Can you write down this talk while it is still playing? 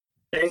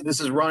Hey, this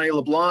is Ronnie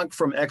LeBlanc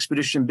from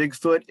Expedition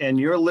Bigfoot, and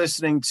you're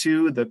listening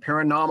to the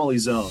Paranomaly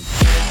Zone.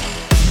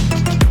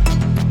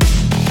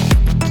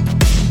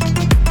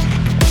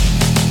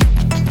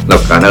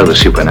 Look, I know the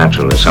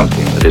supernatural is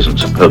something that isn't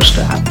supposed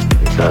to happen,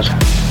 but it does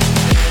happen.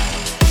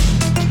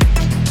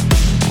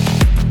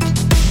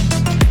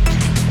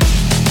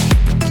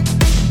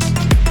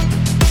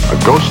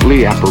 A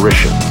ghostly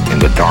apparition in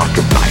the dark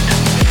of night.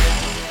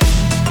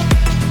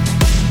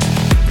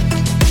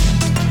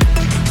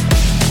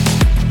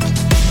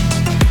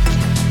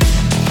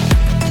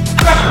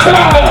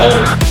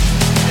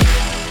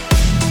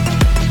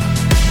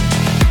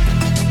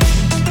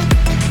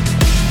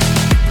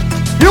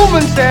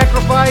 Human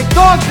sacrifice,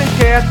 dogs and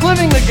cats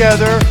living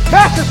together,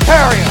 mass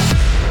hysteria.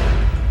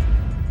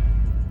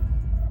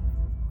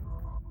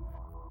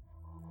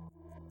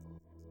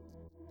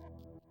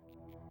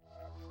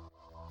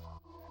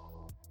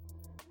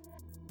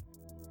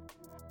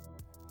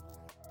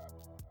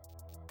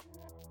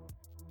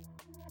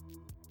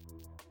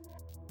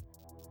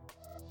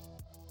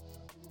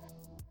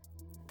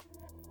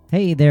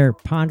 Hey there,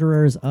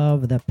 ponderers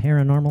of the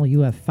paranormal.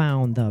 You have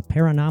found the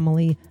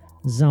Paranomaly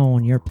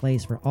Zone, your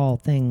place for all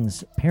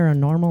things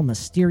paranormal,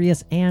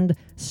 mysterious, and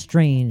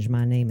strange.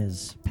 My name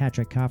is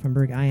Patrick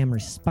Koffenberg. I am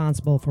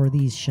responsible for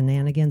these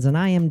shenanigans, and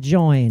I am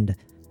joined,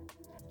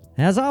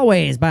 as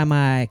always, by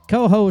my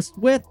co-host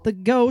with the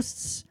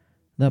ghosts,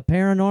 the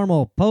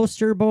paranormal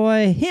poster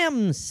boy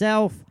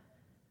himself,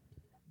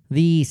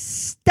 the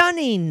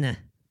stunning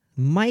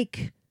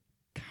Mike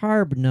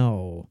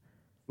Carbno.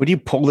 Would you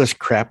pull this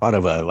crap out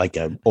of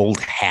an old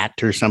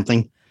hat or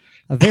something?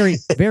 A very,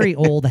 very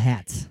old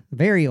hat.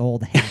 Very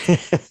old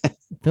hat.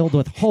 Filled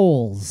with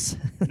holes.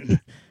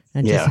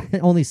 And just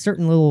only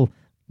certain little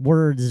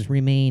words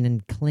remain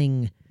and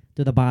cling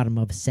to the bottom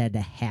of said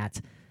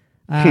hat.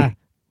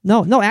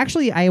 No,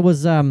 actually I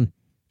was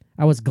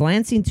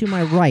glancing to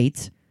my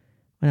right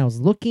when I was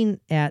looking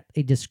at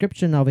a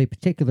description of a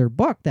particular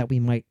book that we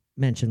might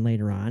mention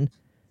later on.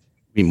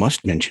 We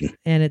must mention.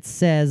 And it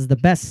says the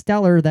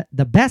bestseller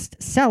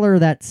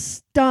that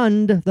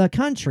stunned the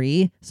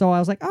country. So I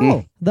was like,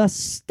 the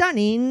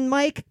stunning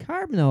Mike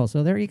Carbno.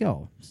 So there you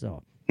go.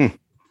 So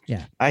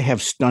yeah. I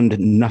have stunned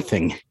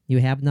nothing.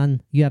 You have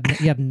none. You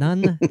have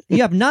none.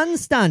 You have none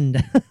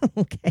stunned.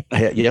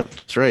 Okay. Yep,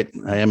 that's right.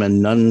 I am a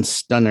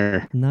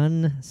nun-stunner.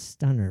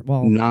 Nun-stunner.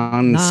 Well,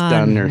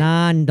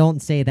 non-stunner. Don't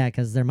say that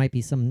because there might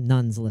be some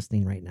nuns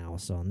listening right now,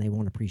 so and they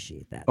won't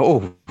appreciate that.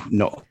 Oh,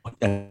 no.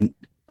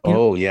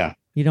 Yeah.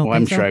 You don't think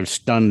I'm so? sure I've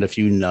stunned a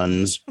few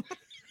nuns.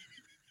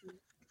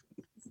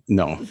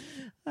 No,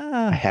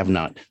 I have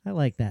not. I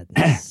like that.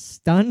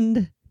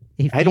 Stunned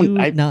a I few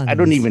don't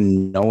nuns.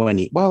 even know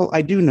any. Well,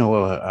 I do know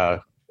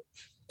a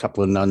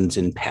couple of nuns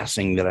in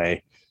passing that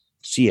I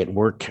see at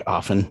work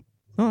often.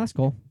 Oh, that's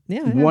cool.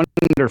 Yeah.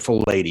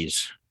 Wonderful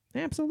ladies.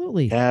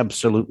 Absolutely.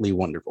 Absolutely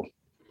wonderful.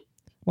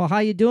 Well, how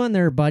you doing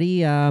there,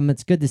 buddy?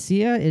 It's good to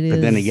see you. It is. But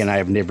then again, I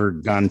have never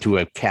gone to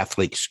a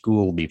Catholic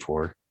school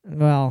before.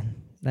 Well,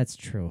 that's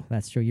true.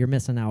 That's true. You're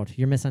missing out.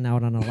 You're missing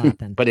out on a lot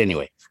then. But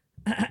anyway.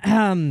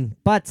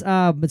 But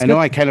I know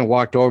I kind of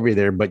walked over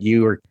there, but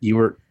you were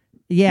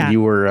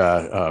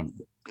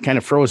kind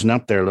of frozen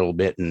up there a little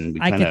bit, and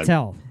I could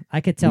tell.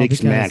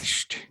 Mixed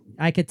matched.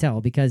 I could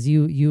tell because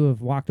you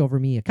have walked over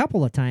me a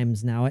couple of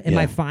times now. Am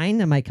I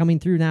fine? Am I coming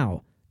through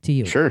now to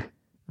you? Sure.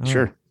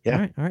 Sure. Right.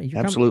 Yeah. All right.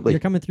 Absolutely.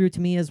 You're coming through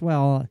to me as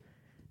well.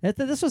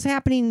 This was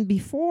happening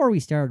before we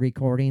started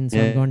recording, so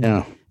I'm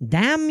going,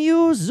 damn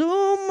you,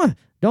 Zoom!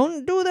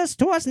 Don't do this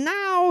to us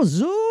now,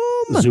 Zoom!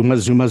 Zuma.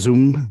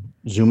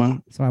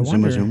 So I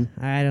wonder, Zoom.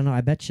 I don't know,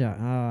 I bet you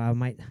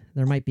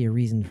there might be a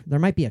reason, there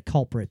might be a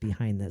culprit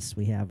behind this.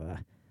 We have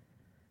a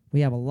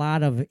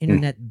lot of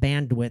internet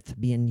bandwidth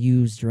being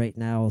used right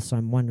now, so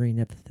I'm wondering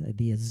if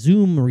the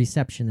Zoom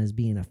reception is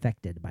being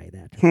affected by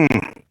that.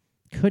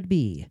 Could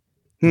be.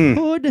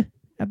 Could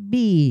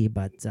be,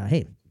 but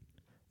hey.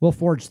 We'll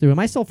forge through. Am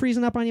I still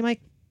freezing up on you, Mike?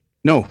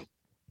 No.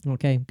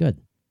 Okay, good.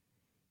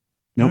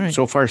 Nope. Right.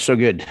 So far, so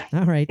good.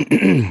 All right.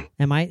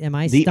 Am I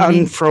the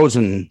stunning?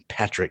 unfrozen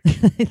Patrick?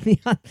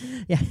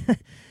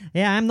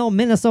 Yeah. I'm no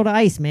Minnesota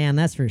Ice man.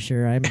 That's for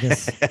sure. I'm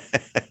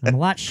a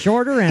lot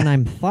shorter and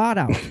I'm thawed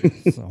out.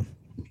 So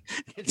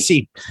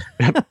see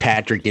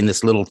Patrick in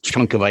this little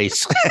chunk of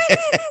ice.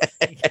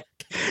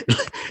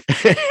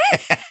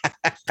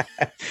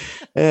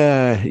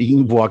 You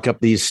can walk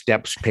up these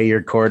steps, pay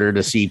your quarter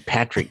to see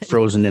Patrick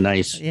frozen in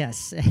ice.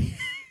 Yes.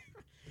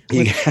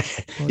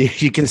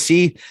 You can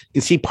see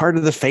part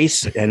of the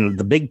face and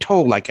the big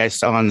toe, like I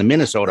saw on the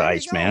Minnesota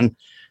Ice Man.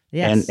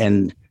 Yes.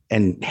 And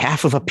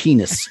half of a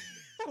penis.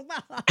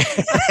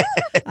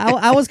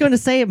 I was going to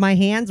say my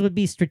hands would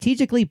be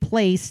strategically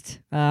placed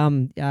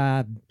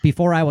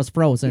before I was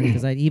frozen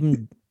because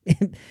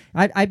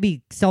I'd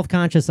be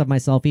self-conscious of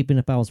myself even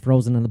if I was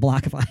frozen in the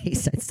block of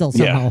ice. I'd still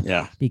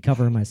somehow be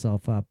covering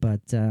myself up,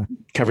 but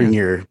covering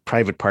your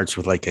private parts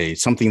with like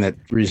something that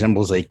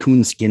resembles a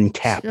coonskin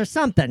cap or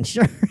something.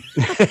 Sure,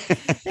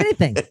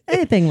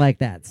 anything like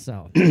that.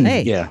 So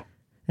hey, yeah.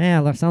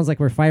 Sounds like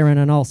we're firing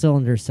on all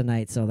cylinders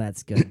tonight, so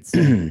that's good.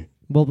 So,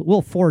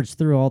 we'll forge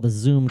through all the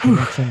Zoom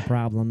connection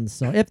problems.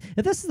 So if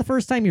this is the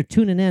first time you're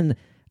tuning in,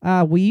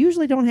 we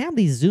usually don't have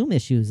these Zoom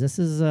issues. This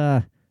is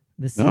kind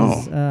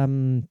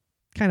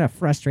of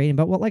frustrating,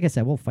 but like I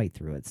said, we'll fight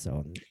through it.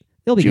 So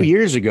it'll be A few good.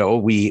 years ago,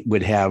 we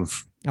would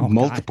have Oh,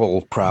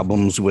 multiple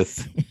problems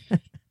with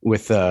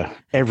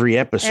every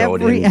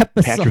episode, Every and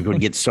episode. Patrick would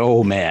get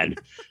so mad.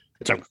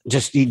 So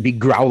just he'd be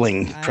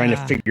growling, trying to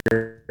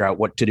figure out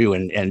what to do,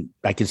 and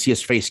I could see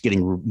his face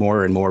getting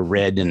more and more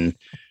red, and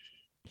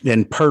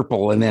then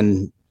purple, and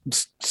then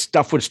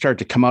stuff would start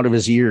to come out of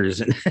his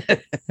ears, and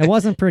It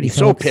wasn't pretty. he's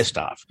so folks. pissed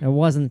off. It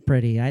wasn't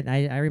pretty.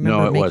 I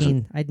remember it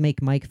wasn't. I'd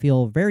make Mike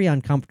feel very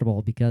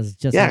uncomfortable because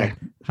just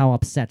how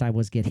upset I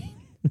was getting.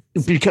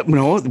 Because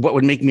what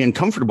would make me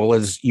uncomfortable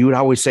is you would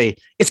always say,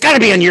 "It's got to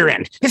be on your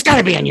end. It's got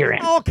to be on your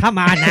end." Oh, come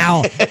on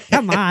now.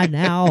 Come on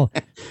now.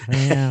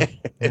 Yeah,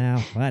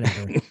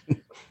 whatever.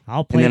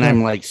 I'll play. And then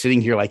I'm like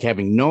sitting here like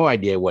having no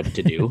idea what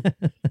to do.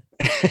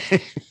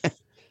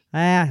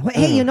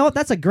 Hey, you know what?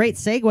 That's a great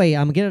segue.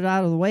 I'm get it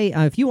out of the way.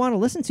 If you want to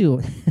listen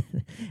to,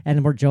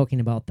 and we're joking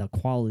about the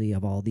quality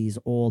of all these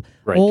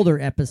older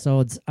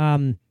episodes.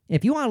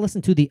 If you want to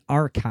listen to the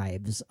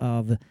archives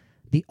of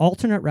the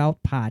Alternate Route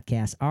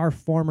podcast, our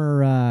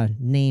former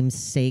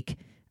namesake,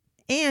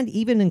 and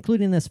even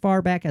including as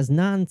far back as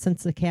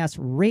Nonsensicast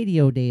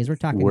radio days, we're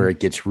talking where it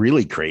gets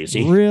really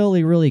crazy.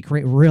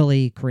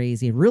 really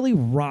crazy, really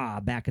raw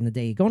back in the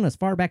day, going as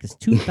far back as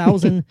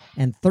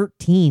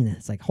 2013.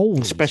 It's like, holy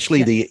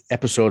Especially shit. the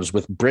episodes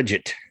with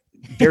Bridget.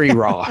 Very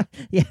raw.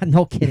 Yeah,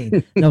 no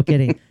kidding.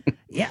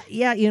 Yeah,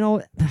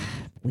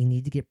 we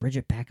need to get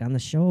Bridget back on the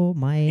show.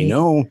 I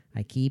know.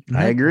 I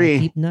agree. I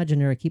keep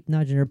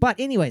nudging her. But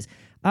anyways,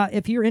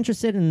 if you're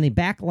interested in the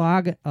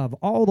backlog of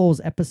all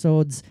those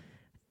episodes,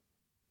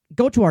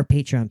 go to our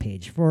Patreon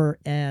page. For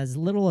as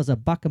little as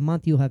 $1 a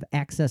month, you'll have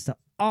access to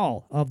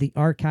all of the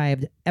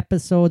archived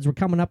episodes. We're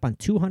coming up on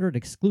 200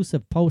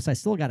 exclusive posts. I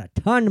still got a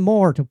ton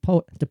more to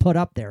put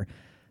up there.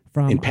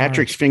 And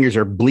Patrick's fingers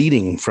are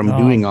bleeding from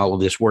doing all of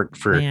this work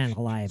for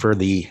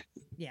the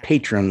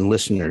Patreon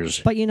listeners.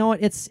 But you know what?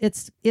 It's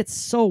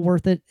so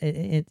worth it.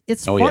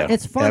 It's fun. Yeah,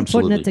 It's fun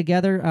absolutely. putting it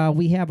together.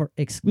 We have our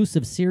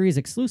exclusive series,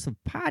 exclusive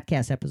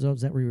podcast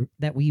episodes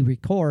that we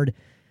record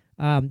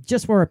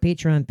just for our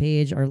Patreon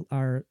page.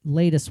 Our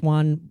latest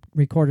one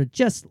recorded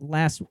just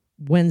last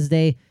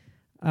Wednesday.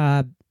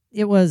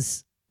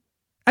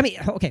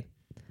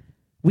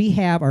 We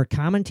have our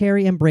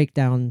commentary and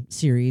breakdown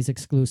series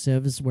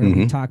exclusives where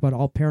we talk about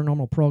all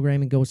paranormal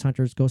programming, ghost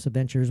hunters, ghost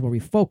adventures, where we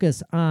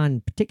focus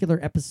on particular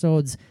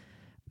episodes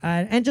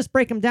and just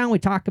break them down. We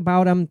talk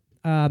about them.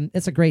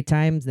 It's a great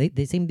time.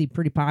 They seem to be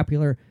pretty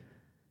popular.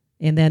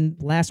 And then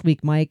last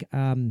week, Mike,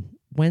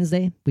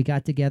 Wednesday, we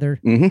got together,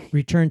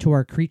 returned to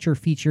our creature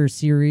feature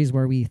series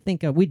where we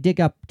dig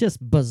up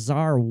just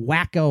bizarre,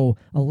 wacko,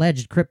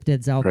 alleged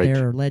cryptids out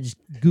there, alleged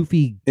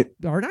goofy,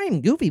 or not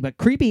even goofy, but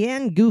creepy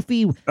and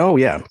goofy. Oh,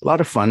 yeah. A lot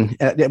of fun,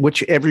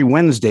 which every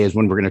Wednesday is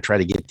when we're going to try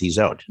to get these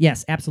out.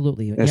 Yes,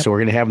 absolutely. And so we're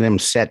going to have them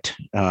set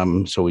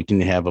so we can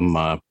have them,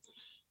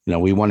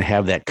 we want to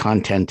have that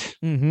content,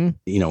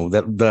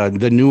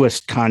 the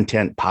newest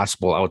content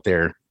possible out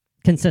there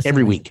consistently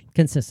every week.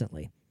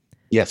 Consistently.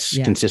 Yes,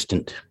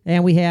 consistent.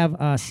 And we have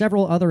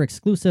several other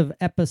exclusive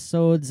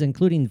episodes,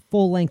 including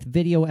full-length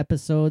video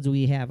episodes.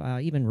 We have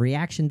even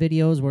reaction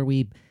videos where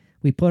we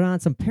put on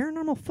some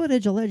paranormal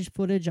footage, alleged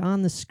footage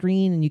on the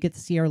screen, and you get to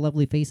see our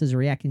lovely faces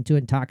reacting to it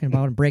and talking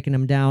about it and breaking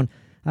them down.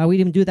 We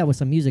even do that with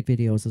some music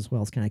videos as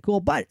well. It's kind of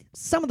cool. But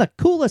some of the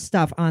coolest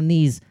stuff on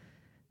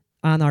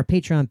our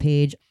Patreon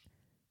page,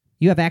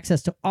 you have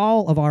access to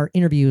all of our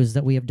interviews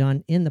that we have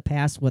done in the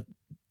past with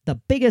the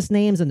biggest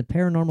names in the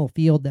paranormal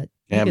field that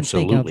you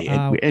Absolutely. can think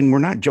of. And we're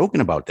not joking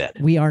about that.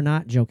 We are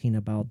not joking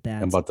about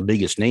that. About the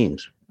biggest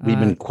names. We've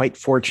been quite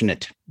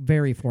fortunate.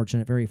 Very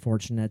fortunate.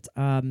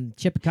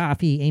 Chip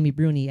Coffey, Amy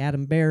Bruni,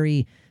 Adam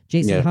Barry,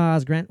 Jason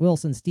Haas, Grant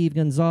Wilson, Steve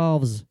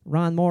Gonzalez,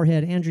 Ron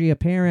Moorhead, Andrea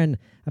Perrin.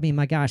 I mean,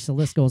 my gosh, the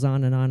list goes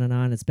on and on and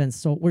on. It's been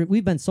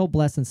we've been so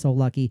blessed and so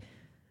lucky.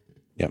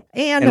 Yeah.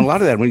 And a lot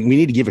of that, we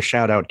need to give a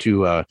shout out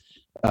to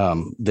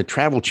the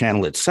Travel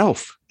Channel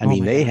itself. I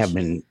mean, they have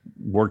been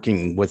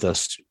working with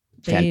us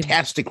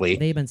fantastically.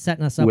 They've been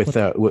setting us up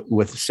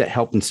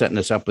helping setting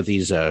us up with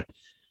these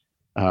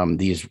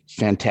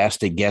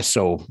fantastic guests.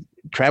 So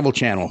Travel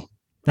Channel,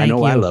 I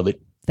love it.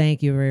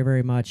 Thank you very,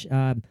 very much.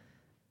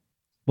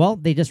 Well,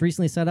 they just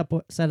recently set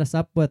us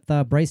up with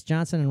Bryce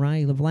Johnson and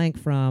Ronnie LeBlanc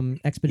from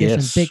Expedition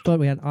Bigfoot.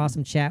 We had an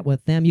awesome chat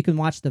with them. You can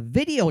watch the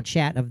video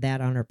chat of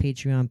that on our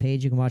Patreon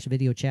page. You can watch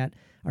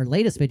our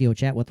latest video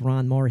chat with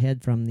Ron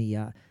Moorhead from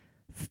the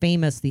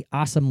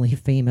awesomely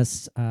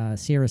famous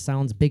Sierra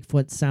Sounds,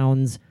 Bigfoot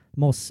Sounds,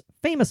 most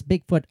famous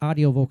Bigfoot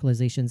audio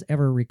vocalizations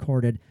ever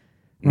recorded.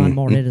 Ron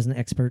Moorhead is an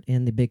expert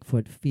in the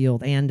Bigfoot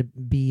field and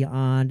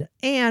beyond.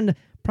 And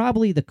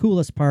probably the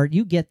coolest part,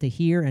 you get to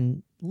hear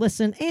and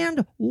listen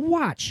and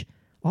watch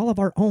all of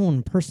our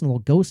own personal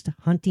ghost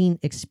hunting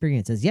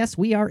experiences. Yes,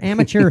 we are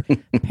amateur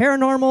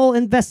paranormal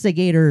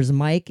investigators,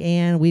 Mike,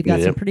 and we've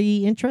got some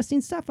pretty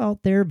interesting stuff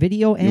out there,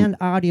 video and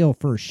audio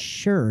for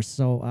sure.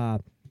 So,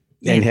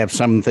 and have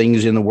some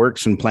things in the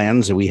works and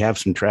plans, and we have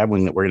some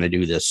traveling that we're going to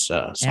do this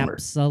summer.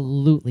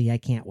 Absolutely. I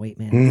can't wait,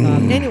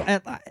 man. Anyway,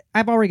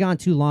 I've already gone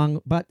too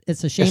long, but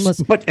it's a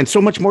shameless. Yes, and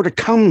so much more to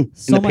come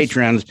in the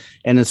Patreons,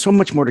 and there's so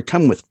much more to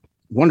come with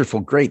wonderful,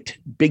 great,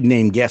 big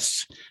name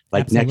guests.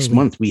 Like next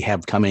month, we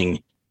have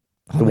coming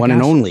the one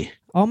and only.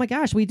 Oh my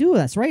gosh, we do.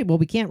 That's right. Well,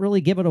 we can't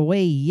really give it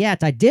away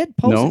yet. I did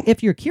post,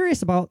 if you're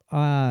curious about,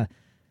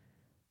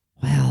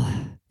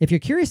 if you're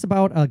curious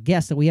about a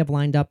guest that we have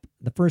lined up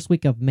the first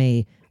week of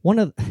May,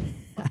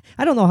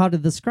 I don't know how to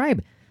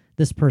describe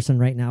this person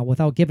right now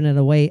without giving it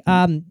away.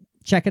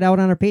 Check it out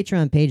on our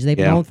Patreon page. They've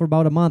known for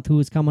about a month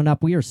who's coming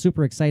up. We are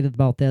super excited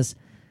about this.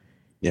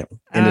 Yep.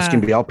 And it's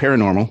going to be all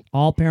paranormal.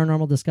 All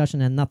paranormal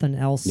discussion and nothing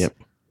else. Yep.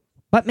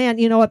 But man,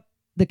 you know what?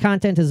 The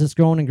content is just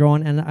growing and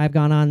growing, and I've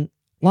gone on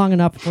long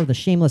enough for the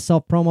shameless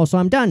self-promo, so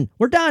I'm done.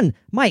 We're done.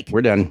 Mike.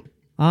 We're done.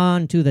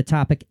 On to the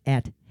topic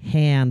at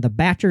hand, the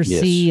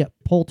Battersea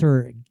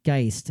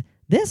Poltergeist.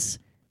 This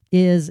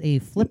is a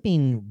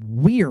flipping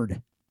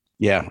weird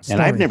story.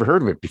 And I've never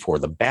heard of it before,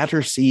 the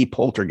Battersea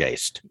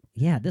Poltergeist.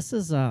 Yeah, this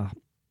is an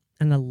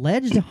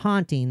alleged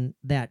haunting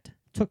that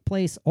took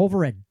place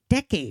over a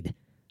decade.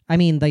 I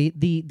mean,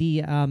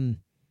 the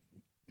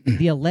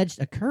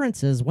alleged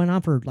occurrences went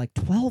on for like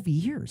 12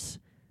 years.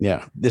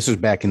 Yeah, this was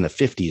back in the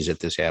 50s that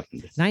this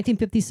happened.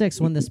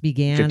 1956 when this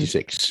began.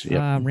 56,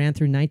 ran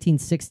through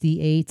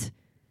 1968.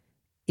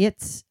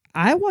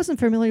 I wasn't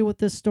familiar with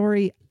this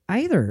story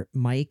either,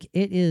 Mike.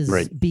 It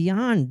is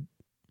beyond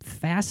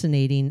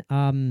fascinating.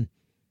 And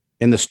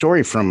the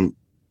story from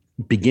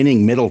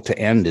beginning, middle to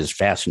end is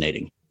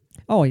fascinating.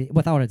 Oh,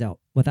 without a doubt.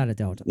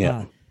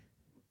 Yeah.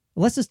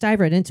 Let's just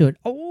dive right into it.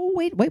 Oh,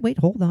 wait,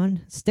 hold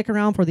on. Stick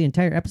around for the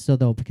entire episode,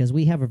 though, because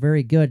we have a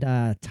very good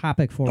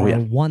topic for our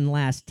One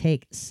Last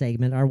Take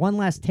segment. Our One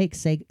Last Take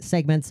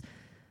segments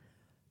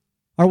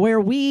are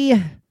where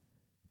we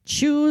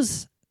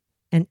choose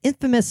an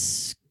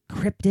infamous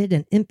cryptid,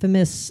 an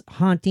infamous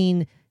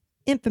haunting,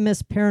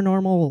 infamous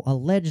paranormal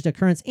alleged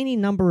occurrence, any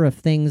number of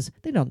things.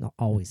 They don't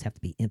always have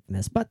to be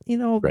infamous, but,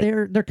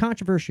 they're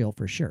controversial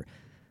for sure.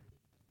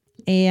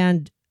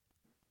 And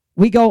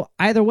we go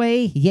either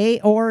way,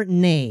 yay or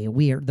nay.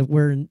 We're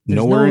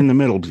nowhere in the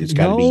middle. It's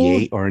got to be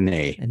yay or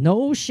nay.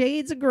 No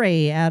shades of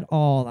gray at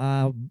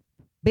all.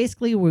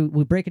 Basically,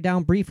 we break it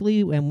down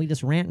briefly and we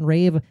just rant and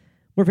rave.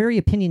 We're very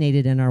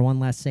opinionated in our one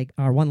last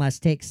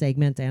take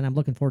segment, and I'm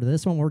looking forward to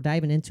this one. We're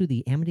diving into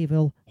the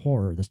Amityville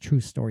horror, the true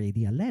story,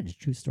 the alleged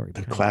true story,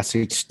 the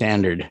classic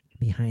standard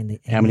behind the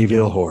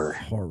Amityville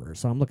horror.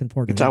 So I'm looking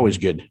forward to. It's always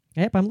good.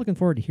 Yep, I'm looking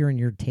forward to hearing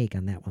your take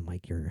on that one,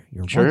 Mike. Your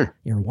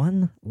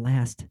one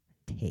last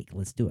take.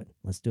 Let's do it.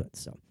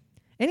 So,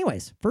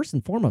 anyways, first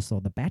and foremost, though,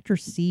 the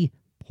Battersea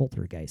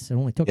Poltergeist. It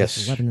only took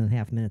us 11 and a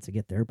half minutes to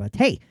get there, but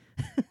hey.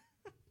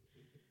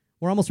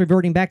 We're almost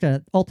reverting back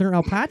to alternate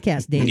out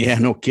podcast days. Yeah,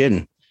 no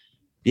kidding.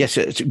 Yes,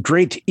 it's a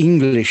great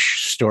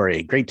English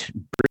story, Great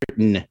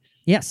Britain.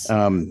 Yes.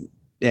 And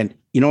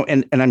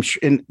I'm sure,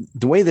 and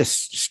the way this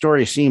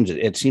story seems,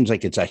 it seems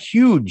like it's a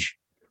huge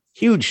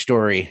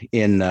story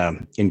in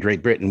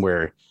Great Britain,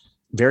 where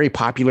very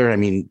popular. I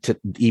mean,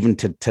 even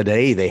to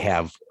today, they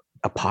have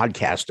a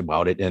podcast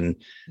about it, and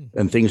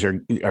things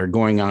are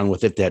going on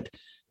with it that,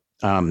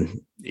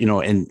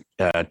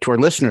 to our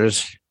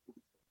listeners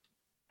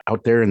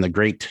out there in the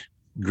great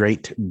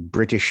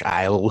British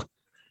Isles.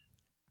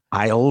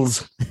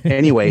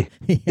 Anyway,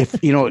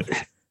 if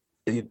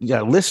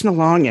listen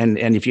along, and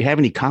if you have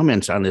any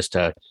comments on this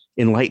to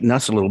enlighten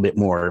us a little bit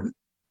more,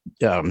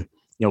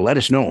 let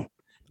us know.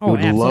 We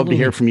would love to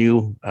hear from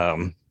you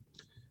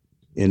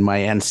in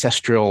my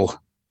ancestral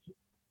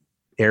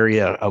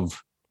area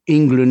of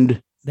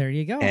England. There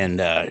you go.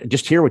 And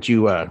just hear what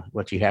you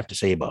have to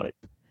say about it.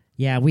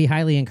 Yeah, we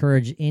highly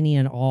encourage any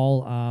and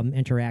all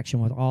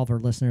interaction with all of our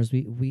listeners.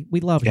 We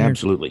love hearing,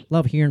 absolutely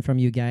love hearing from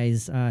you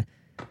guys.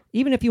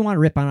 Even if you want to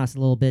rip on us a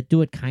little bit,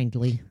 do it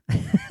kindly.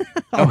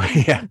 Oh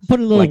yeah,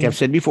 put a little. Like I've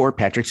said before,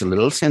 Patrick's a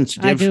little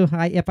sensitive. I do.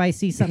 If I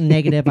see something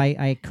negative,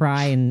 I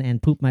cry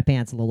and poop my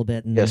pants a little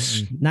bit. And, yes,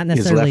 and not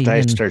necessarily. His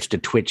left eye starts to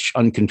twitch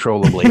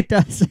uncontrollably. It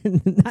does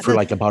for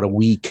like about a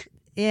week.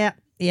 Yeah.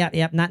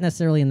 Not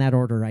necessarily in that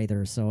order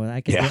either. So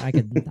I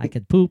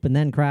could poop and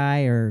then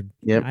cry, or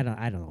I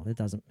don't know. I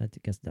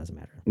guess it doesn't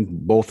matter.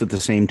 Both at the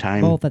same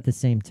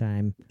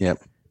time.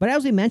 Yep. But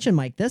as we mentioned,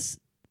 Mike,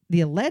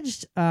 the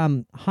alleged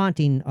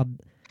haunting of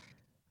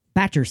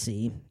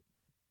Battersea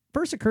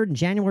first occurred in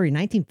January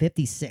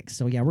 1956.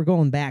 So yeah, we're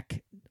going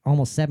back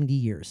almost 70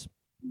 years.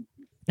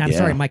 I'm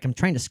sorry, Mike. I'm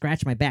trying to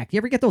scratch my back. You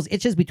ever get those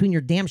itches between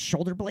your damn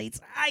shoulder blades?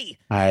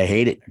 I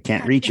hate it. I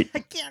can't reach it. I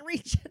can't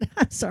reach it.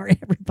 I'm sorry,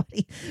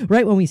 everybody.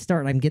 Right when we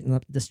start, I'm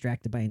getting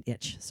distracted by an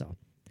itch. So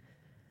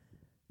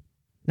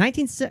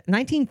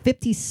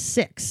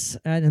 1956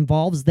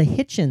 involves the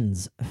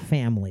Hitchens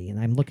family, and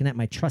I'm looking at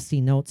my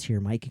trusty notes here,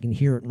 Mike. You can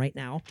hear it right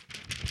now,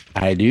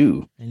 I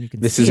do. and you can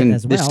This see is it in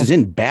as well. this is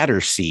in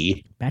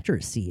Battersea,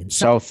 Battersea in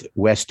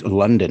southwest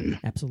London.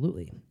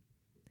 Absolutely.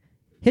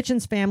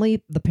 Hitchens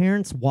family, the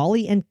parents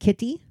Wally and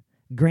Kitty,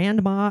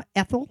 grandma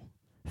Ethel,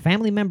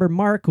 family member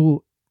Mark,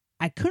 who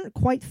I couldn't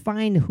quite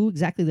find who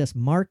exactly this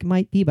Mark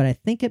might be, but I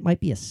think it might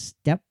be a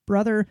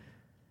stepbrother.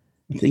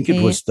 I think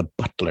it was the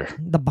butler.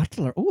 The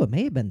butler. Oh, it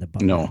may have been the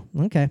butler. No.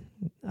 Okay.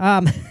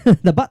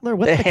 The butler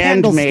with the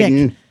candlestick.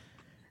 handmaiden.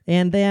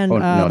 And then Oh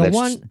no, the that's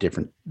one,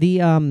 different.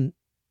 the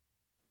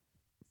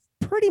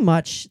pretty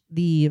much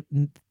the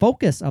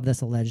focus of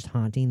this alleged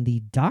haunting, the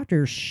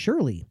Dr.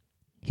 Shirley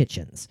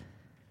Hitchens.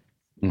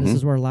 This Mhm.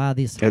 is where a lot of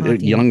these A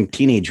haunting, young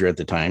teenager at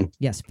the time.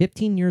 yes,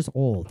 15 years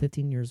old.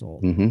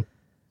 Hmm.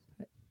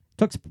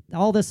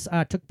 All this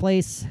took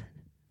place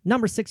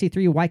number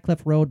 63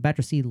 Wycliffe Road,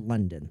 Battersea,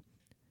 London.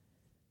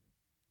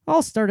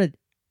 All started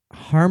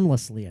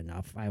harmlessly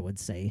enough, I would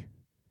say,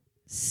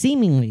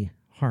 seemingly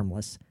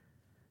harmless,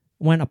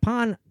 when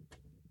upon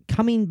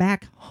coming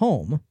back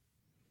home,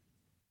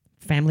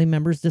 family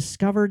members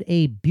discovered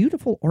a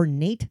beautiful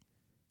ornate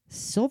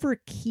silver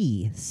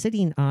key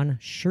sitting on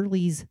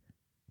Shirley's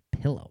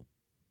pillow.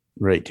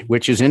 Right,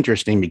 which is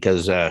interesting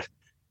because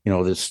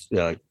this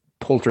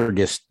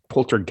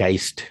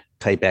poltergeist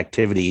type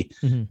activity,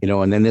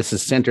 Mhm. and then this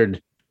is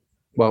centered.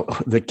 Well,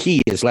 the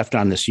key is left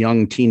on this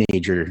young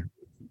teenager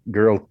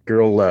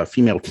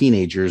female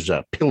teenager's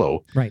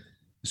pillow. Right.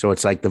 So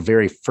it's like the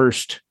very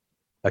first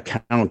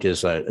account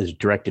is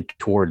directed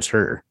towards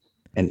her,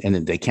 and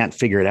they can't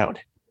figure it out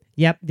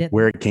Yep.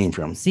 where it came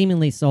from.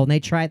 Seemingly so. And they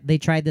tried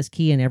this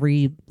key in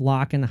every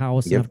lock in the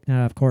house. Yep. And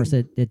of course,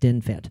 it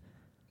didn't fit.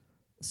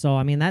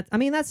 So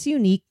that's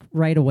unique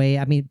right away.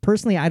 I mean,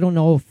 personally, I don't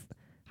know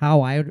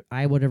how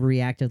I would have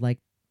reacted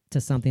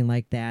to something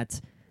like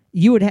that.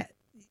 You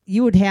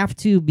would have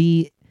to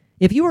be,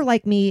 if you were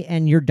like me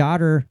and your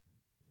daughter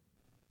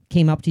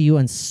came up to you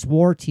and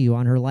swore to you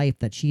on her life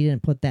that she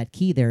didn't put that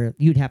key there,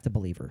 you'd have to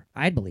believe her.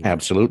 I'd believe her.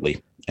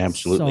 Absolutely.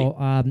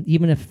 So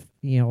even if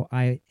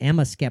I am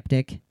a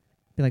skeptic,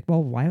 be like,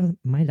 well, why would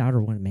my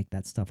daughter wouldn't make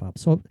that stuff up?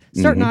 So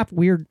starting off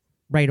weird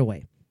right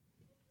away.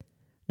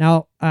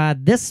 Now,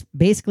 this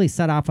basically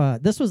set off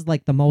this was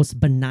like the most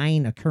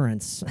benign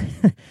occurrence.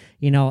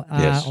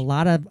 Yes. A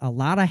lot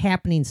of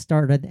happenings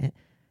started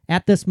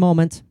at this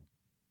moment,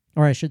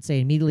 or I should say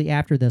immediately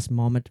after this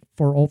moment.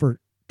 For over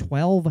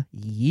 12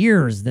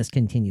 years, this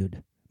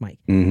continued, Mike.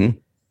 Mm-hmm.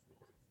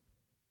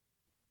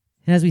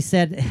 And as we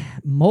said,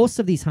 most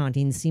of these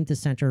hauntings seem to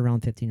center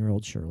around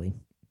 15-year-old Shirley.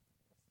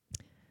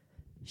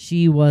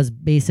 She was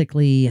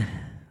basically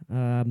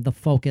the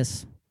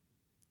focus.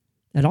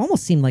 It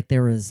almost seemed like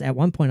there was, at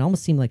one point,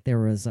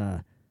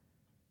 a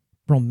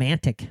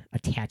romantic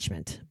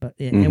attachment, but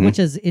which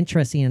is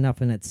interesting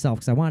enough in itself,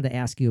 because I wanted to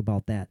ask you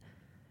about that,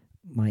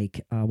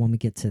 Mike, when we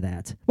get to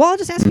that. Well, I'll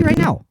just ask you right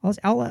now.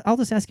 I'll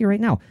just ask you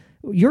right now.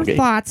 Your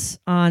thoughts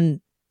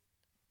on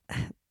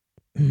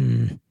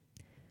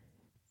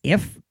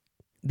if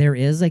there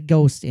is a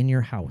ghost in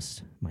your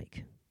house,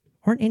 Mike,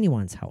 or in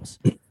anyone's house,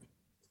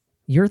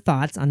 your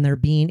thoughts on there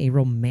being a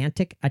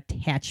romantic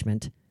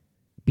attachment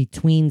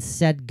between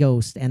said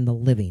ghost and the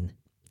living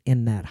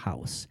in that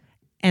house.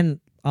 And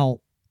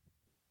I'll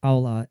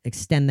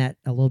extend that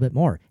a little bit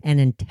more. An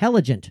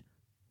intelligent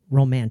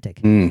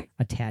romantic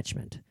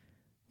attachment.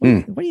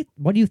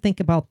 What do you think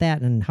about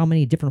that, and how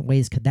many different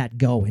ways could that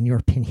go, in your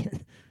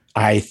opinion?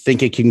 I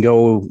think it can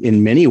go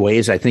in many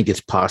ways. I think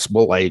it's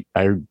possible. I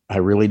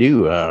really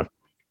do.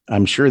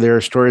 I'm sure there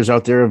are stories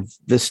out there of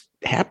this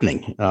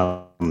happening.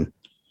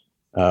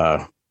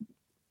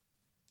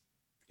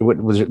 What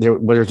was it?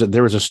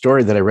 There was a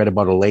story that I read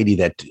about a lady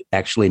that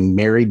actually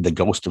married the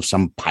ghost of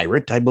some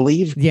pirate, I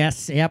believe.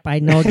 Yes. Yep. I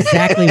know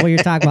exactly what you're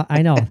talking about.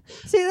 I know.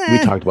 See that? We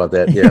talked about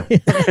that. Yeah.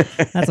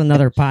 That's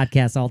another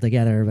podcast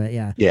altogether, but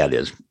yeah. Yeah, it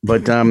is.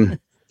 But,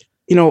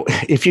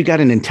 if you got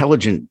an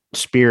intelligent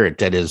spirit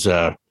that is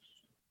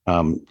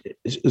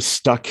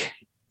stuck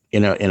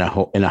in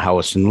a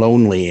house and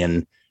lonely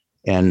and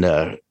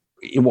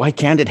why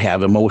can't it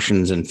have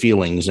emotions and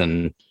feelings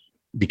and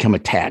become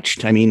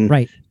attached? I mean,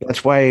 right.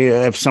 That's why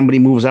if somebody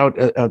moves out,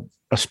 a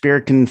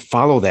spirit can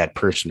follow that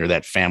person or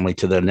that family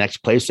to the next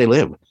place they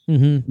live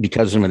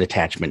because of an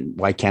attachment.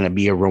 Why can't it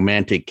be a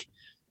romantic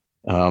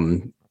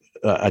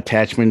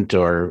attachment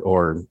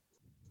or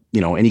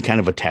any kind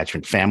of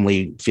attachment,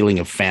 family, feeling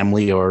of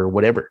family or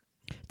whatever?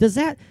 Does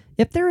that,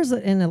 if there is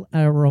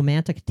a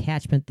romantic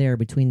attachment there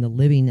between the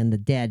living and the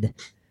dead,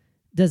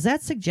 does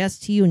that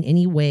suggest to you in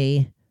any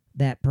way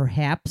that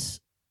perhaps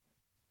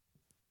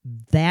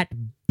that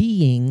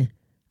being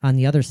on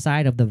the other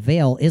side of the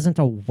veil isn't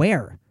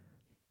aware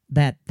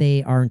that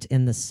they aren't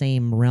in the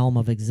same realm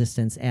of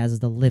existence as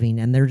the living,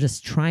 and they're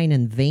just trying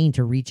in vain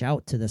to reach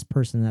out to this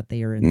person that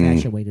they are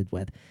infatuated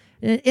with?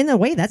 In a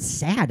way, that's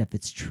sad if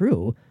it's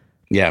true.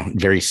 Yeah,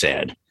 very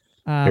sad.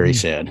 Very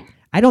sad.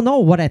 I don't know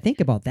what I think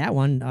about that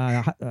one.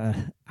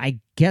 I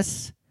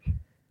guess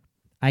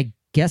I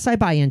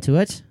buy into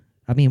it.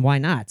 I mean, why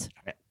not?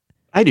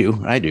 I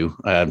do.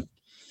 And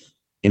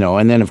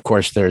then of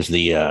course there's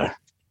the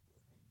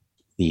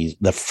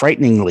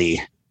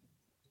frighteningly,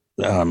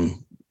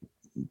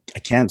 I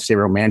can't say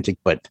romantic,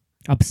 but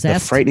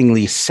Obsessed. the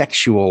frighteningly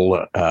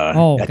sexual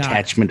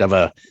attachment of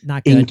a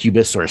Not good.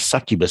 incubus or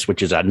succubus,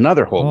 which is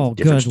another whole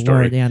different good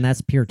story. Lord. Yeah, and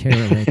that's pure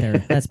terror right there.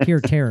 That's pure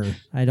terror.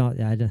 I don't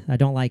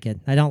like it.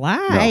 I don't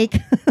like.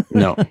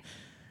 No.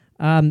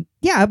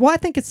 Yeah, well, I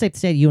think it's safe to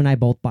say you and I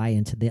both buy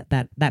into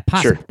that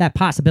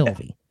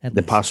possibility. At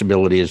The least.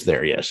 possibility is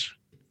there, yes.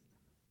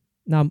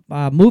 Now,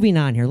 moving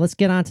on here, let's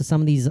get on to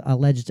some of these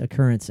alleged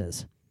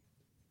occurrences.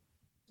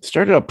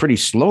 Started out pretty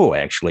slow,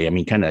 actually. I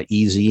mean, kind of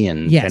easy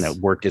and Yes. kind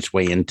of worked its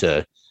way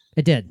into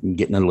It did.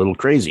 getting a little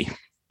crazy.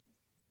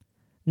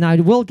 Now, I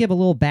will give a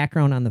little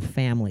background on the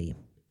family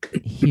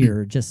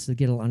here, just to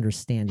get a little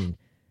understanding.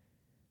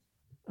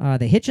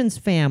 The Hitchens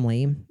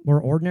family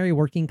were ordinary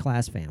working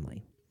class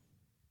family.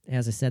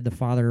 As I said, the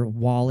father,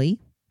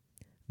 Wally,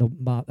 the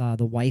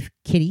wife,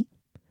 Kitty.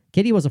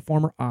 Kitty was a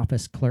former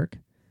office clerk.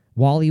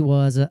 Wally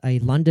was a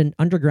London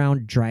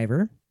Underground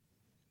driver.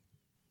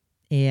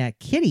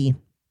 Kitty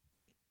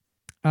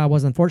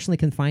was unfortunately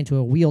confined to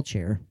a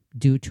wheelchair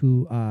due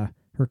to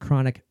her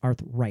chronic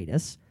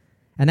arthritis.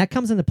 And that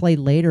comes into play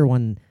later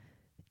when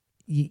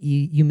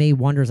you may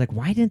wonder, like,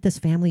 why didn't this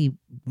family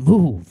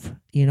move?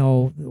 You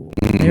know,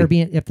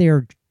 if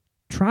they're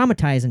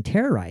traumatized and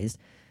terrorized.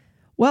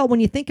 Well, when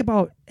you think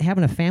about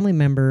having a family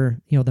member,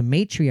 you know, the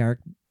matriarch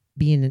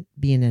being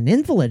an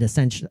invalid,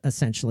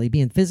 essentially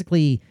being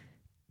physically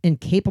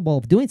incapable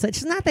of doing such,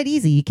 it's not that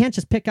easy. You can't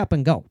just pick up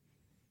and go.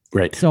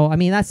 Right. So, I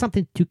mean, that's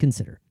something to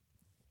consider.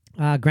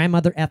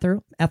 Grandmother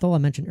Ethel, I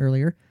mentioned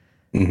earlier.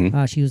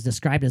 Mm-hmm. She was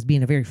described as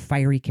being a very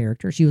fiery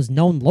character. She was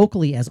known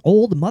locally as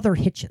Old Mother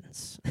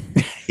Hitchens.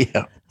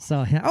 Yeah.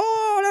 So,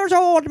 there's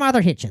Old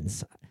Mother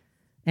Hitchens.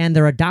 And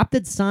their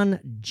adopted son,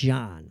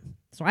 John.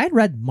 So I had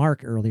read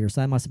Mark earlier,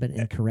 so that must have been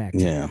incorrect.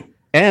 Yeah.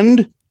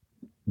 And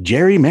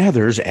Jerry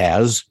Mathers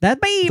as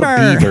That beaver.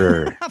 the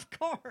beaver. Of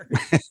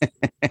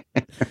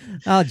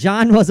course.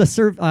 John was a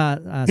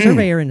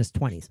surveyor in his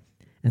 20s.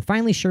 And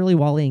finally, Shirley,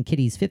 Wally, and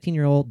Kitty's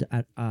 15-year-old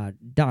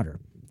daughter.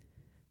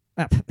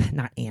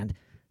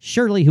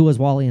 Shirley, who was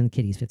Wally and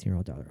Kitty's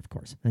 15-year-old daughter, of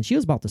course. And she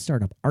was about to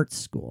start up art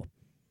school.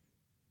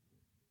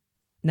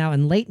 Now,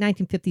 in late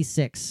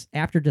 1956,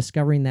 after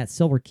discovering that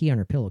silver key on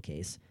her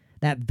pillowcase,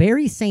 that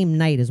very same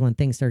night is when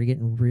things started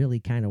getting really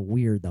kind of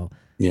weird, though.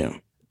 Yeah.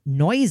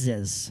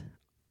 Noises,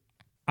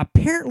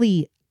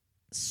 apparently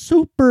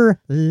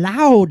super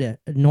loud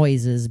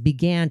noises,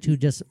 began to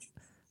just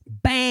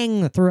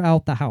bang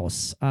throughout the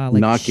house. Like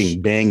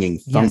knocking, banging,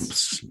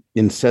 thumps,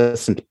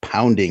 incessant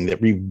pounding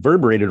that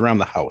reverberated around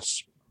the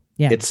house.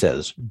 Yeah, It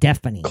says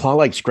deafening.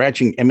 claw-like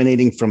scratching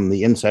emanating from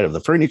the inside of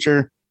the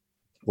furniture,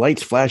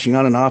 lights flashing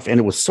on and off, and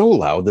it was so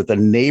loud that the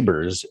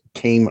neighbors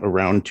came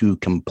around to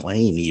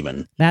complain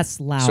even. That's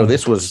loud. So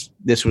this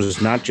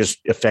was not just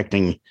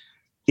affecting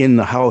in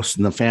the house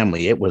and the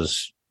family, it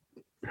was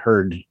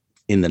heard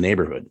in the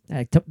neighborhood.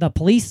 The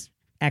police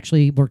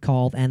actually were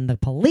called, and the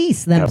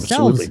police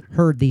themselves Absolutely.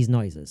 heard these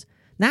noises.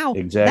 Now,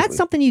 Exactly. that's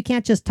something you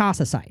can't just toss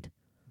aside.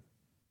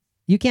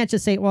 You can't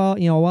just say,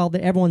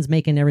 everyone's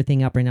making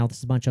everything up right now. This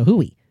is a bunch of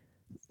hooey.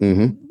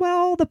 Mm-hmm.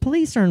 Well, the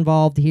police are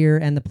involved here,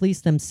 and the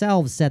police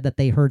themselves said that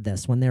they heard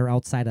this when they were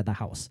outside of the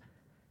house.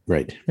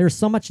 Right. There's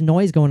so much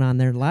noise going on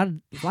there.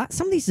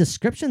 Some of these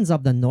descriptions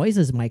of the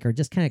noises, Mike, are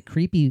just kind of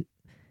creepy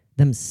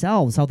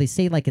themselves. How they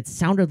say like it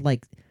sounded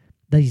like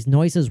these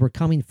noises were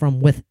coming from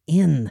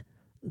within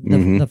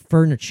the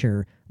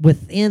furniture,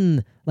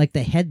 within like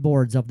the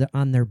headboards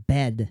on their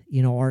bed,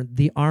 or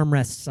the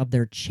armrests of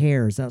their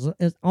chairs.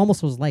 It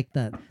almost was like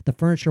the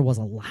furniture was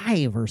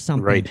alive or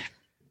something. Right.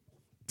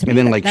 To And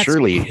me, then, like that's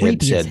Shirley had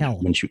creepy as said, hell.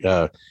 when she,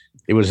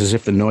 it was as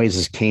if the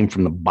noises came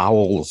from the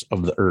bowels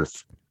of the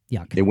earth.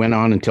 Yuck. They went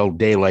on until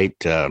daylight.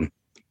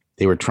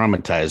 They were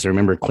traumatized. I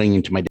remember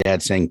clinging to my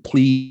dad, saying,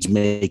 "Please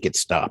make it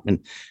stop." And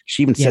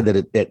she even said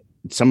that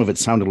some of it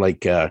sounded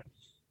like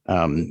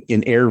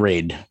in air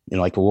raid,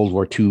 like a World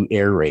War II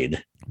air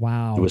raid.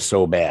 Wow. It was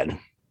so bad.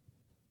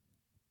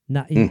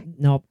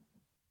 No,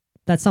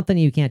 that's something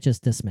you can't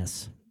just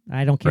dismiss.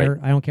 I don't care.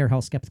 Right. I don't care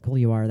how skeptical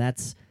you are.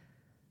 That's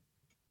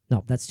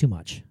too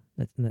much.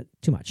 That's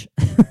too much.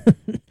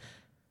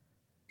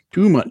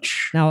 Too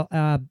much.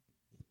 Now,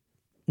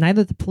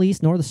 neither the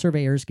police nor the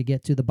surveyors could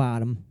get to the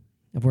bottom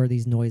of where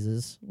these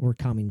noises were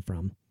coming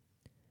from.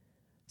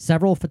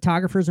 Several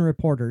photographers and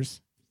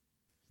reporters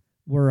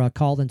were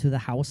called into the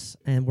house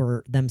and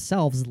were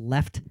themselves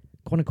left,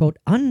 quote unquote,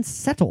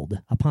 unsettled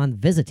upon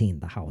visiting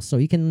the house. So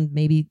you can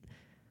maybe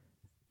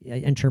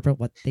interpret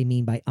what they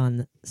mean by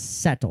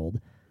unsettled.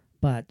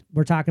 But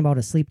we're talking about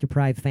a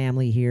sleep-deprived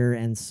family here,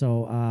 and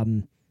so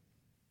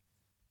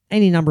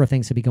any number of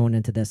things could be going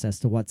into this as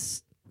to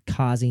what's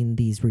causing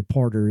these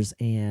reporters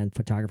and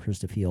photographers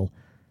to feel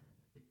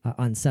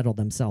unsettled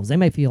themselves. They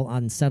might feel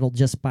unsettled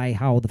just by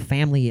how the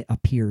family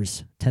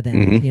appears to them,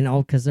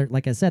 Mhm. because they're,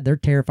 like I said, they're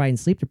terrified and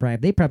sleep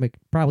deprived. They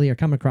probably are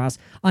coming across,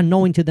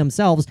 unknowing to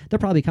themselves, they're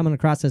probably coming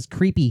across as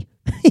creepy,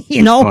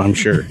 Oh, I'm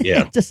sure.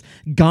 Yeah. just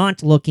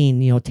gaunt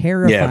looking,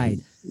 terrified.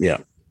 Yeah.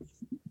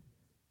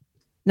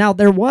 Now,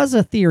 there was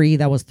a theory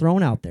that was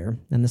thrown out there,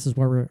 and this is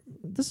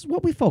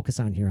what we focus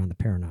on here on the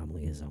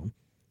Paranormal Zone,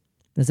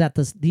 is that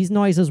these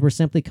noises were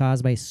simply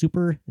caused by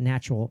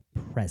supernatural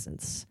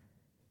presence.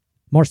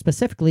 More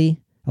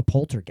specifically, a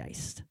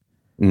poltergeist.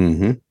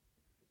 Mm-hmm.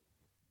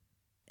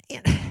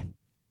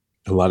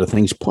 A lot of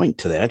things point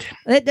to that.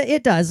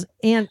 It does,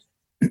 and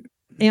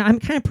I'm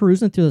kind of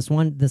perusing through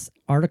this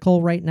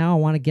article right now. I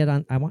want to get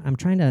on. I'm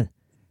trying to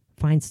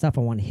find stuff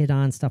I want to hit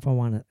on, stuff I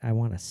want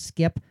to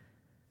skip.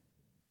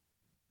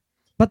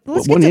 But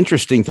one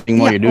interesting thing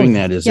while you're doing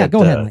that is that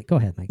go ahead, Mike. Go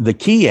ahead, Mike. The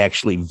key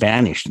actually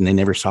vanished and they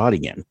never saw it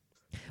again.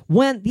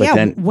 When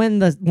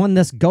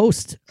this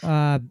ghost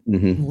left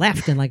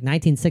in like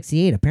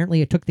 1968,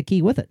 apparently it took the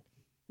key with it.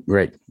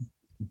 Right,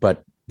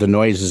 but the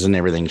noises and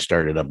everything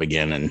started up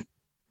again, and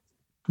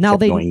now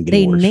they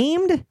worse.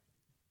 named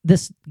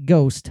this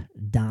ghost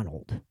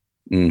Donald.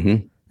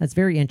 Mm-hmm. That's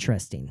very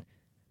interesting.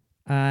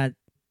 Now,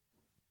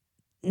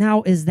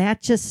 is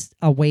that just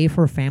a way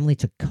for a family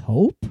to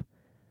cope,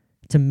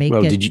 to make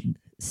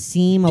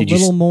seem a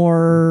little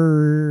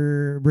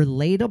more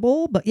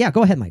relatable? But yeah,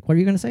 go ahead, Mike. What are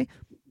you going to say?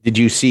 Did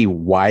you see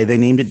why they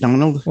named it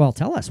Donald? Well,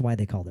 tell us why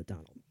they called it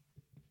Donald.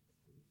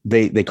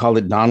 They called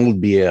it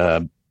Donald.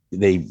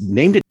 They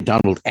named it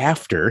Donald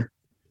after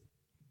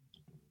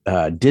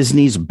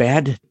Disney's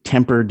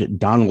bad-tempered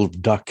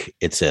Donald Duck.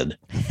 It said,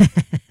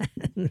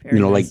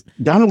 like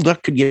Donald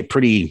Duck could get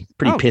pretty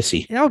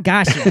pissy. Oh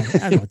gosh,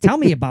 yeah. I don't know. Tell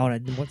me about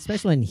it.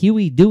 Especially when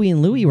Huey, Dewey,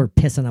 and Louie were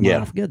pissing them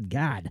off. Good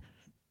God,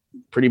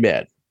 pretty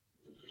bad.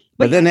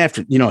 But then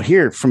after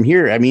from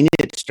here, I mean,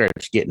 it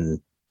starts getting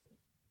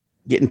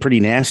pretty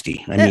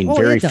nasty. I mean,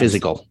 very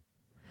physical.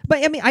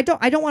 But I mean, I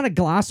don't want to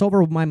gloss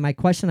over my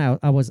question.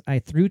 I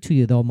threw to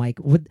you though, Mike.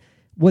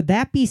 Would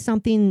that be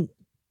something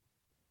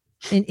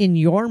in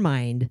your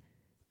mind,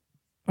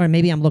 or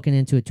maybe I'm looking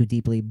into it too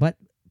deeply? But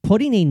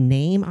putting a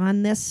name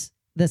on this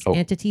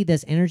entity,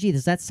 this energy,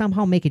 does that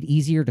somehow make it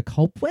easier to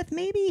cope with?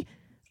 Maybe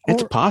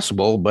it's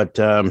possible, but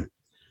from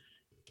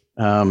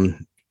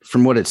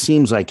what it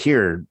seems like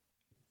here,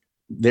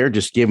 they're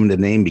just giving the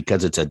name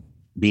because it's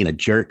being a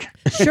jerk.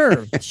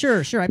 Sure. But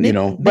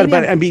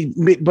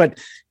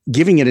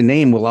giving it a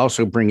name will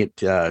also bring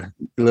it a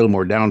little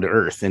more down to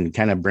earth and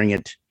kind of bring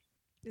it,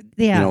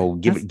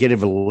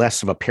 give it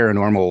less of a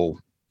paranormal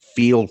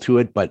feel to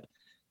it. But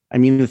I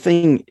mean,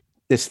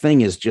 this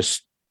thing is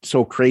just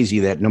so crazy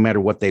that no matter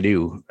what they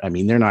do, I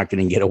mean, they're not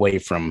going to get away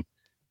from,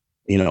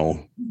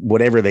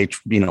 whatever they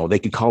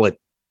could call it,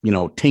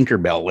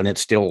 Tinkerbell, and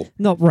it's still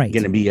going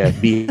to be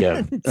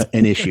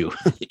an issue,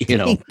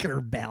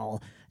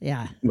 Tinkerbell.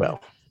 Yeah.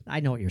 Well, I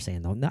know what you're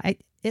saying though. No,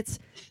 it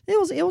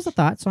was a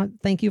thought. So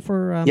thank you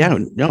for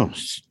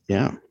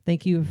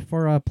Thank you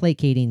for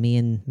placating me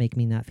and making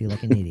me not feel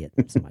like an idiot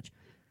so much.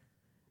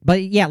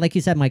 But yeah, like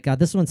you said, Mike,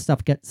 this one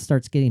stuff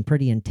starts getting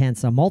pretty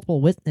intense.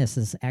 Multiple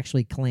witnesses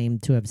actually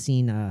claimed to have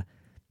seen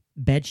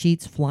bed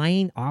sheets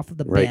flying off of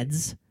the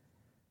beds,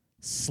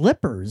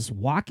 slippers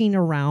walking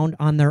around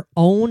on their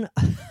own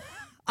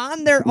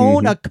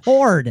own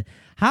accord.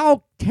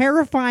 How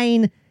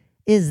terrifying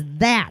is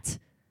that?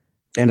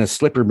 And a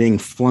slipper being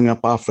flung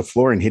up off the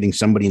floor and hitting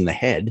somebody in the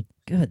head.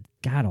 Good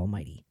God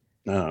Almighty!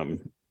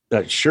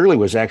 Shirley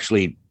was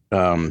actually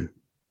drugged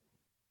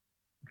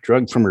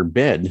from her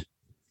bed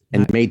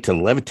and made to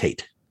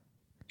levitate.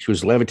 She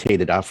was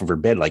levitated off of her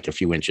bed like a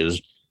few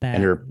inches,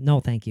 and her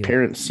thank you.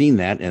 Parents seen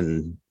that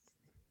and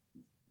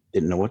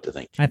didn't know what to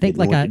think. I think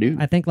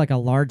like a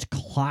large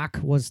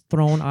clock was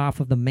thrown off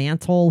of the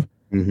mantle.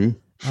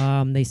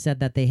 Mm-hmm. They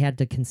said that they had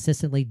to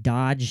consistently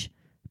dodge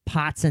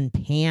pots and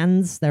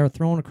pans that were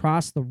thrown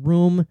across the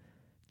room,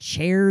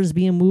 chairs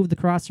being moved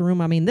across the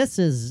room. I mean, this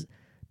is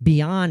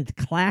beyond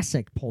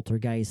classic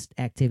poltergeist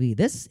activity.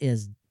 This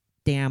is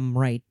damn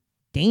right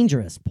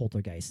dangerous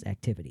poltergeist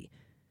activity.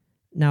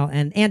 Now,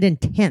 and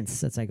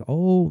intense. It's like,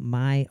 oh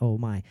my.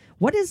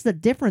 What is the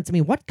difference? I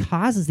mean, what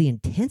causes the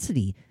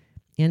intensity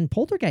in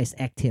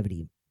poltergeist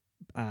activity?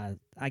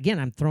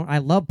 Again, I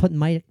love putting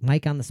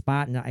Mike on the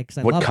spot, and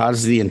what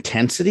causes the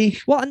intensity?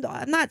 Well,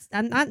 I'm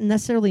not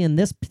necessarily in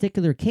this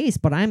particular case,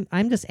 but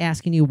I'm just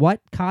asking you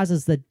what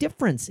causes the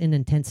difference in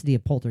intensity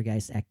of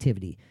poltergeist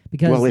activity.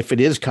 Because if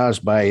it is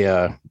caused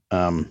by,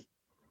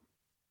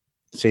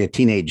 say, a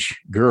teenage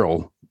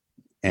girl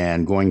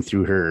and going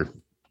through her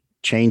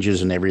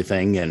changes and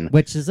everything, and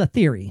which is a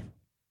theory,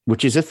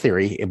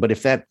 but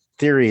if that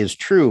theory is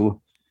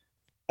true,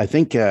 I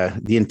think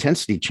the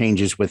intensity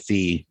changes with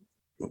the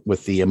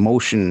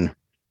emotion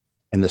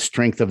and the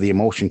strength of the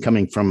emotion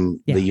coming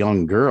from the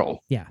young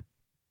girl. Yeah.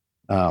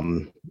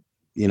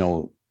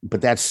 But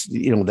that's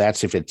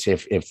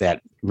if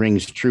that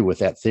rings true with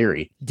that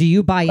theory. Do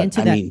you buy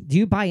into that? Do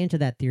you buy into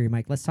that theory,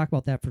 Mike? Let's talk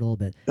about that for a little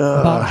bit.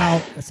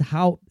 About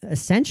how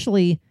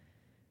essentially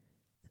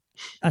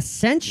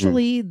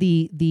essentially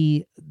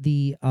the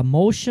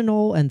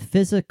emotional and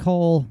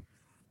physical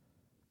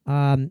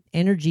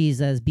energies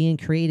that is being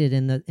created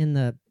in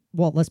the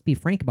well, let's be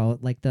frank about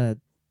it, like the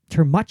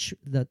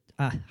tumultuous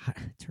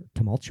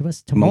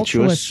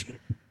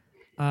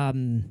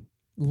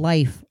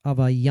life of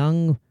a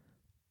young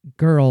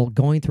girl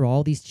going through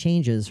all these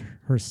changes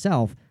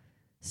herself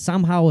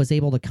somehow is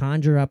able to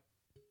conjure up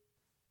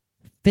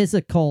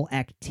physical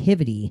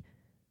activity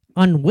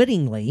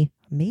unwittingly,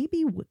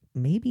 maybe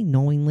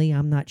knowingly,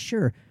 I'm not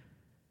sure.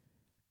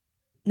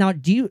 Now,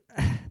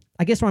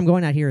 I guess where I'm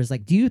going at here is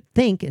like, do you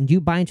think and do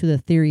you buy into the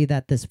theory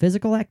that this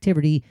physical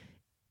activity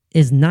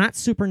is not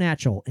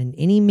supernatural in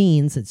any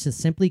means, it's just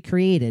simply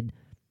created?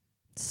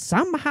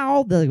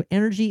 Somehow the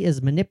energy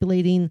is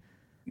manipulating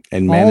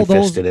and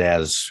manifested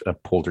as a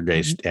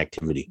poltergeist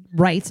activity.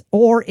 Right.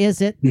 Or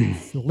is it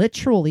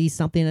literally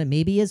something that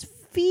maybe is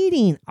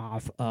feeding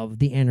off of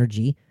the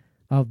energy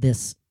of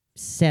this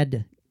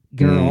said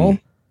girl?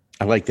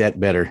 I like that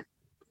better.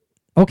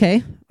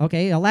 Okay.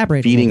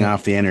 Elaborate. Feeding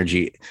off the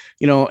energy,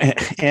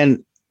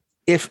 and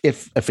if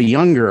a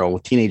young girl,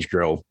 a teenage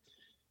girl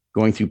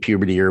going through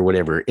puberty or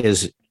whatever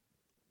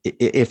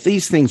if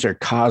these things are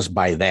caused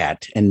by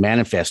that and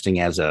manifesting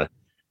as a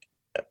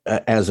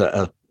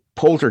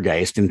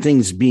poltergeist and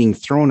things being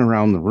thrown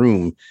around the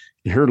room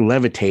and her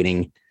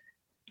levitating,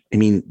 I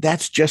mean,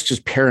 that's just as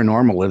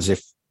paranormal as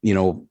if,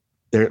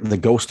 the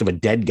ghost of a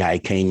dead guy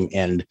came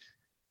and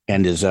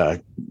is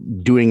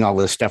doing all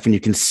this stuff and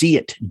you can see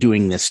it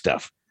doing this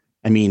stuff.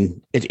 I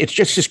mean, it's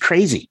just as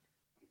crazy.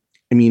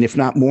 I mean, if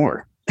not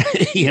more,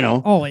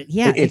 Oh,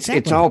 yeah,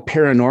 it's all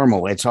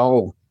paranormal. It's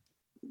all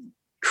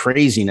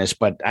craziness,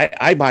 but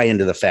I buy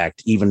into the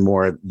fact even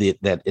more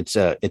that it's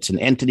an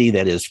entity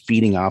that is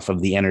feeding off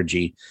of the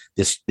energy,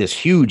 this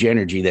huge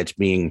energy that's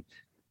being,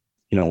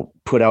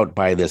 put out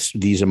by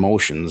these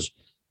emotions.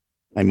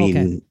 I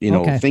mean,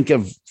 think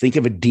of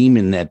a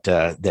demon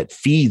that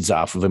feeds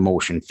off of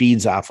emotion,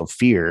 feeds off of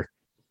fear.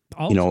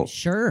 Oh,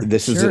 sure.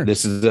 This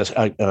is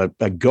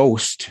a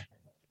ghost,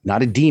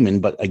 not a demon,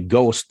 but a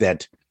ghost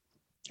that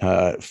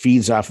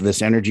feeds off of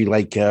this energy,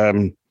 like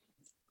a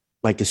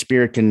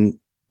spirit can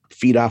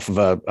feed off of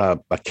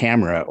a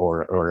camera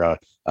or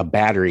a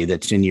battery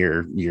that's in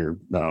your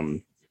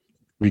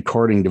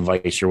recording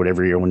device or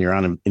whatever when you're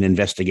on an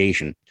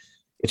investigation.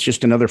 It's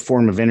just another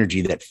form of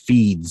energy that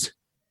feeds.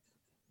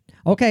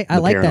 Okay, I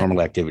like that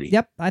paranormal activity.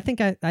 Yep, I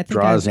think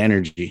draws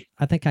energy.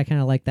 I think I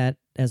kind of like that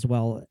as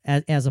well,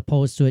 as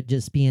opposed to it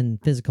just being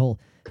physical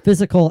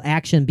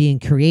action being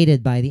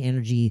created by the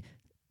energy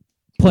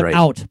put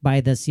out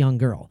by this young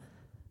girl.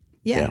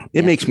 Yeah,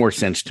 it makes more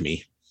sense to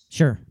me.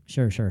 Sure.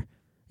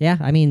 Yeah,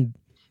 I mean,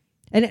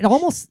 and it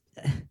almost,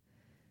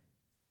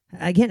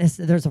 again,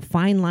 there's a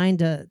fine line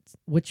to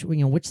which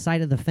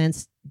side of the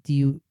fence do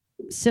you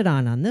sit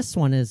on? On this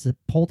one, is it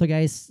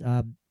poltergeist?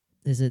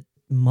 Is it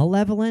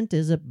malevolent?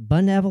 Is it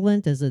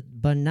benevolent? Is it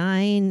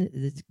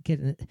benign?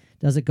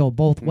 Does it go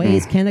both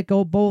ways? Can it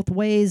go both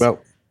ways? Well,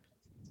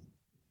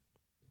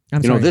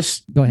 I'm sorry.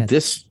 Go ahead.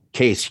 This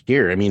case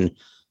here, I mean,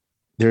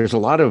 there's a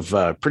lot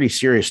of pretty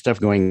serious stuff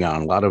going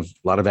on. A lot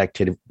of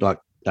activity. A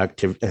lot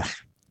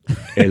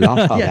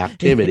of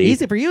activity.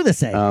 Easy for you to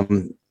say.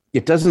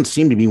 It doesn't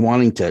seem to be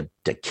wanting to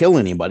kill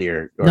anybody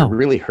or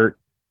really hurt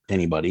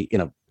anybody.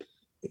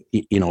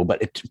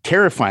 But it's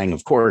terrifying,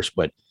 of course.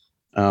 But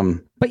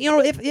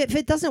if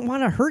it doesn't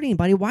want to hurt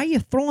anybody, why are you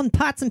throwing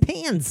pots and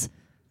pans?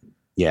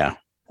 Yeah.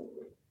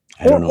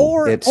 I don't know.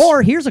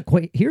 Or here's a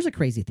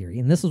crazy theory,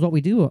 and this is what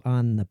we do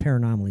on the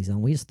Paranomaly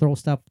Zone. We just throw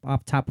stuff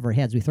off top of our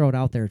heads. We throw it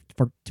out there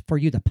for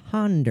you to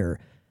ponder.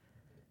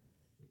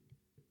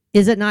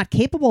 Is it not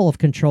capable of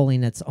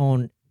controlling its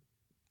own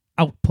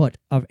output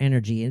of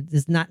energy? It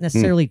is not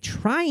necessarily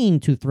trying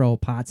to throw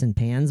pots and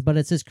pans, but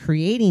it's just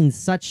creating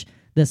such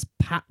this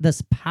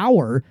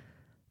power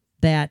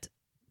that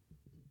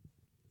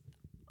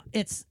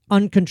it's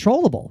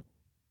uncontrollable.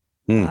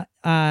 And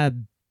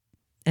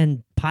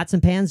pots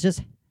and pans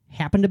just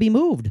happen to be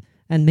moved.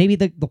 And maybe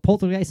the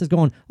poltergeist is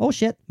going, oh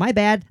shit, my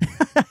bad.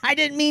 I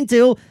didn't mean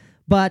to,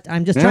 but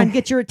I'm just trying to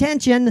get your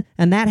attention.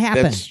 And that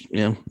happened.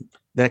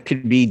 That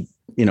could be,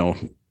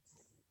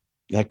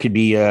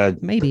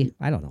 maybe,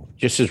 I don't know,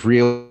 just as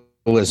real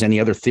as any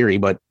other theory,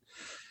 but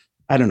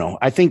I don't know.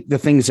 I think the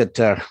things that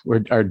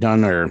are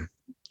done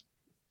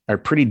are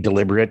pretty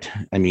deliberate.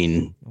 I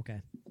mean,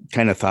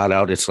 kind of thought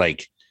out. It's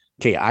like,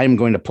 okay, I'm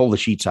going to pull the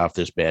sheets off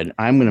this bed.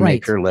 I'm going to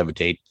make her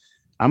levitate.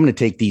 I'm going to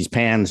take these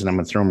pans and I'm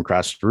going to throw them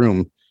across the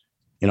room.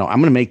 I'm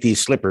going to make these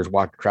slippers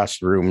walk across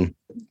the room,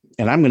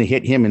 and I'm going to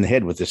hit him in the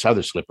head with this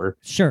other slipper.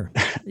 Sure.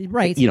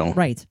 Right.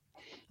 Right.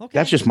 Okay.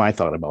 That's just my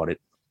thought about it.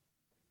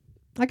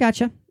 I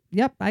gotcha.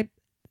 Yep.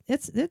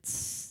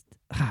 It's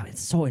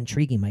so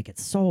intriguing, Mike.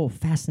 It's so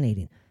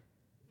fascinating.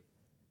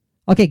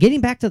 Okay,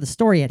 getting back to the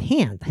story at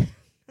hand.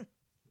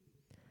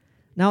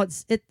 Now,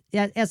 as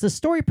the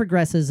story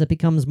progresses, it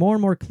becomes more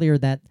and more clear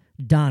that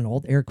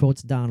Donald, air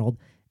quotes Donald,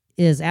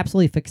 is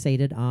absolutely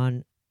fixated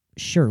on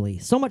Shirley.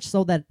 So much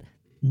so that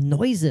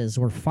noises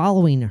were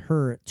following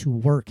her to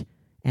work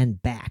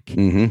and back.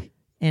 Mm-hmm.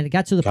 And it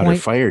got to the Got point.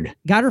 her fired.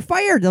 Got her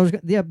fired.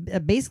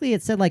 Basically,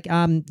 it said like,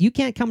 you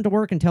can't come to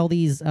work until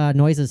these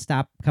noises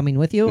stop coming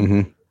with you.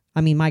 Mhm.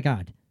 I mean, my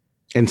God.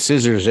 And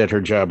scissors at her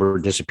job were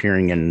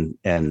disappearing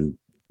and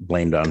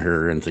blamed on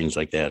her and things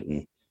like that.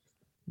 And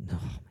Oh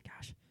my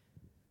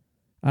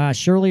gosh.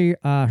 Shirley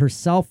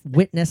herself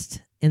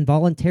witnessed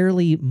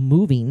involuntarily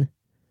moving.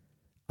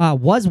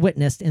 Was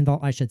witnessed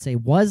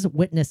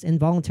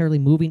involuntarily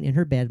moving in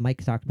her bed.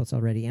 Mike talked about this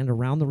already, and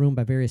around the room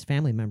by various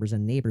family members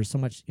and neighbors. So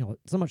much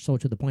so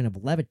to the point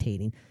of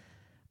levitating.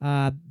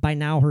 By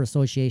now, her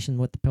association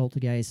with the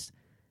poltergeist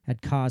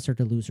had caused her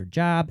to lose her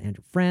job and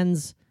her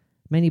friends.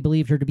 Many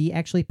believed her to be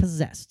actually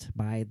possessed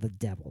by the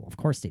devil. Of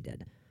course, they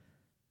did.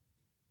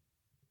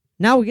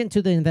 Now we get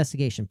into the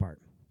investigation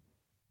part.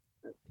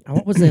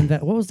 What was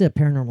the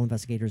paranormal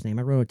investigator's name?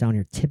 I wrote it down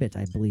here. Tibbet,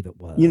 I believe it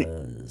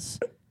was.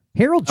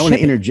 Harold. I want to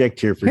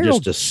interject here for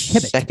Harold just a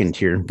Tibbet. second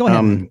here. Go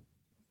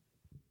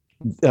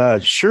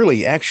ahead.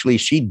 Shirley, actually,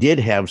 she did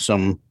have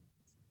some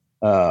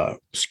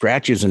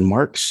scratches and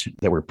marks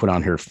that were put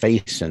on her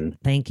face and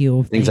Thank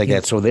you. things like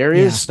that. So there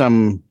is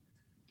some,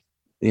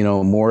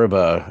 more of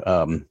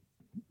a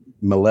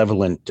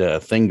malevolent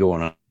thing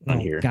going on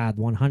here. God,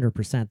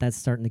 100%. That's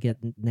starting to get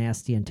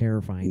nasty and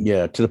terrifying.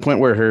 Yeah, to the point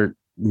where her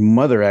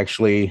mother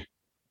actually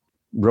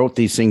wrote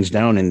these things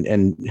down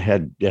and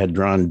had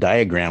drawn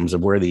diagrams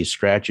of where these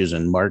scratches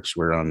and marks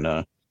were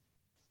on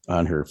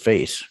her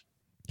face.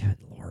 Good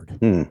Lord.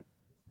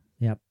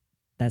 Yep.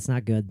 That's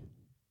not good.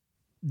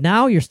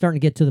 Now you're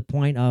starting to get to the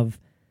point of,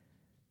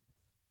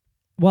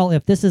 well,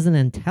 if this is an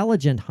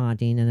intelligent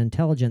haunting, an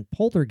intelligent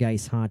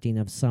poltergeist haunting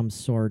of some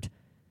sort,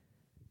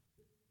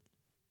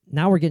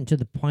 now we're getting to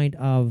the point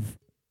of,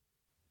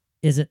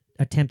 is it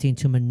attempting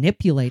to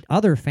manipulate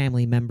other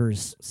family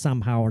members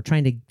somehow or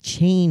trying to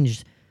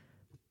change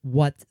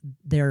what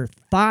their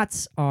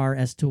thoughts are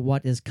as to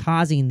what is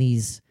causing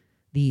these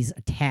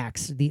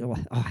attacks?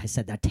 I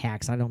said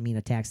attacks. I don't mean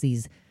attacks.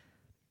 These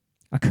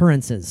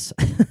occurrences.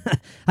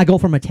 I go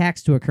from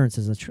attacks to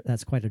occurrences.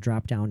 That's quite a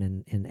drop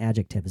down in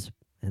adjectives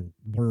and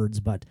words,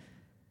 but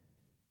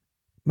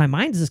my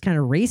mind is just kind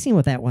of racing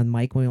with that one,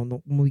 Mike.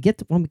 When we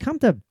come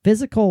to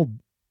physical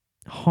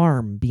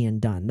harm being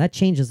done, that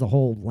changes the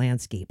whole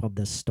landscape of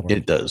this story.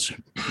 It does.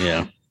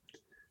 Yeah.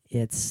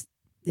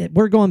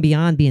 We're going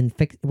beyond being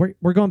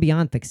we're going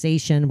beyond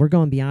fixation. We're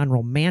going beyond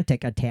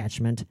romantic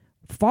attachment.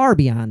 Far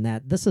beyond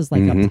that. This is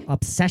like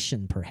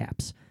obsession,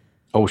 perhaps.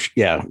 Oh,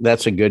 yeah.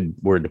 That's a good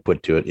word to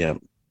put to it. Yeah.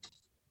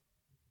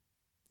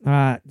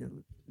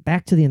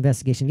 Back to the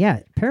investigation.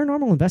 Yeah.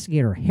 Paranormal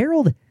investigator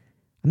Harold.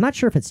 I'm not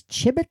sure if it's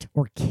Chibbet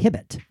or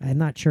Kibbet. I'm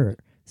not sure.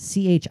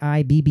 Chibbet.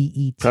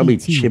 Probably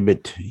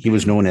Chibbet. He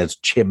was known as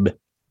Chib.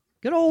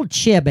 Good old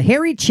Chib.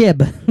 Harry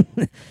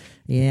Chib.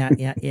 Yeah.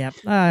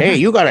 Hey,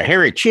 you got a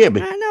hairy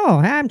Chib. I know.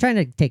 I'm trying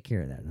to take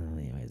care of that.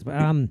 Anyways,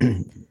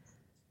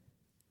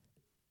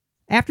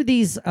 after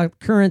these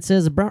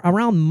occurrences,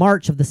 around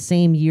March of the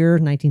same year,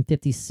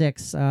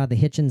 1956, the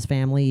Hitchens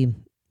family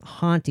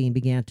haunting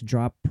began to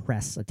draw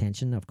press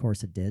attention. Of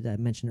course it did. I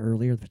mentioned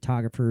earlier, the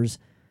photographers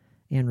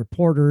and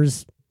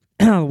reporters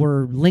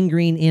were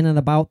lingering in and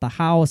about the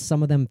house,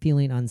 some of them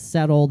feeling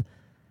unsettled.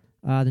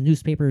 The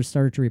newspapers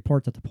started to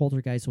report that the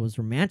poltergeist was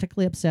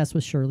romantically obsessed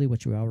with Shirley,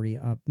 which we already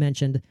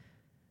mentioned.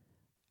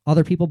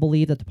 Other people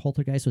believed that the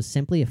poltergeist was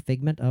simply a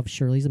figment of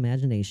Shirley's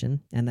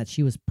imagination and that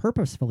she was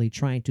purposefully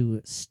trying to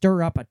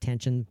stir up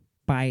attention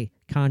by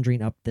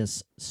conjuring up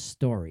this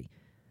story.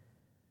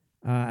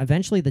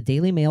 Eventually, the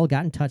Daily Mail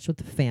got in touch with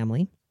the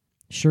family.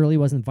 Shirley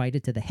was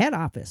invited to the head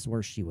office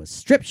where she was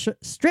strip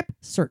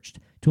searched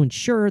to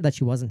ensure that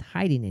she wasn't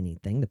hiding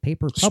anything. The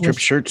paper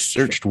published...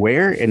 Searched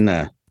where? In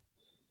the...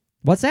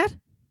 What's that?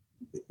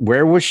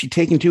 Where was she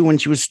taken to when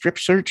she was strip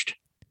searched?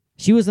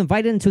 She was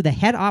invited into the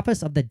head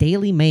office of the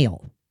Daily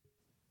Mail.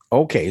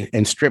 Okay,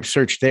 and strip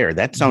search there.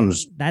 That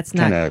sounds that's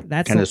kind of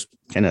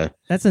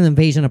that's an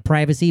invasion of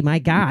privacy. My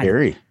God.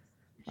 Very.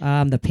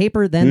 The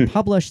paper then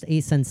published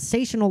a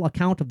sensational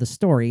account of the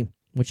story,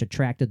 which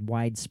attracted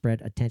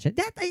widespread attention.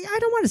 I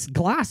don't want to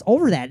gloss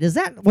over that.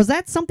 Was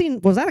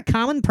that a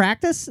common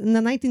practice in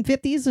the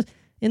 1950s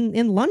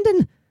in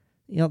London?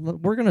 You know,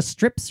 we're going to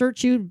strip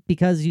search you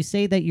because you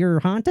say that you're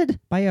haunted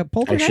by a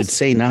poltergeist? I should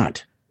say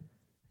not.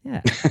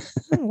 Yeah.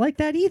 I don't like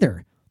that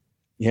either.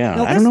 Yeah,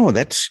 No, I don't know.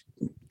 That's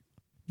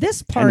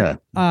this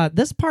part.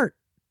 This part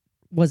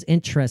was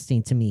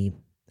interesting to me.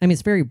 I mean,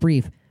 it's very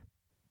brief,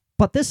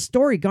 but this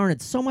story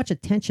garnered so much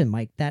attention,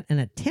 Mike, that an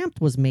attempt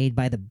was made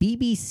by the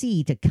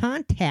BBC to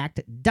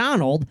contact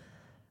Donald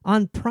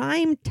on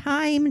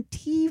primetime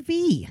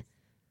TV.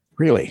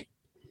 really.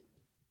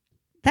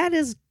 That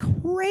is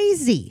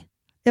crazy.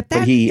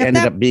 But he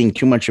ended up being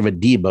too much of a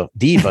diva,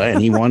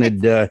 and he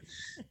wanted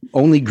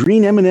only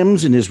green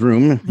M&Ms in his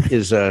room,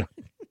 his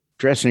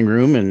dressing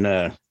room,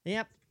 and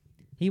Yep.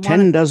 He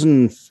 10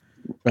 dozen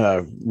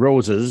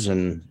roses,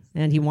 and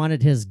he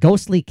wanted his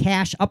ghostly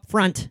cash up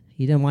front.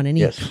 He didn't want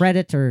any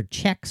credit or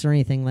checks or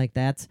anything like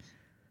that.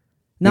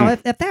 Now,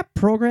 if that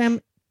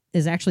program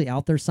is actually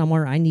out there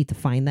somewhere, I need to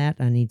find that.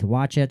 I need to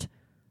watch it.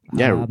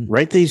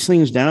 write these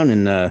things down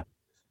and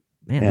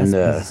Man, And,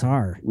 that's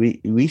bizarre.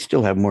 We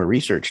still have more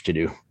research to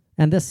do.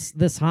 And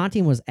this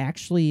haunting was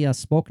actually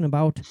spoken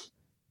about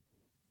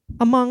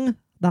among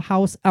the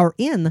House, or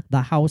in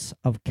the House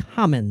of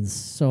Commons.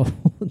 So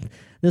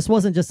this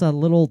wasn't just a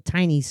little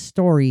tiny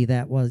story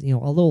that was, a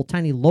little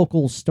tiny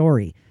local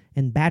story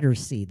in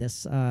Battersea.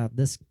 This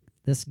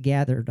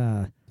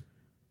gathered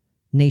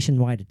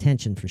nationwide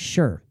attention for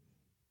sure.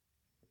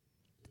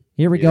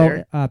 Here we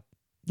go.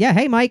 Yeah.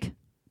 Hey, Mike.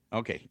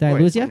 Okay. Did I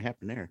lose you? What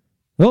happened there?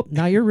 Oh,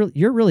 now you're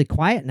really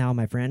quiet now,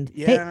 my friend.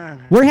 Yeah.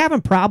 Hey, we're having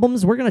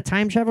problems. We're gonna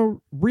time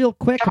travel real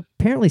quick.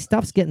 Apparently,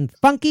 stuff's getting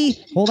funky.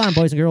 Hold on,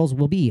 boys and girls.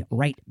 We'll be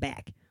right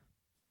back.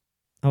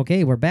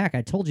 Okay, we're back.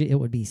 I told you it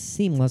would be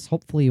seamless.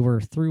 Hopefully, we're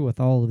through with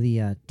all of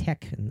the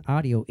tech and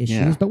audio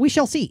issues, but we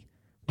shall see.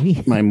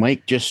 My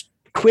mic just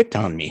quit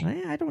on me.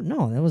 I don't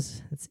know.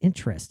 It's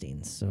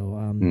interesting. So,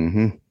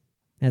 Mhm.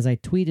 as I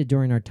tweeted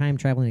during our time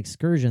traveling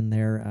excursion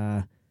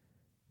there,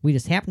 we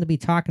just happened to be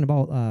talking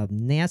about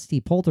nasty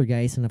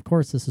poltergeists, and of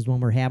course, this is when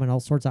we're having all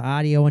sorts of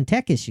audio and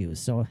tech issues.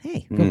 So,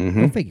 hey,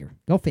 go figure.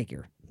 Go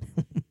figure.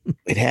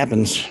 It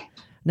happens.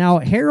 Now,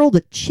 Harold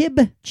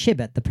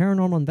Chibbett, the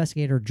paranormal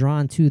investigator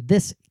drawn to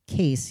this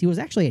case, he was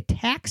actually a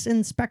tax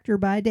inspector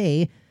by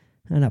day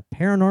and a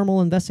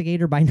paranormal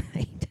investigator by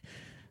night.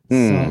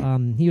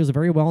 So he was a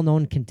very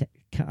well-known,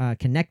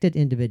 connected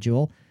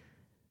individual,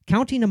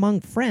 counting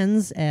among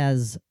friends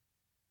as,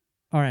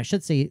 or I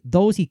should say,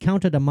 those he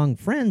counted among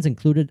friends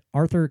included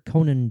Arthur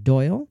Conan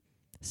Doyle,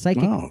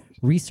 psychic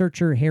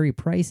researcher Harry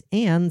Price,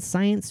 and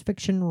science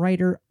fiction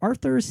writer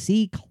Arthur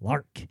C.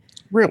 Clarke.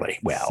 Really?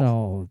 Well,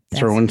 so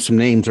throwing some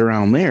names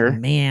around there.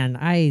 Man,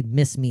 I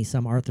miss me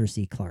some Arthur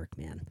C. Clarke,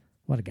 man.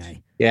 What a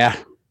guy. Yeah.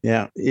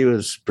 He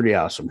was pretty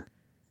awesome.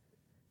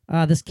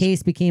 This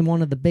case became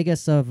one of the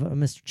biggest of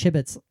Mr.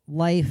 Chibbett's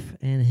life,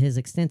 and his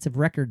extensive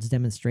records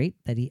demonstrate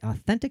that he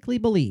authentically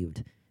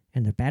believed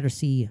in the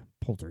Battersea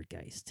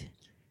poltergeist.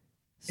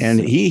 And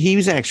he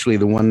was actually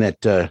the one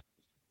that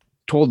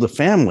told the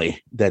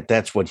family that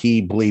that's what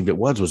he believed it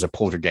was a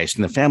poltergeist,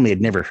 and the family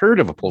had never heard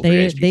of a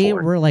poltergeist They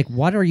before. were like,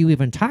 what are you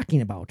even talking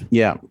about?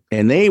 Yeah,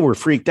 and they were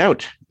freaked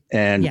out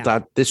and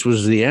thought this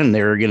was the end.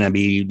 They're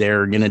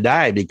gonna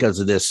die because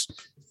of this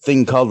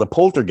thing called the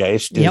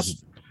poltergeist.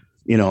 Is,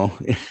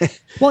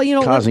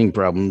 well, causing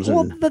problems.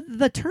 Well,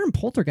 the term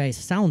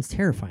poltergeist sounds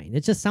terrifying.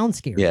 It just sounds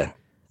scary. Yeah.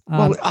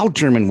 Well, all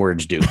German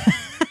words do.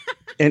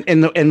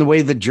 and the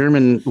way the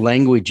German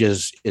language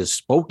is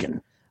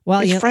spoken. Well,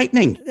 it's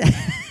frightening.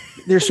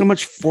 There's so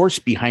much force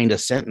behind a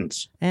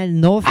sentence. And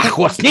no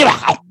offense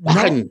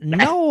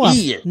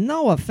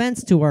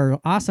to our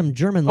awesome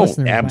German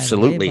listeners.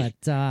 Absolutely. By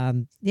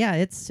the way,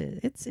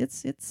 but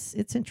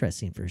it's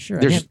interesting for sure.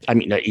 There's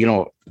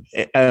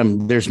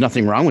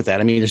nothing wrong with that.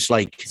 I mean, it's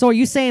like. So are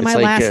you saying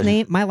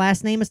my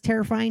last name is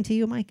terrifying to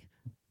you, Mike?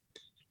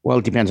 Well,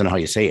 it depends on how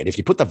you say it. If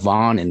you put the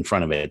von in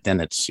front of it,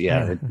 then it's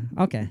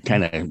okay.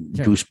 Kind of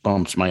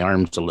goosebumps my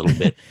arms a little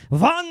bit.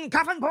 Von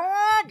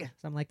Kaffenburg,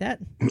 something like that.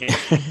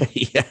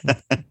 Yeah.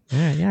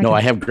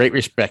 I have great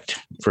respect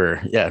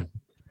for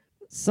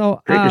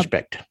So great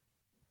respect.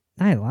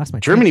 I lost my.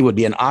 Germany would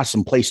be an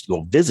awesome place to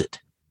go visit.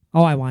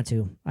 Oh, I want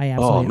to. I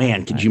absolutely. Oh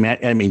man, could you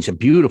imagine? I mean, it's a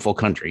beautiful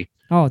country.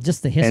 Oh,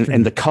 just the history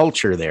and the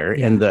culture there,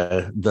 and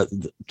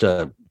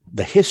the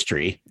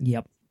history.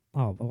 Yep.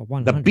 Oh,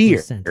 100%. The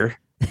beer.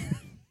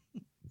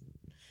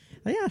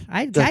 Yeah,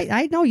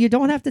 I know you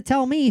don't have to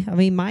tell me. I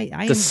mean,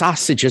 the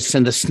sausages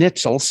and the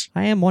schnitzels.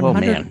 I am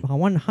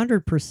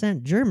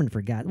 100% German.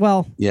 For God,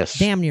 well, yes,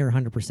 damn near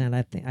 100%.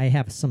 I think I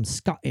have some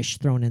Scottish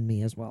thrown in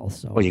me as well.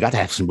 So, you got to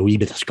have some wee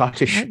bit of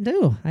Scottish. I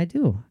do.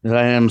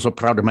 I am so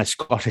proud of my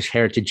Scottish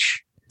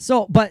heritage.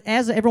 So, but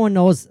as everyone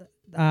knows,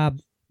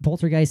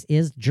 poltergeist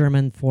is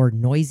German for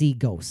noisy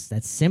ghosts.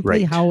 That's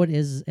simply how it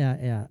is.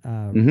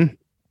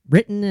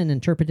 Written and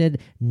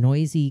interpreted,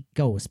 noisy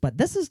ghost. But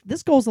this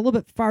goes a little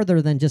bit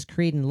farther than just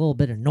creating a little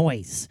bit of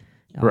noise,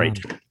 right?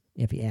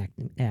 If you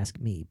ask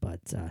me.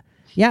 But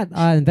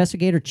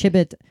investigator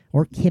Chibbett,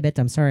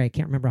 I'm sorry, I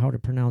can't remember how to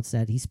pronounce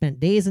that. He spent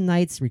days and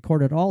nights,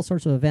 recorded all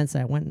sorts of events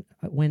that went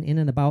in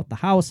and about the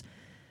house.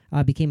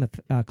 Became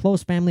a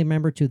close family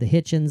member to the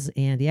Hitchens,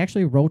 and he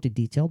actually wrote a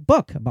detailed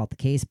book about the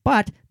case.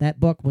 But that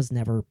book was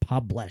never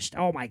published.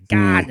 Oh my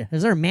God!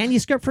 Is there a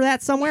manuscript for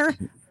that somewhere?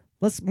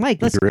 I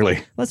just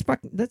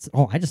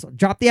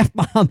dropped the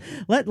F-bomb.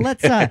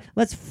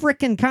 Let's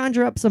frickin'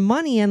 conjure up some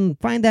money and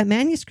find that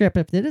manuscript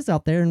if it is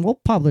out there, and we'll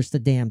publish the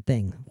damn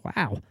thing.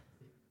 Wow.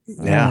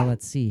 Yeah.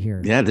 Let's see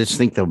here. Yeah, just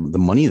think the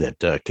money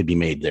that could be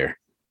made there.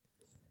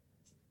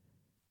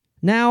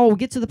 Now we'll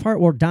get to the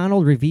part where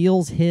Donald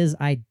reveals his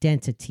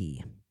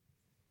identity.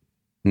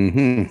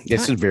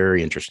 This is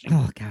very interesting.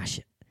 Oh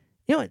gosh.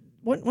 You know,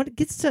 when it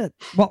gets to,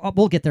 well,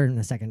 we'll get there in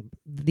a second.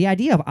 The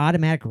idea of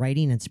automatic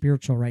writing and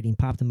spiritual writing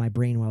popped in my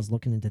brain while I was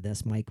looking into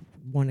this, Mike.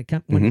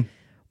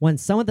 When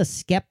some of the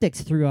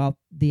skeptics threw out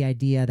the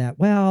idea that,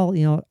 well,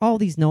 all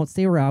these notes,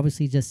 they were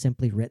obviously just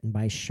simply written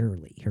by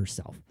Shirley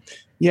herself.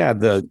 Yeah,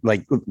 did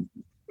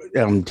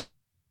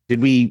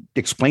we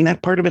explain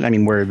that part of it? I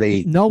mean, where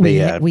they we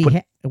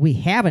we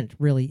haven't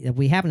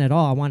at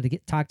all. I wanted to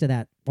talk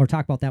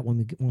about that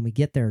when we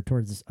get there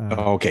towards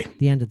Okay.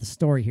 the end of the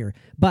story here.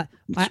 But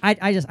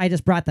I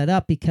just brought that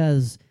up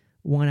because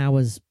when I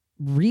was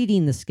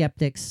reading the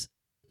skeptics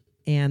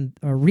and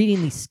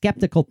reading the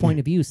skeptical point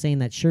of view, saying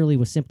that Shirley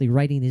was simply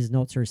writing these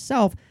notes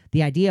herself,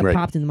 the idea Right.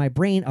 popped into my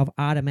brain of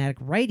automatic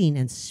writing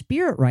and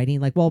spirit writing.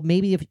 Like, well,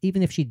 maybe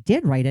even if she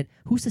did write it,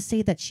 who's to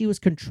say that she was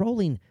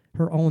controlling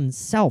her own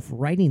self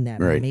writing that?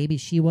 Right. Maybe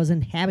she was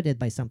inhabited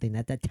by something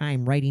at that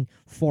time, writing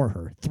for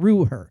her,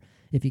 through her,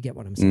 if you get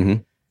what I'm saying.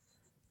 Mhm.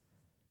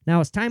 Now,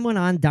 as time went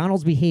on,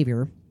 Donald's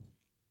behavior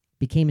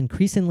became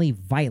increasingly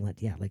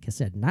violent. Yeah, like I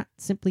said, not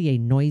simply a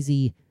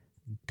noisy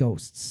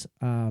ghosts.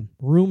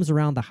 Rooms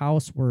around the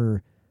house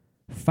were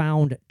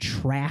found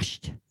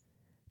trashed.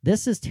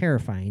 This is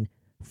terrifying.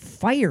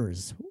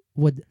 Fires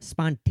would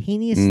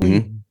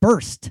spontaneously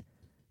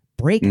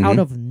break out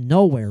of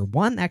nowhere.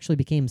 One actually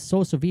became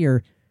so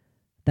severe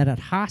that it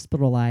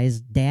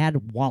hospitalized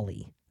Dad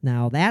Wally.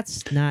 Now,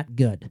 that's not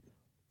good.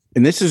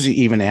 And this is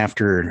even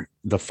after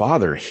the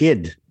father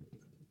hid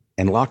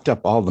and locked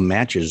up all the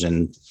matches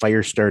and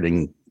fire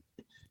starting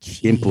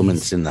Jeez.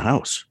 implements in the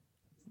house.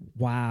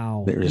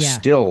 Wow. There's Yeah.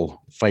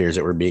 still fires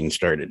that were being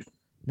started.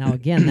 Now,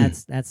 again,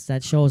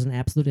 that shows an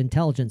absolute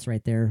intelligence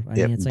right there. I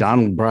Yeah, mean, it's like,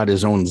 Donald brought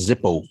his own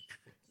Zippo.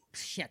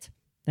 shit.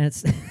 And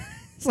it's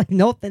it's like,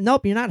 nope,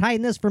 you're not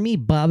hiding this from me,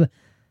 bub.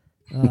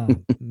 Oh,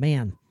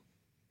 man.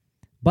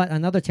 But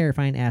another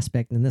terrifying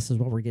aspect, and this is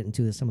what we're getting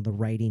to, is some of the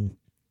writing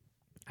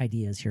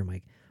ideas here,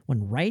 Mike.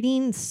 When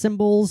writing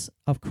symbols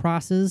of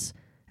crosses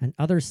and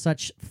other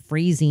such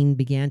phrasing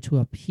began to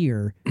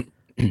appear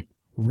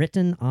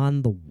written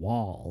on the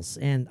walls.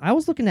 And I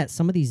was looking at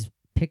some of these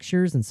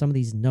pictures and some of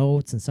these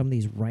notes and some of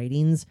these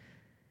writings.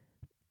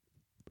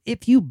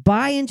 If you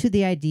buy into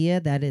the idea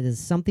that it is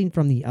something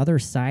from the other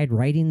side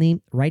writing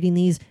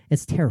these,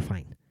 it's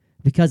terrifying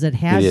because it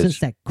has It is.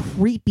 just that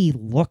creepy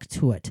look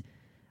to it.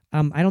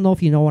 I don't know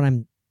if you know what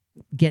I'm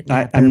getting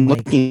at. I'm there,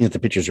 Mike. looking at the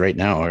pictures right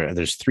now.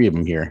 There's 3 of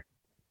them here.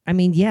 I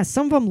mean, yeah,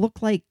 some of them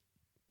look like.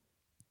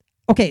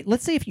 Okay,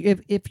 let's say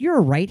if you're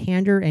a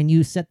right-hander and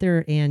you sit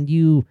there and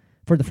you,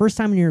 for the first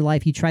time in your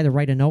life, you try to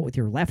write a note with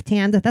your left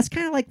hand. That's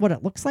kind of like what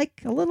it looks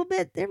like a little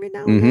bit every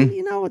now and then.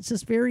 You know, it's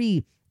just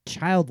very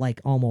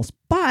childlike almost.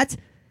 But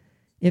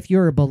if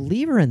you're a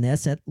believer in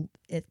this, it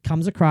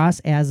comes across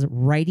as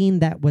writing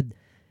that would.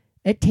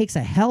 It takes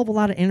a hell of a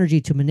lot of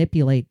energy to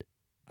manipulate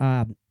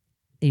a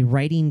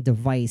writing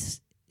device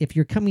if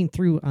you're coming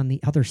through on the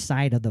other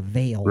side of the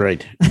veil.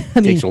 Right. I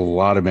mean, Takes a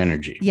lot of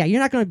energy. yeah,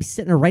 you're not going to be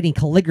sitting there writing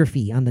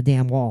calligraphy on the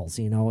damn walls.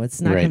 You know, it's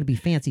not Right. going to be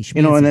fancy schmancy.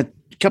 You know, and a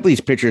couple of these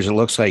pictures, it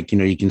looks like,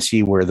 you can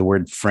see where the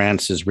word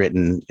France is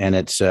written, and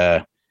it's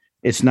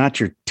not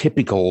your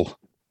typical,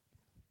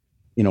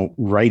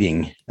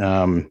 writing.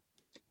 And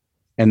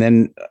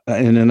then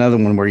in another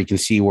one where you can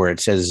see where it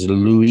says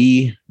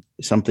Louis,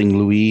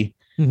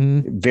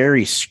 Mhm.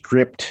 very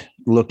script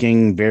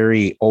looking,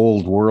 very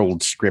old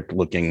world script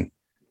looking.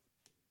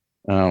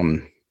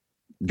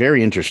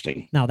 Very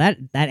interesting. Now that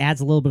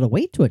adds a little bit of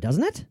weight to it,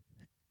 doesn't it?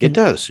 It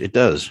does.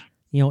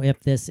 You know, if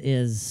this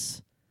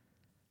is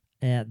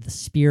the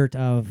spirit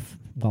of,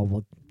 well,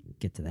 we'll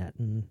get to that.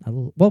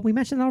 Well, we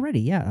mentioned it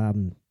already. Yeah.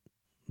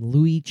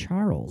 Louis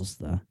Charles,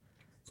 the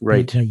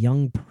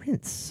young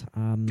prince.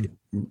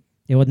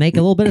 It would make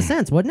a little bit of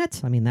sense, wouldn't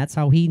it? I mean, that's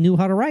how he knew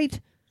how to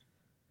write.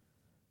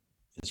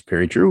 It's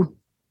very true.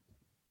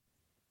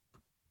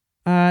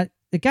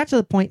 It got to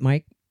the point,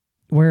 Mike,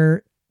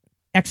 where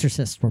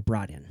exorcists were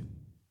brought in.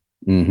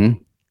 Mm-hmm.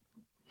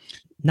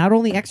 Not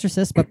only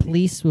exorcists, but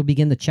police will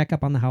begin to check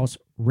up on the house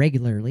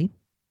regularly.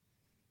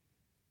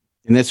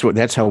 And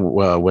that's how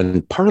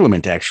when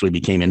Parliament actually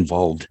became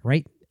involved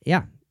Right?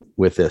 Yeah.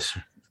 with this.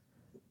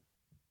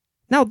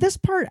 Now, this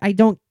part, I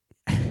don't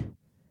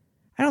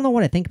know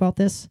what I think about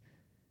this.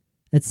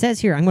 It says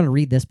here, I'm going to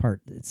read this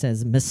part. It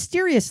says,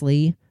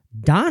 mysteriously,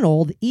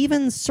 Donald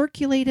even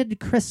circulated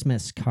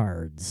Christmas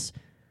cards.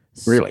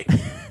 Really?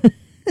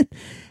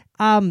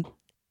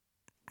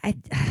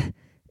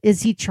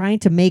 Is he trying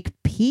to make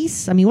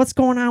peace? I mean, what's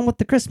going on with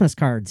the Christmas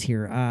cards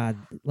here?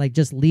 Like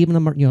just leaving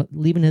them,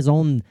 leaving his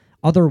own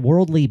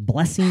otherworldly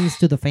blessings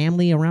to the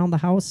family around the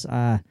house.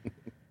 I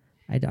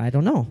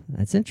don't know.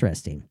 That's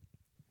interesting.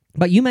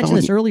 But you mentioned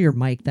this earlier,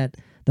 Mike, that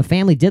the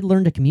family did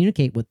learn to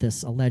communicate with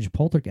this alleged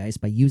poltergeist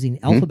by using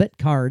alphabet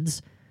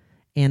cards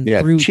and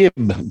through.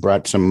 Chib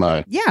brought some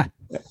Yeah.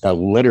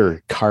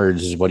 letter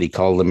cards is what he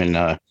called them,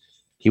 and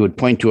he would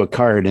point to a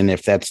card, and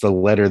if that's the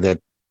letter that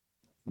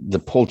the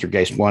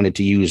poltergeist wanted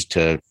to use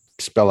to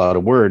spell out a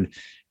word,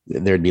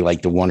 there'd be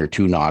like the 1 or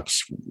 2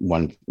 knocks,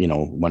 one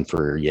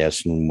for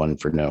yes and one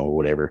for no, or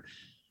whatever,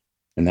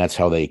 and that's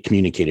how they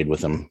communicated with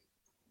them.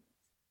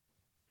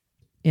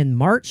 In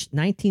March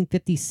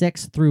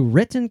 1956, through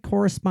written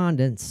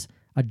correspondence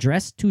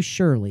addressed to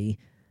Shirley,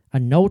 a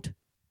note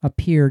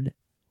appeared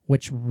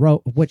which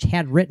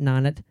had written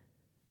on it,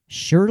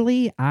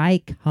 "Shirley,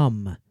 I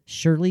come.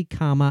 Shirley,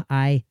 comma,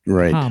 I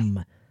Right.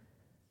 come."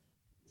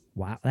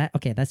 Wow.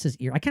 That's his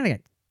ear. I kind of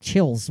got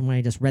chills when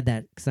I just read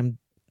that because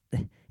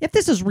If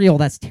this is real,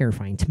 that's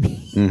terrifying to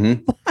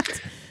me.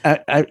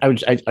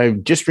 I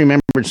just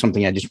remembered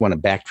something. I just want to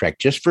backtrack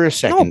just for a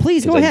second. No,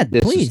 please go ahead.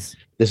 Please.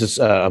 This is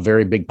a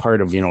very big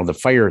part of, the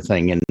fire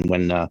thing. And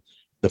when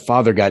the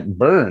father got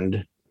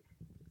burned,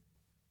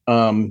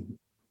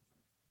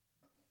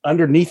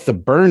 underneath the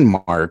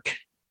burn mark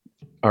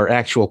are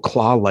actual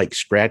claw-like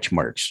scratch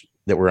marks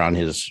that were on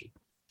his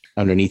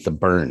underneath the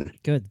burn.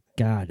 Good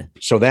God.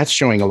 So that's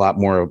showing a lot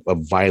more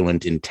of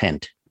violent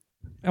intent.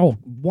 Oh,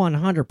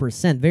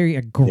 100%. Very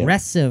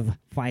aggressive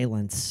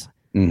violence.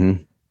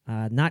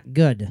 Not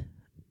good.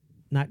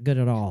 Not good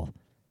at all.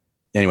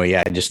 Anyway,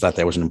 I just thought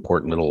that was an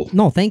important little.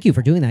 No, thank you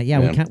for doing that.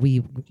 Yeah.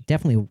 We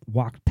definitely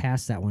walked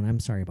past that one. I'm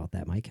sorry about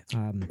that, Mike.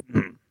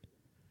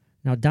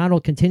 Now,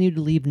 Donald continued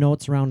to leave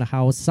notes around the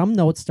house. Some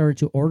notes started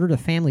to order the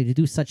family to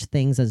do such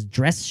things as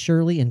dress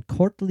Shirley in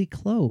courtly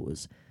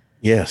clothes.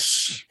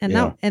 Yes. And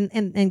now, and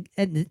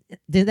did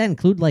that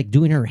include like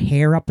doing her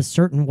hair up a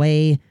certain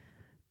way?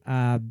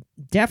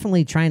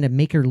 Definitely trying to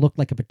make her look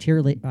like a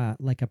particular,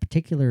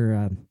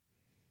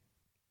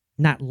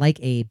 not like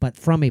but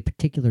from a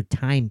particular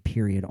time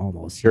period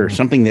almost. Sure.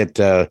 Something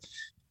that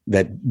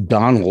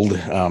Donald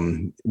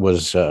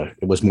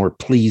was more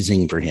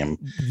pleasing for him.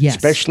 Yes.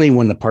 Especially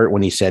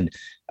when he said,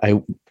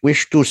 "I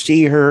wish to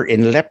see her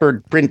in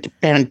leopard print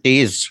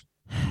panties."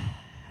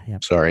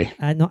 Yep. Sorry.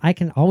 I know. I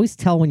can always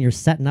tell when you're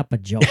setting up a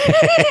joke.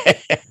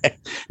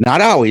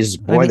 Not always,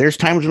 boy. There's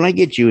times when I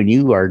get you, and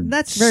you are.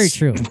 That's very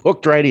true.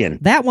 Hooked right in.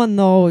 That one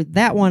though.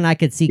 That one I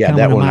could see coming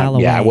a mile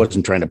away. Yeah, I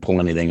wasn't trying to pull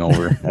anything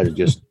over. I was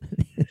just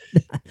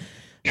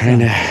trying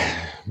to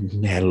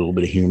add a little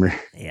bit of humor.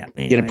 Yeah.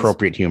 Get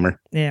appropriate humor.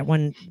 Yeah.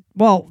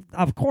 Well,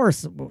 of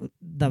course,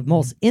 the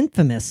most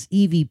infamous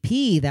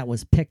EVP that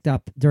was picked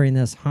up during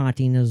this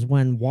haunting is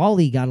when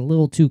Wally got a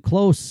little too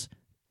close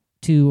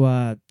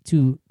to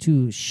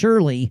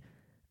Shirley,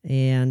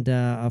 and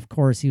of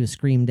course he was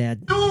screamed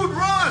at. Dude,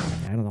 run!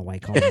 I don't know why he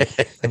called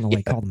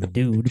him a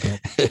dude, but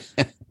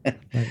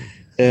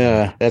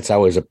yeah, that's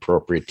always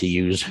appropriate to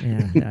use.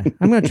 Yeah,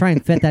 I'm going to try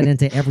and fit that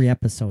into every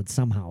episode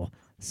somehow.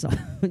 So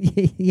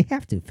you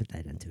have to fit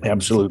that into it.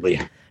 Absolutely.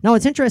 Now,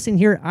 it's interesting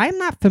here. I'm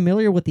not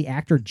familiar with the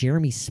actor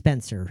Jeremy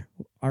Spencer.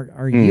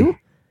 Are you?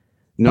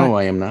 No,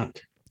 I am not.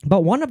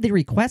 But one of the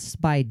requests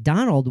by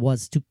Donald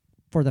was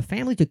for the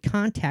family to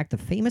contact the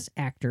famous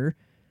actor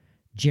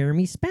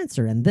Jeremy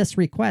Spencer, and this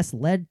request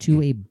led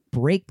to a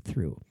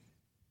breakthrough.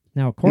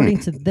 Now, according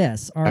to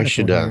this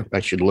article, I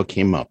should look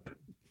him up.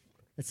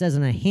 It says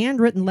in a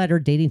handwritten letter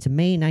dating to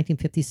May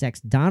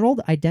 1956,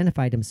 Donald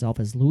identified himself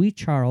as Louis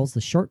Charles,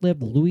 the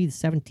short-lived Louis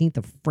XVII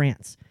of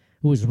France,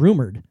 who was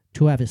rumored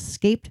to have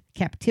escaped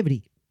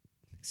captivity.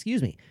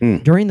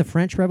 During the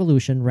French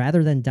Revolution,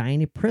 rather than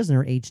dying a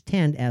prisoner aged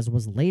 10, as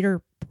was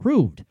later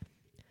proved.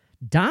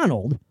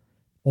 Donald,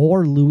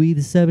 or Louis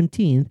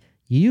XVII,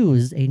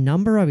 used a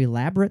number of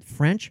elaborate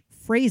French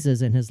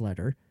phrases in his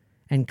letter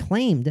and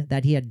claimed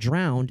that he had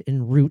drowned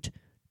en route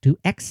to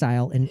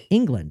exile in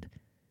England.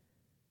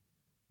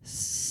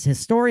 His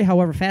story,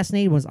 however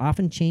fascinating, was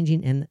often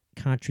changing and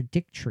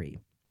contradictory.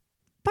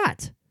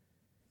 But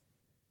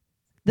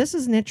this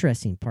is an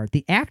interesting part.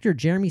 The actor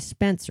Jeremy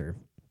Spencer,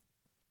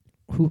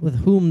 with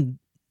whom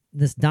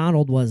this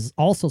Donald was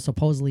also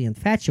supposedly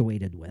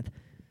infatuated with,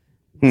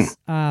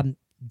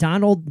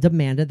 Donald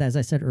demanded, as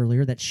I said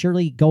earlier, that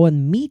Shirley go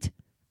and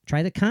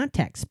try to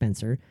contact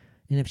Spencer,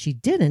 and if she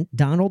didn't,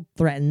 Donald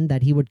threatened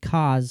that he would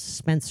cause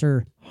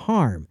Spencer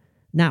harm.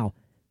 Now,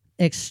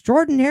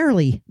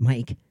 extraordinarily,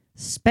 Mike,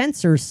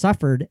 Spencer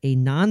suffered a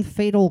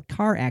non-fatal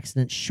car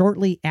accident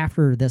shortly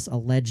after this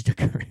alleged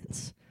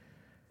occurrence.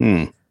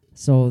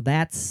 So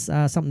that's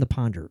something to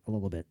ponder a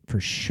little bit,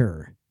 for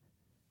sure.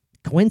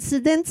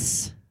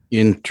 Coincidence?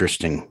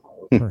 Interesting.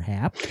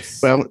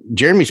 Perhaps. Well,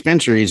 Jeremy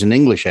Spencer, he's an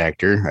English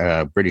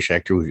actor, British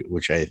actor,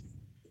 which I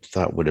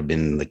thought would have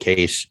been the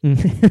case.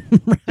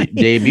 Right.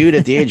 Debuted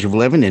at the age of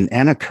 11 in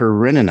Anna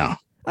Karenina.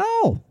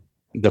 Oh.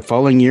 The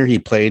following year, he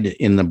played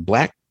in the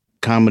black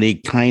comedy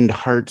Kind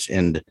Hearts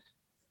and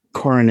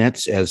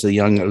Coronets as the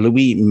young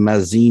Louis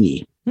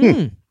Mazzini.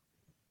 Born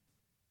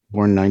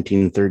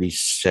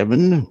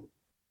 1937.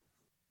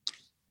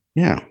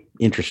 Yeah,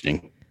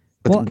 interesing.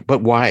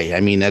 But why? I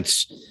mean,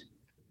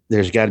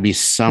 there's got to be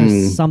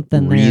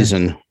something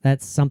reason. There.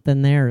 That's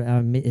something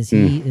there.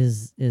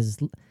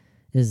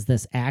 Is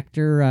this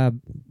actor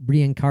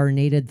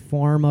reincarnated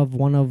form of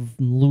one of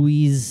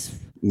Louis'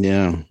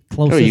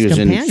 closest he was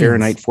companions? In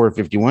Fahrenheit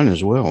 451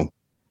 as well.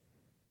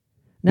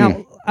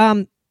 Now,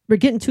 we're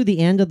getting to the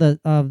end of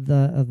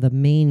the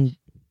main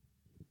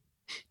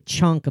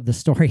chunk of the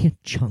story.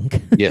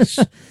 Yes.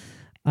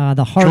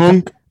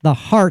 The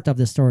heart of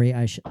the story,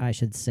 I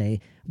should say.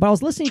 But I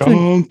was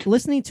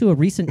listening to a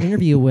recent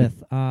interview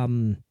with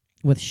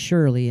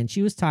Shirley, and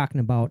she was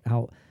talking about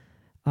how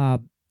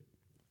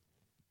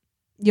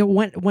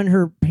when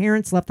her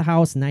parents left the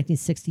house in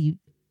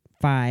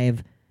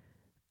 1965,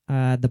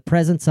 the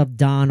presence of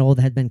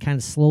Donald had been kind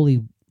of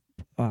slowly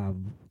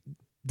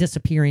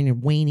disappearing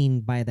and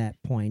waning by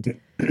that point.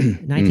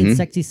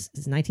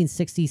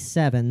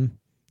 1967,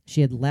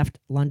 She had left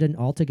London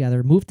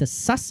altogether, moved to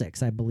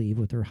Sussex, I believe,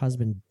 with her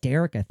husband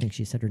Derek. I think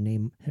she said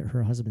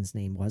her husband's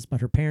name was,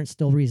 but her parents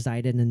still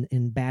resided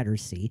in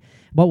Battersea.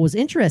 What was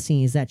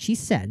interesting is that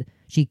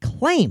she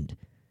claimed,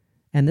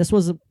 and this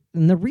was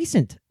in the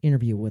recent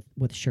interview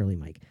with Shirley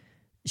Mike,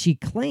 she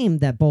claimed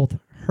that both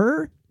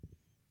her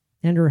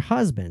and her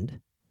husband,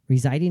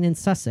 residing in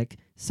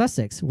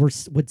Sussex,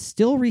 would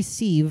still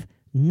receive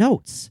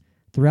notes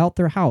throughout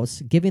their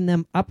house, giving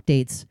them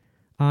updates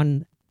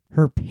on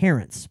her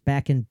parents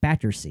back in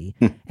Battersea.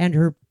 And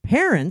her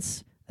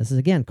parents, this is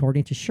again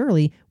according to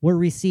Shirley, were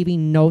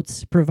receiving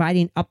notes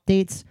providing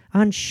updates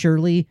on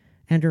Shirley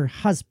and her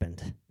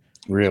husband.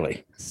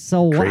 Really?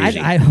 So Crazy.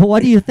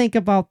 what do you think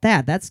about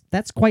that?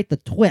 That's quite the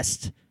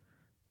twist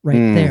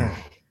right there.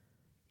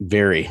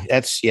 Very.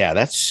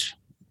 That's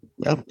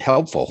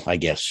helpful, I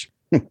guess.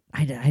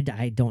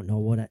 I don't know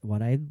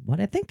what I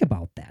think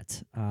about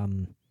that.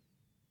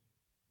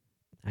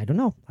 I don't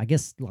know. I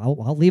guess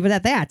I'll leave it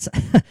at that.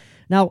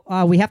 Now,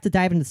 we have to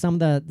dive into some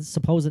of the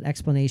supposed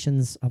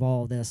explanations of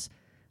all of this,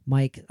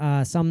 Mike.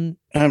 Some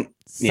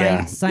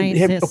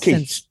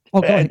scientists.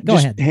 Okay. Go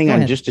ahead. Hang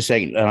on just a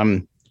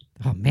second.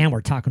 Oh man, we're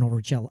talking over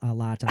each other a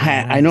lot.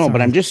 I know, but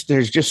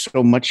there's just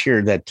so much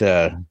here that,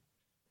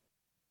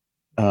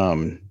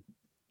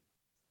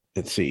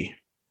 let's see.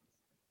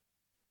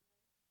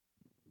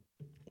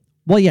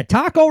 Well, you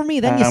talk over me,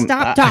 then you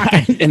stop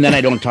talking. And then I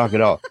don't talk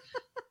at all.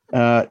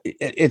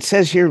 It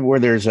says here where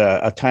there's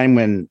a time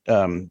when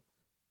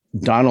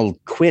Donald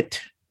quit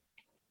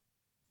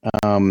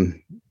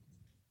hanging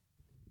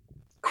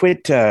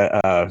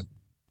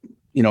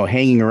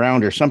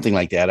around or something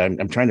like that.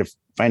 I'm trying to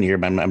find it here,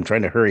 but I'm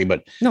trying to hurry.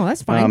 But no,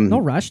 that's fine. No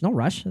rush.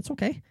 It's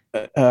okay.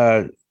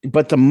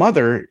 But the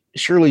mother,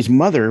 Shirley's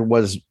mother,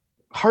 was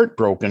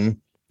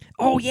heartbroken.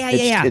 Oh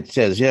yeah. It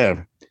says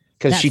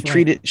because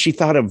she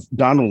thought of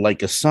Donald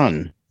like a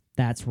son.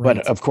 That's right.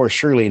 But of course,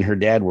 Shirley and her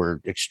dad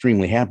were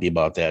extremely happy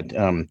about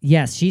that.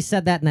 Yes, she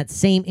said that in that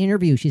same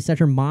interview. She said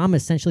her mom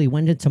essentially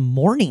went into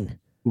mourning.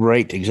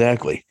 Right,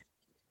 exactly.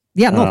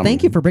 Yeah, no,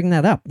 thank you for bringing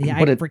that up. Yeah,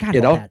 but I forgot it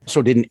about that.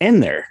 Also didn't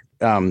end there.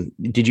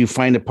 Did you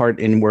find a part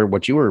in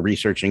what you were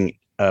researching,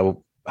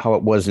 how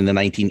it was in the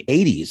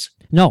 1980s?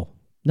 No.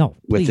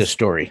 With this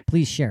story.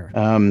 Please share.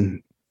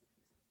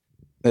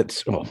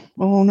 That's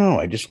no,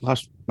 I just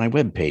lost my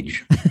web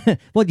page.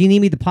 Well, do you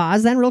need me to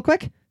pause then real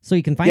quick so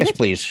you can find it? Yes,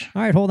 please.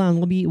 All right, hold on.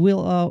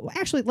 We'll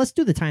actually let's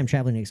do the time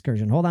traveling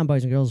excursion. Hold on,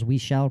 boys and girls. We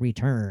shall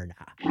return.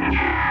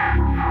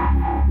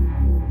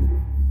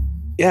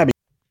 Yeah.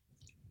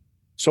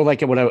 So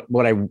like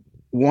what I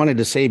wanted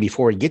to say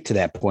before we get to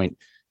that point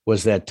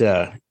was that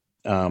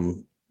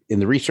in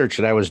the research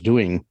that I was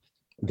doing,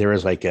 there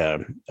was like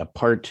a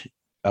part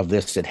of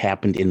this that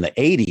happened in the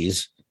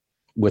 80s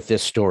with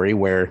this story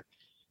where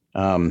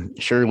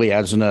Shirley,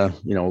 as a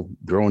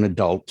grown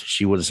adult,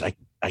 she was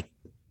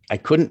I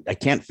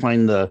can't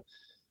find the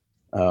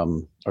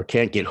or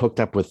can't get hooked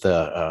up with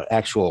the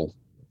actual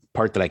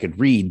part that I could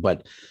read,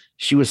 but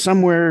she was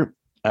somewhere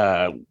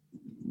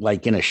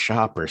like in a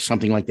shop or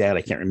something like that.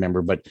 I can't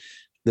remember, but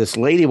this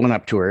lady went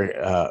up to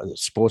her,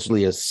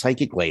 supposedly a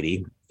psychic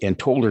lady, and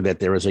told her that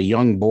there was a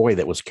young boy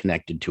that was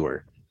connected to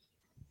her.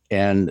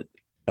 And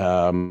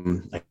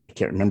I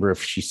can't remember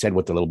if she said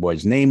what the little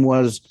boy's name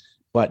was,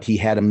 but he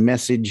had a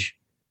message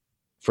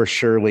for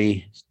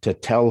Shirley to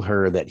tell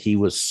her that he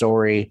was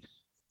sorry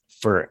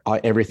for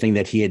everything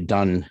that he had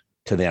done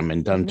to them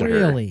and done to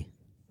her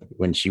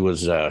when she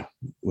was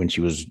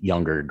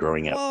younger,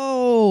 growing up.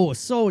 Oh,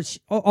 so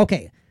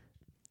okay.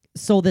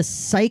 So the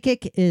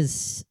psychic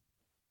is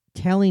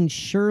telling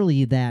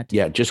Shirley that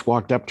just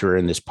walked up to her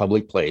in this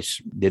public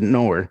place, didn't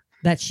know her,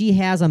 that she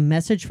has a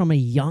message from a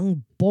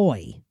young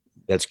boy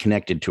that's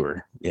connected to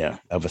her,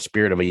 of a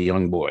spirit of a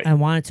young boy, and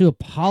wanted to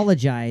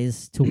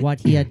apologize to what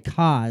he had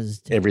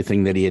caused,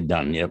 everything that he had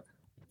done. Yep.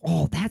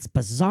 Oh, that's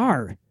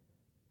bizarre.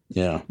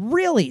 Yeah.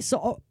 Really?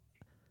 So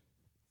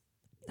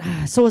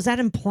is that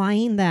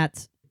implying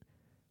that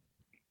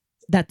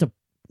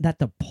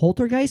the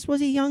poltergeist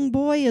was a young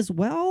boy as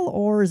well,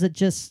 or is it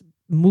just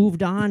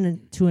moved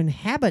on to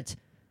inhabit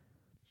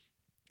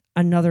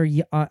another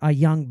a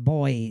young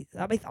boy?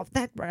 I mean,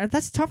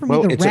 that's tough for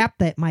me to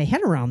wrap my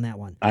head around that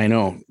one. I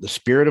know, the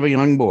spirit of a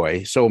young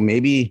boy. So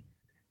maybe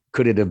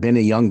could it have been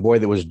a young boy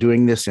that was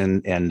doing this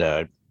and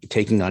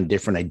taking on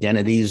different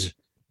identities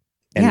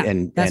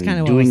and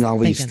doing all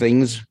these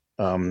things?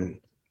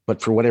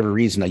 But for whatever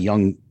reason,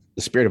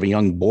 the spirit of a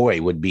young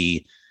boy would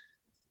be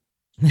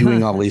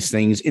doing all these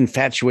things,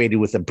 infatuated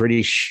with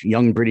a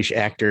young British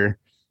actor.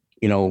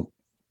 There's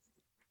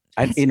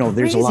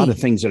a lot of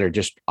things that are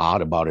just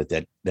odd about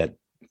it that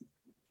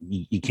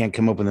you can't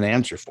come up with an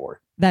answer for.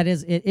 That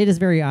is, it is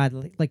very odd.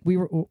 Like we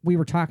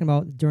were talking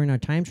about during our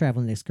time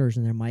traveling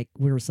excursion there, Mike,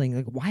 we were saying,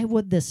 like, why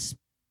would this,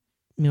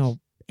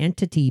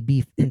 entity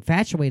be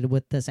infatuated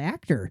with this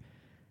actor?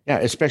 Yeah.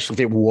 Especially if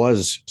it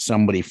was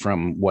somebody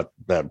from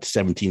the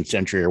 17th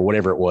century or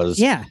whatever it was.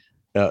 Yeah.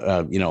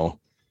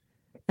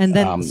 And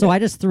then, so I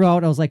just threw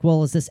out, I was like,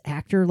 well, is this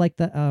actor like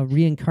the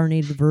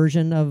reincarnated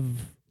version of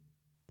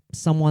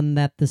someone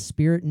that the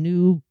spirit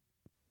knew,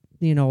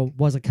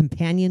 was a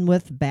companion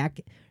with back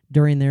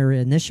during their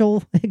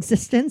initial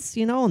existence,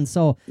 and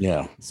so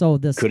Yeah. so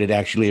this Could it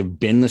actually have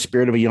been the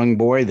spirit of a young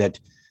boy that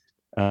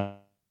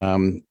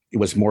it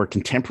was more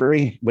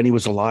contemporary when he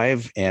was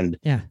alive and,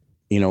 Yeah.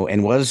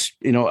 And was,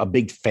 a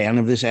big fan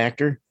of this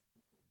actor?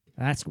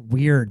 That's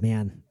weird,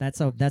 man. That's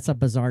a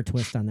bizarre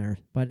twist on there,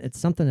 but it's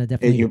something to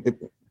definitely.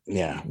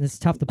 Yeah. It's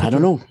tough to put I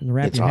don't know. and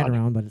wrap It's your head odd.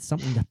 around, but it's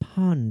something to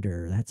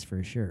ponder. That's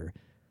for sure.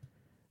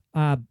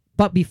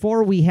 But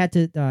before we had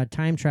to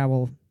time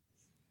travel,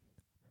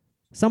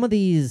 some of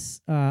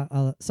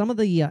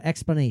the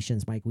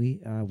explanations, Mike, we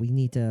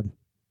need to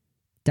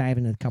dive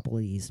into a couple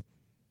of these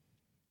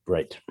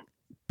Right.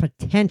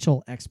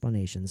 potential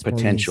explanations.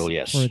 Potential,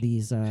 yes. For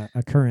these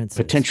occurrences.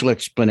 Potential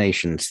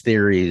explanations,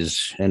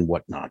 theories, and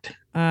whatnot.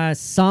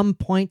 Some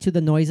point to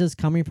the noises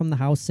coming from the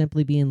house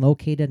simply being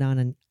located on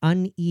an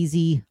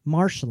uneasy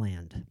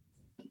marshland.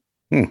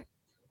 Hmm.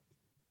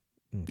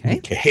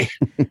 Okay.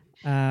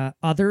 Okay.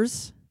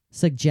 Others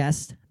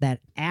suggest that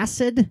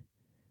acid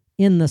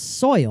in the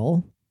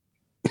soil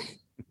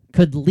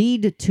could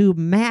lead to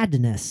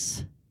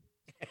madness.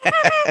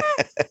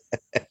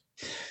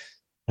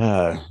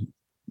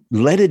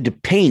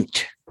 Leaded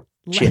paint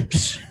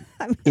chips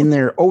I mean- in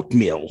their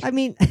oatmeal I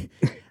mean,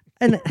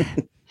 and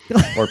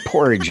or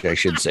porridge, I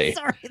should say.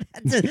 sorry,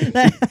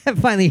 I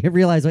finally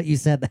realized what you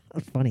said. That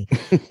was funny.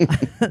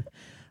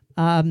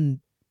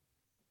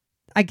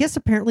 I guess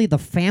apparently the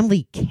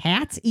family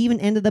cat even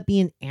ended up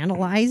being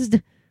analyzed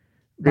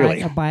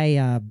Really?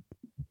 by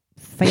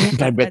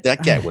I bet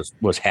that cat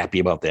was happy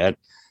about that,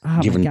 oh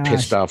my giving gosh.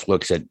 pissed off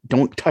looks at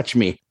 "Don't touch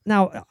me."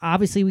 Now,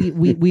 obviously,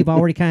 we've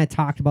already kind of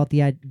talked about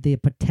the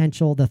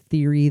potential, the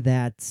theory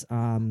that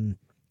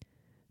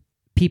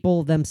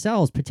people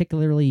themselves,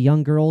 particularly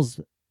young girls,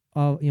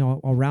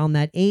 around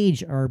that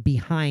age, are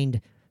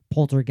behind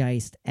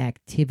poltergeist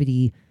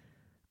activity.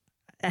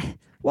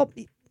 Well,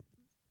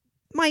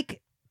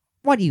 Mike,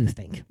 what do you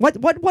think?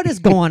 What is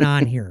going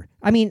on here?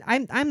 I mean,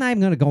 I'm not even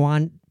going to go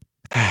on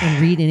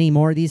and read any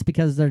more of these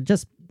because they're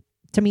just,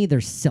 to me, they're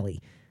silly.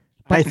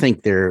 I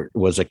think there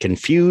was a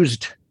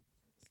confused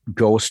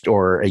ghost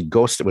or a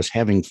ghost that was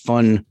having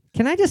fun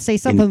Can I just say in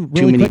something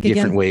too really many quick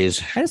different again?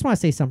 ways. I just want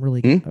to say something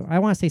really. I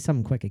want to say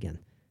something quick again.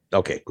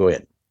 Okay, go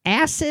ahead.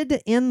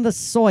 Acid in the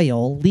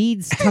soil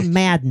leads to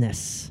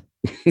madness.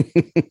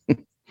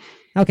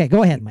 Okay,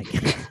 go ahead, Mike. I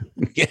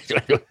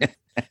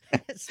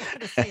just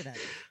wanted to say that.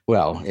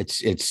 Well,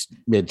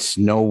 it's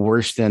no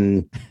worse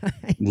than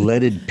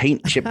leaded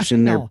paint chips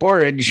in their No.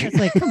 porridge. It's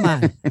like, come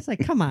on. It's like,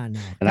 come on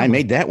now. And I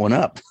made that one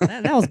up.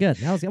 That was good.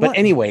 That was good. But Well,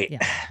 anyway, yeah.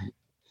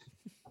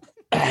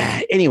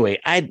 anyway,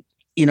 I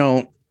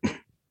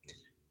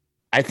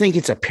think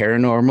it's a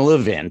paranormal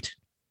event.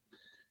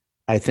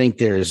 I think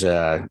there's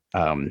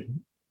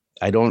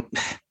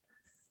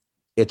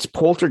it's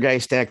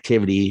poltergeist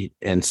activity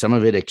and some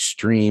of it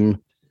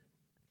extreme.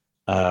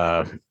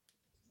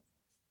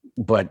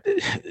 But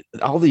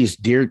all these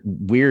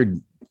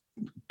weird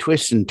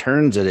twists and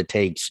turns that it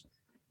takes,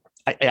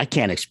 I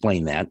can't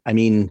explain that. I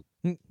mean,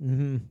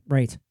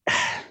 Right.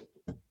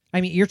 I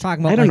mean, you're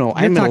talking about. I don't like,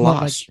 know. you're I'm at a talking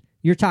about, loss. like,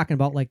 you're talking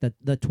about like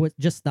the twist,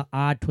 just the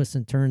odd twists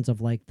and turns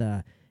of like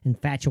the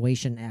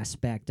infatuation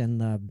aspect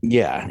and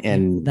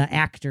the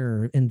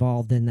actor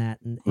involved in that,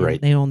 and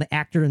Right. the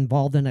actor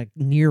involved in a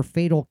near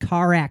fatal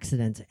car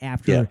accident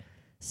after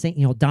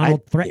saying,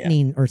 Donald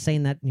threatening or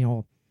saying that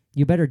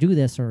you better do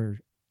this or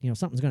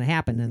something's going to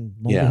happen, and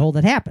lo and behold,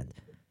 it happened.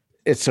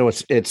 It's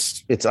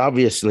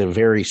obviously a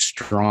very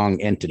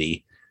strong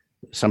entity,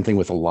 something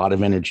with a lot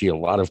of energy, a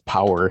lot of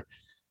power,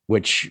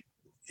 which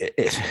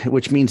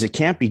means it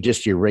can't be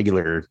just your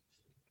regular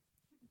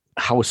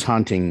house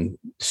haunting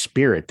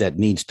spirit that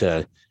needs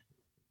to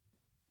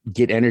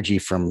get energy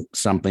from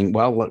something.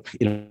 Well,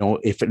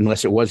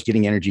 unless it was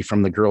getting energy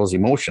from the girl's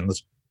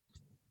emotions,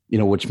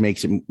 which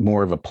makes it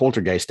more of a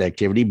poltergeist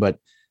activity. But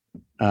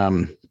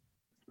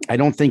I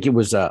don't think it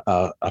was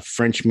a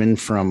Frenchman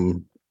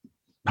from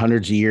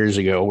hundreds of years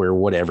ago or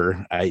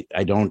whatever. I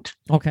don't.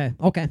 Okay.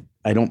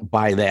 I don't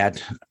buy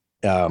that.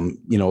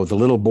 The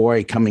little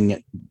boy coming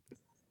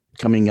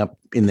up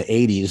in the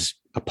 80s,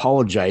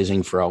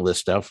 apologizing for all this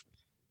stuff.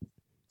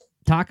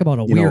 Talk about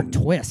a weird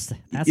twist.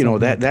 That's a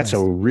weird that's a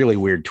twist. really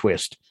weird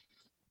twist.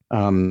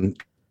 No,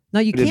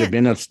 you Could it have can't.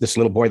 been this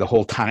little boy the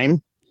whole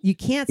time? You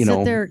can't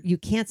sit there. You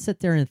can't sit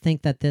there and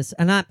think that this.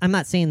 And I'm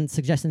not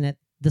suggesting that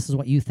this is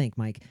what you think,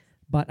 Mike.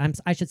 But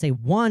I should say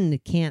one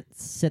can't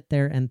sit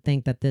there and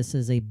think that this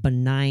is a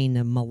benign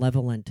and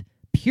malevolent,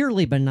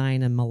 purely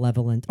benign and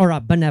malevolent, or a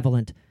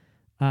benevolent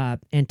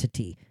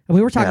entity. And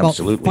we were talking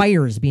Absolutely. about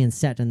fires being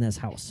set in this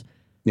house.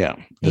 Yeah,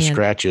 the And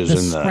scratches the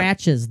and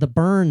scratches, the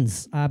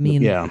burns. I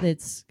mean, Yeah.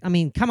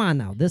 come on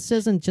now. This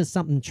isn't just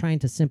something trying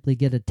to simply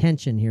get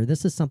attention here.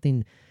 This is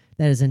something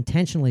that is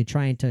intentionally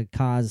trying to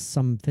cause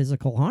some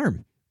physical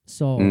harm.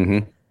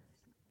 So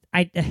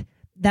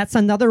that's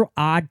another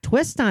odd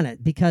twist on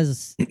it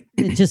because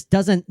it just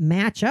doesn't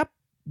match up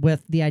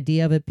with the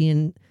idea of it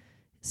being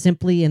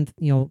simply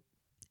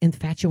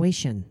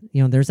infatuation.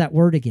 You know, there's that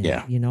word again.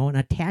 Yeah. You know, an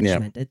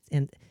attachment.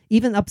 And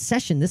even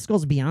obsession. This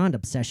goes beyond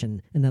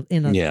obsession.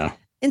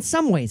 In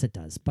some ways, it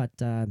does. But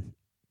I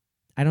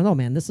don't know,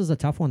 man. This is a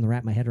tough one to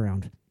wrap my head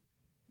around.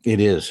 It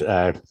is.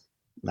 I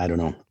don't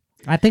know.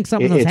 I think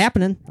something was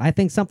happening. I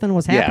think something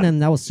was happening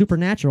that was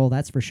supernatural.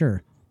 That's for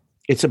sure.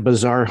 It's a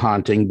bizarre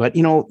haunting, but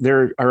you know,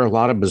 there are a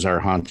lot of bizarre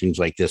hauntings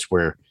like this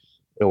where,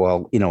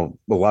 well, you know,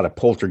 a lot of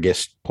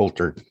poltergeist.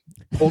 Poltergeist.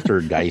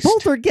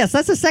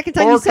 That's the second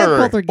time you said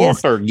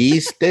poltergeist.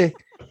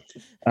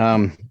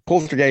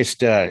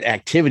 Poltergeist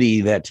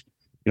activity that,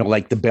 you know,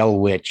 like the Bell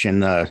Witch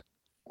and the,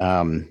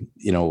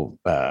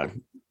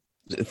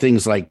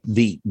 things like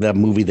the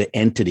movie The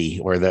Entity,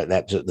 or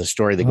the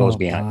story that goes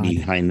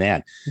behind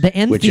that. The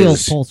Enfield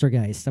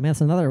poltergeist. I mean,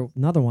 that's another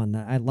one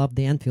that I love.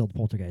 The Enfield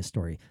poltergeist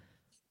story.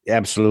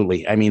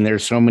 Absolutely. I mean,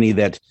 there's so many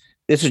that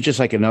this is just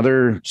like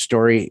another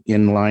story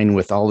in line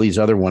with all these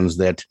other ones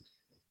that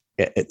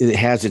it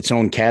has its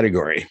own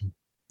category.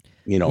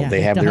 You know, they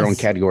have their own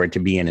category to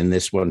be in, and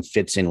this one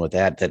fits in with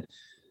that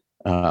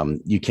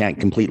you can't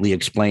completely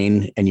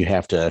explain, and you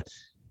have to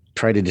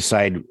try to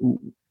decide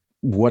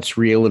what's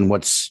real and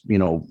what's, you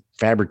know,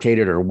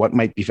 fabricated, or what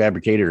might be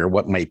fabricated, or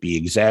what might be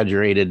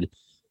exaggerated.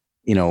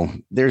 You know,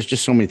 there's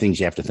just so many things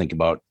you have to think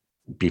about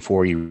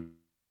before you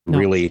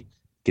really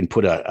can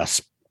put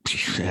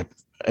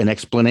an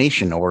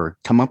explanation or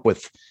come up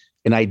with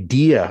an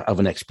idea of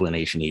an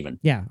explanation even.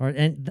 Yeah.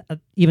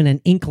 Even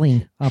an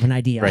inkling of an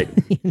idea. Right.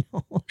 You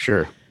know?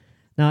 Sure.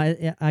 Now,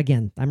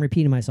 again, I'm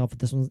repeating myself with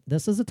this one.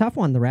 This is a tough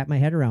one to wrap my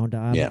head around.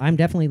 I'm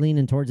definitely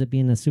leaning towards it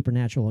being a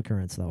supernatural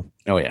occurrence, though.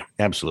 Oh, yeah,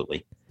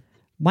 absolutely.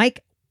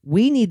 Mike,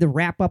 we need to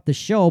wrap up the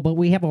show, but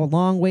we have a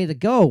long way to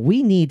go.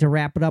 We need to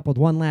wrap it up with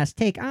one last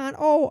take on,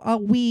 a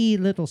wee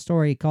little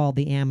story called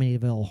the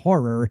Amityville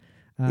Horror.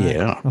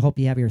 I hope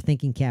you have your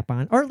thinking cap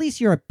on, or at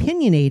least your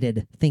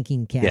opinionated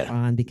thinking cap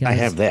on, because I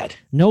have that.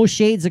 No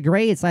shades of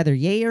gray. It's either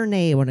yay or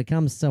nay when it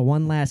comes to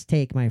one last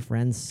take, my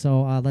friends.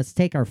 So let's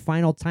take our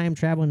final time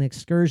traveling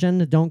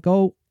excursion. Don't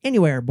go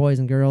anywhere, boys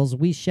and girls.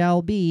 We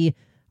shall be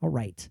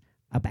right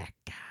back.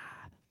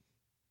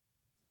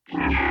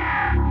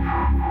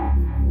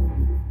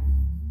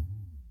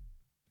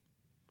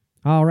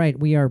 All right,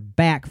 we are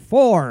back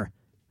for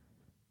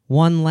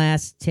one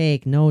last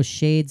take. No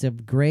shades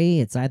of gray.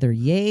 It's either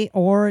yay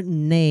or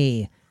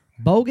nay.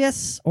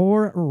 Bogus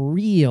or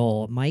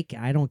real. Mike,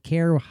 I don't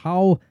care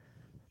how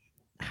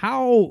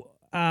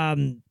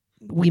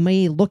we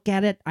may look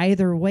at it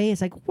either way.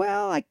 It's like,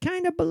 well, I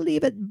kind of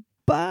believe it,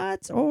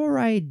 or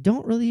I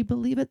don't really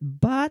believe it,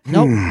 but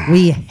no,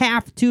 we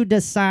have to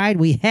decide.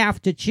 We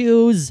have to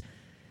choose.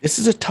 This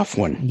is a tough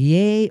one.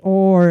 Yay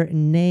or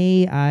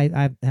nay.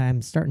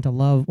 I'm starting to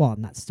love, well,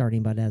 not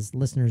starting, but as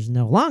listeners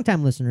know,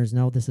 longtime listeners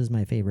know, this is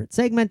my favorite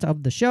segment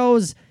of the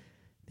shows,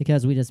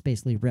 because we just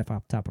basically riff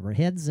off the top of our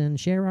heads and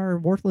share our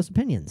worthless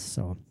opinions.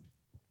 So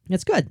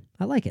it's good.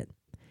 I like it.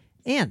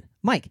 And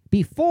Mike,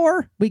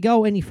 before we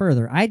go any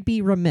further, I'd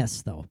be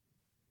remiss, though.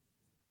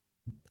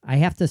 I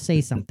have to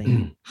say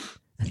something.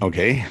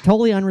 Okay.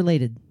 Totally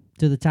unrelated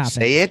to the topic.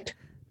 Say it.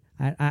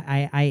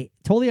 I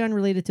totally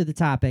unrelated to the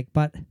topic,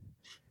 but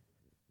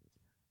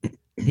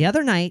the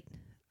other night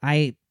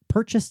I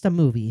purchased a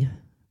movie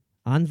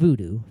on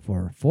Vudu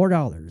for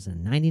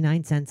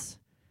 $4.99.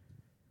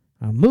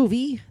 A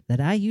movie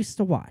that I used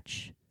to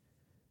watch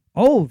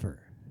over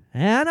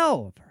and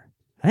over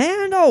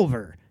and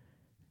over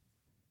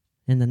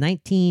in the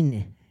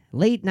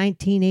late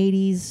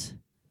 1980s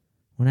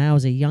when I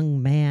was a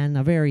young man,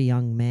 a very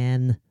young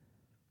man.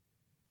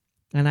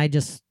 And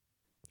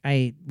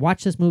I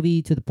watched this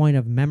movie to the point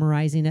of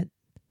memorizing it.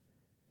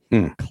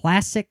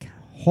 Classic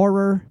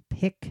horror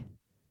pick.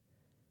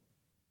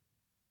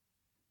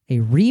 A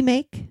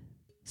remake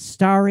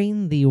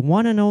starring the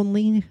one and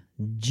only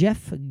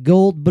Jeff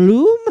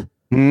Goldblum.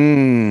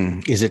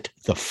 Is it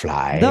The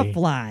Fly? The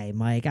Fly,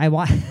 Mike. I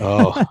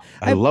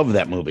love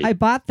that movie. I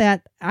bought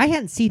that. I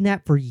hadn't seen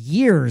that for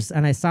years,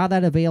 and I saw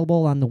that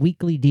available on the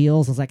weekly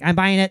deals. I was like, I'm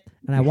buying it,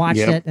 and I watched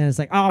it, and it's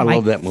like, I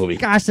love that movie.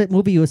 Gosh, that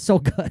movie was so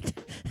good.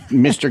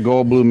 Mr.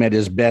 Goldblum at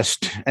his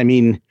best. I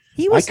mean,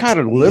 I caught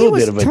a little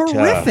bit of it.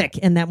 Terrific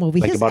in that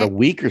movie. Like about a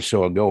week or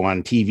so ago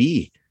on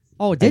TV.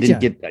 Oh, did you? I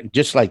didn't get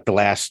just like the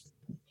last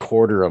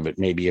quarter of it,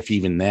 maybe, if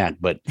even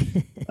that. But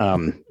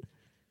yeah,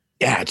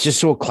 it's just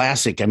so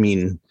classic. I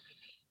mean,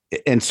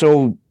 and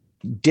so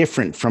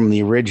different from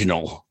the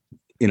original.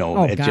 You know,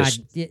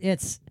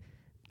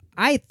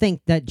 I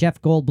think that Jeff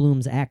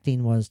Goldblum's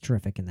acting was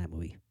terrific in that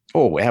movie.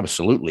 Oh,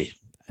 absolutely.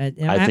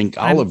 I think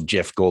all of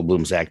Jeff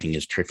Goldblum's acting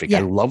is terrific. Yeah,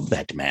 I love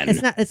that man.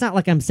 It's not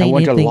like I'm saying I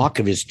want anything. a lock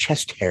of his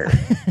chest hair.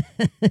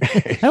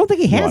 I don't think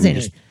he has any.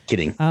 Just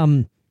kidding.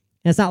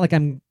 It's not like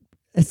I'm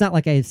it's not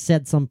like I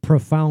said some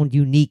profound,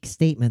 unique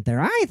statement there.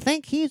 I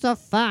think he's a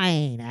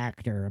fine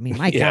actor. I mean,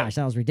 my Yeah. gosh,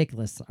 that was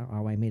ridiculous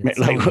how I made it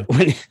Like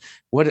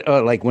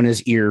sound. like when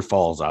his ear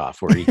falls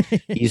off, where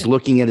he's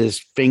looking at his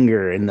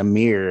finger in the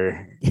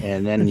mirror,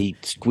 and then he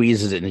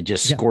squeezes it and it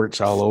just Yeah.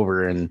 squirts all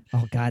over. And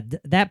Oh God,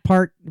 that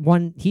part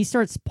when he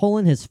starts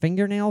pulling his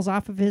fingernails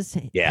off of his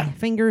Yeah.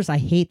 fingers, I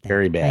hate that.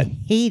 Very bad. I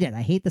hate it.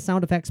 I hate the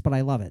sound effects, but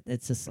I love it.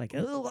 It's just like,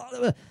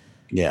 ugh.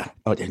 yeah,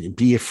 and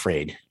be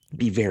afraid.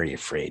 Be very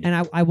afraid.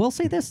 And I will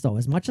say this though,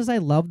 as much as I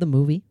love the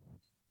movie,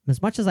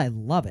 as much as I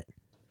love it,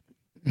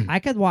 I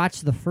could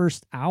watch the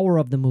first hour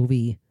of the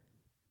movie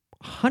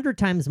 100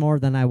 times more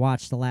than I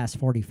watched the last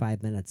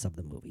 45 minutes of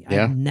the movie.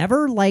 Yeah. I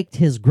never liked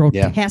his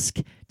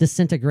grotesque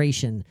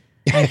disintegration.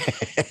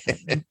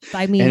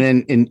 I mean,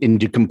 And then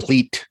into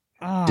complete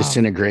oh,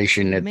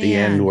 disintegration at the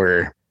man. end,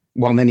 where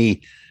then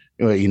he,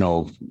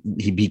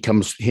 he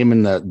becomes him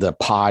and the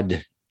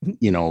pod,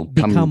 come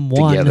become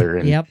one. together,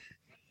 and Yep.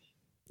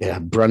 yeah,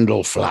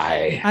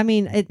 Brundlefly.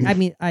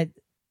 I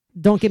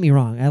don't get me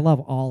wrong. I love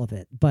all of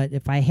it, but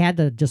if I had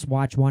to just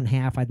watch one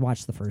half, I'd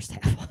watch the first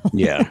half.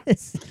 Yeah.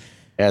 It's-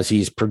 As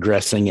he's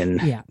progressing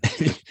and yeah.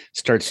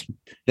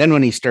 then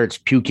when he starts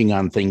puking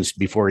on things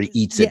before he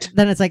eats Yeah, it,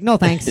 then it's like, no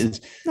thanks. it's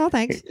No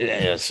thanks.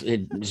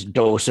 it's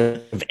dose of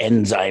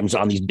enzymes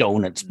on these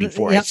donuts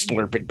before I Yep.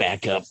 slurp it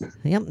back up.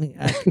 Yep,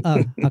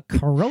 a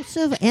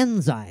corrosive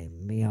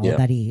enzyme, Yeah.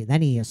 that he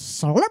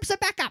slurps it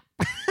back up.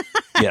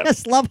 I Yeah.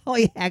 just love how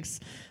he acts.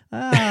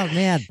 Oh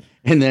man,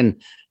 And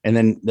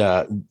then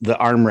the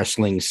arm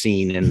wrestling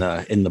scene in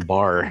the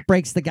bar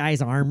breaks the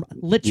guy's arm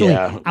literally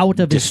Yeah, out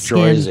of his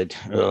destroys skin.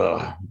 it.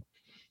 Ugh.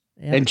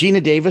 Yep. And Gina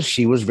Davis,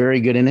 she was very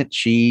good in it.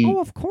 She Oh,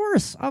 of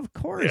course.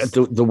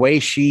 the way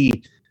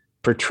she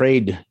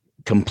portrayed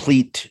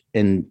complete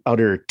and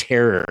utter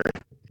terror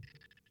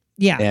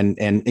Yeah. and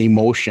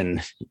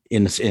emotion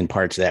in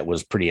parts of that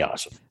was pretty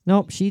awesome.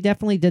 Nope, she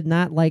definitely did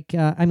not like.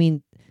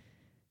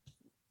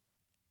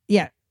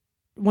 Yeah,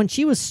 when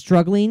she was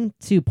struggling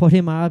to put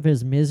him out of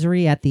his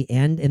misery at the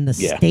end in the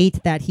Yeah.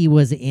 state that he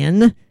was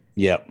in,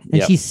 Yep. and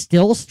Yep. she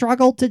still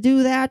struggled to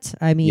do that.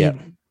 I mean, Yeah.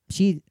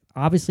 she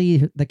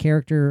obviously the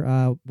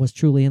character was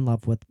truly in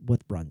love with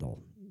Brundle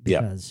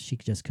Yeah. because she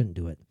just couldn't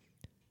do it.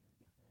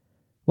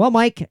 Well,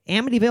 Mike,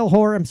 Amityville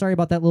Horror. I'm sorry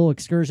about that little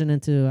excursion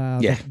into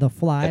Yeah, the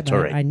fly, that's but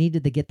all right. I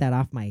needed to get that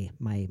off my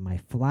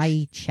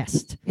fly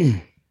chest.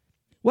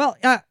 Well,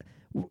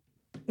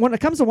 when it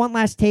comes to One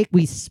Last Take,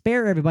 we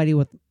spare everybody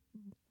with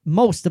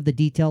most of the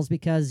details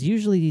because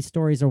usually these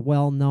stories are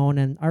well known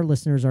and our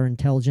listeners are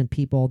intelligent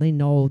people. They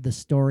know the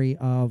story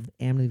of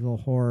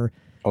Amityville Horror.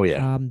 Oh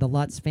yeah. The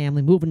Lutz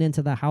family moving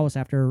into the house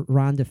after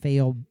Ron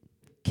DeFeo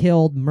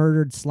killed,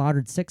 murdered,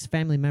 slaughtered 6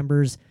 family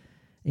members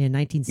in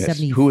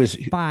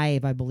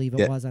 1975, I believe it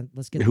Yeah. was.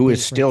 Let's get Who the is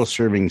date still right.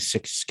 serving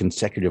 6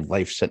 consecutive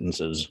life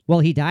sentences. Well,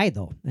 he died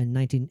though in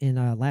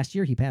last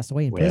year. He passed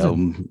away in Well,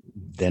 prison.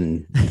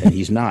 then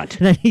he's not.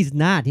 He's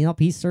not.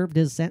 He served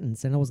his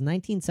sentence, and it was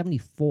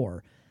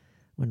 1974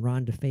 when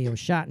Ron DeFeo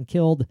shot and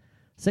killed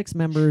 6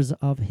 members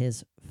of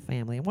his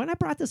family. And when I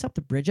brought this up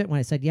to Bridget, when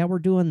I said, "Yeah, we're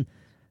doing,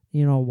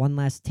 One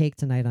Last Take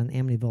tonight on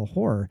Amityville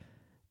Horror,"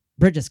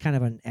 Bridget's kind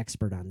of an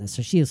expert on this,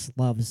 so she just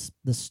loves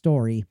the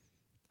story.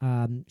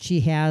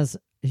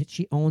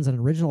 She owns an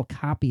original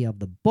copy of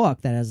the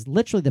book that has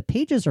literally the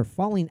pages are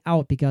falling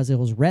out because it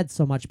was read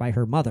so much by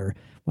her mother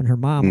when her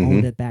mom Mhm.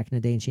 owned it back in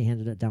the day and she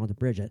handed it down to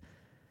Bridget.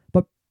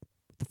 But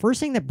the first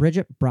thing that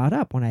Bridget brought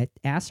up when I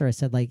asked her, I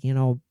said, like,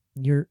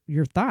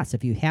 your thoughts,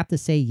 if you have to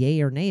say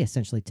yay or nay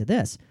essentially to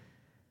this.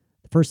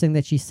 The first thing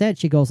that she said,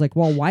 she goes like,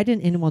 well, why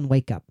didn't anyone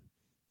wake up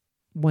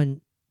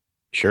when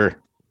Sure.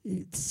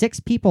 6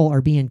 people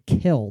are being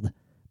killed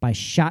by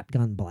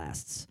shotgun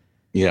blasts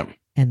Yeah.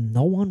 and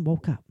no one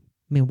woke up?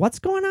 I mean, what's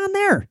going on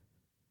there?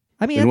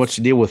 I mean, And what's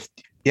the deal with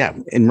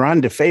and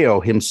Ron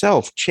DeFeo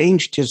himself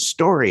changed his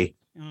story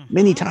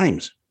many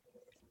times.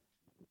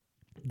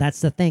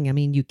 that's the thing. I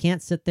mean, you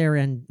can't sit there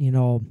and,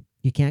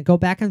 you can't go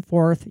back and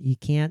forth. You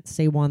can't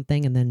say one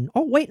thing and then,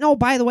 oh, wait, no,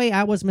 by the way,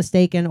 I was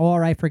mistaken,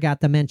 or I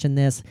forgot to mention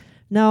this.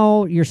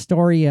 No, your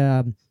story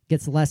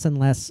gets less and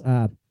less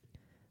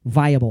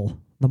viable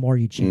the more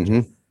you change it.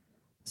 Mhm.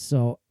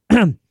 So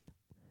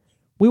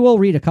we will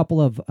read a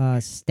couple of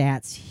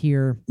stats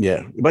here.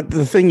 Yeah. But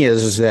the thing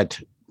is that,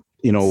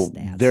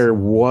 Stats. there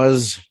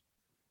was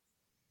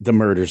the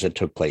murders that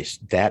took place.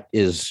 That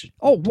is,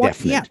 Oh, what?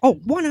 Definite. Yeah. Oh,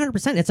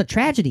 100%. It's a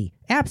tragedy.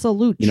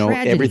 Absolute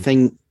tragedy.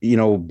 everything,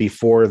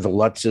 before the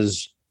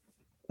Lutzes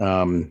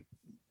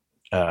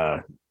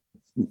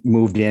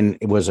moved in,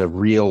 it was a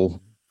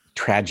real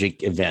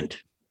tragic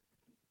event.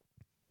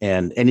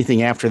 And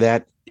anything after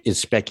that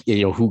is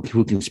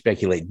who can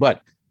speculate.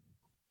 But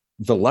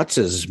the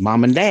Lutzes,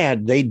 mom and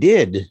dad, they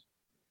did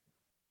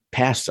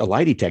pass a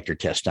lie detector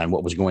test on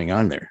what was going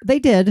on there. They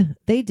did.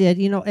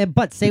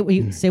 But say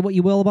what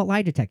you will about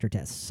lie detector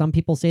tests. Some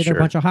people say they're a Sure.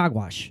 bunch of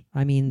hogwash.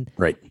 I mean,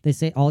 Right. they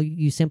say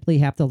you simply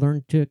have to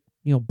learn to,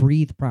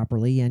 breathe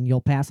properly and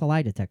you'll pass a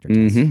lie detector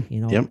test.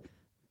 Mhm. Yep.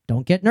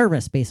 Don't get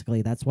nervous.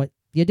 Basically, that's what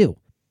you do.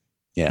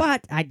 Yeah.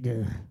 But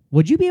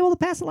would you be able to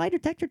pass a lie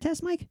detector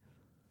test, Mike?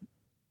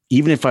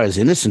 Even if I was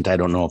innocent, I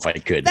don't know if I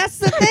could. That's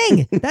the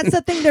thing. That's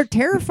the thing. They're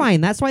terrifying.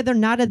 That's why they're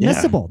not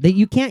admissible. That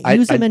you can't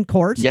use them in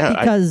court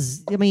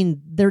because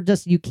they're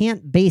just, you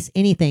can't base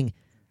anything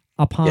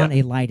upon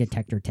a lie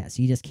detector test.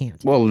 You just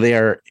can't. Well, they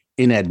are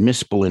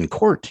inadmissible in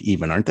court,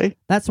 even, aren't they?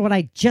 That's what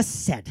I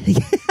just said.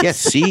 Yes.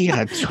 See,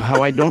 that's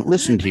how I don't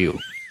listen to you.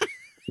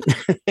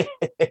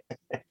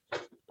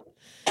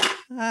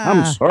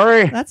 I'm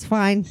sorry. That's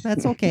fine.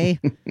 That's okay.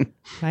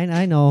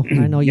 I know.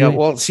 Yeah.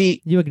 Well,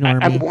 see, you ignore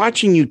me. I'm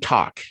watching you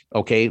talk.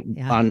 Okay.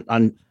 Yeah.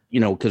 On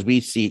because we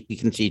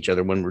can see each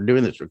other when we're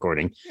doing this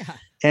recording. Yeah.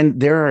 And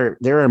there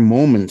are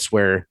moments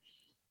where,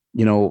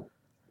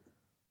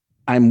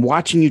 I'm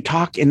watching you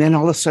talk and then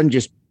all of a sudden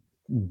just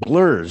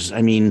blurs.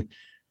 I mean,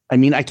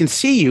 I can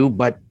see you,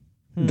 but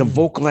the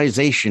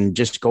vocalization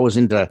just goes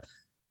into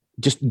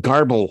just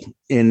garble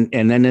and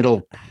then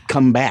it'll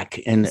come back.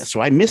 And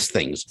so I miss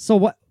things. So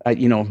what,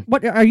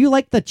 what are you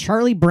like the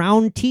Charlie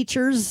Brown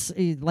teachers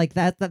like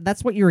that?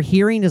 That's what you're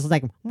hearing is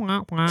like,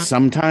 wah, wah,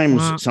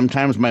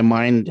 sometimes my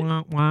mind,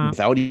 wah, wah,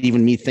 without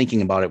even me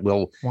thinking about it,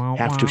 will wah,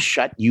 have wah, to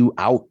shut you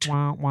out.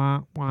 wah,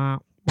 wah, wah,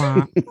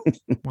 wah,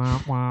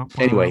 wah, wah.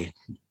 Anyway,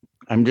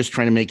 I'm just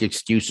trying to make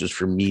excuses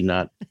for me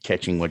not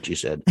catching what you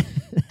said.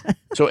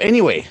 So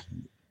anyway,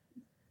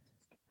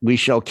 we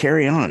shall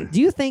carry on. Do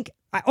you think,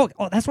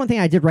 that's one thing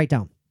I did write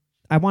down.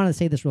 I wanted to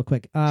say this real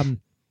quick.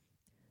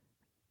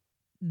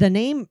 The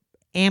name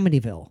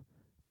Amityville,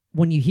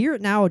 when you hear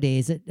it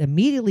nowadays, it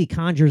immediately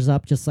conjures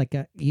up just like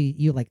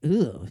you like,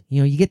 ugh,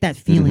 you get that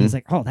feeling. It's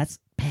like, oh, that's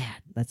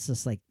bad. That's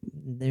just like,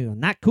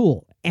 not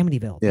cool.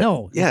 Amityville. Yeah.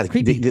 No. Yeah.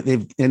 Creepy.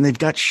 They've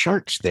got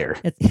sharks there.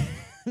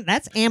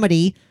 That's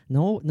Amity.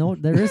 No,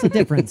 there is a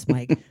difference,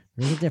 Mike.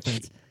 There's a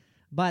difference.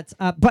 But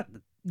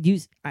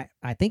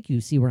I think you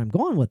see where I'm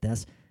going with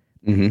this.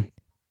 Mm-hmm.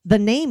 The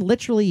name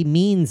literally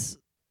means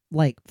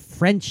like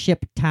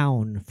friendship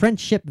town,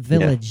 friendship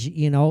village.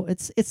 Yeah.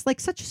 It's like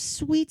such a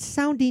sweet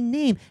sounding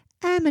name,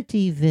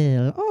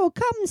 Amityville. Oh,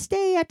 come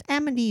stay at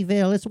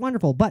Amityville. It's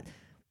wonderful, but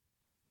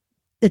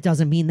it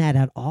doesn't mean that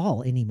at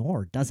all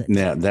anymore, does it?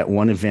 Yeah, that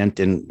one event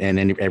and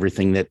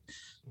everything that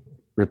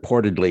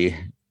purportedly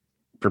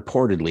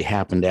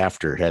happened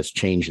after has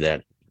changed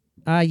that.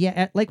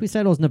 Like we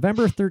said, it was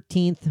November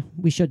 13th.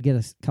 We should get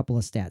a couple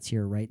of stats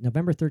here, right?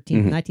 November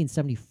 13th,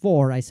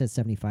 1974. I said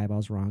 75. I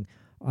was wrong.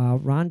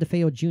 Ron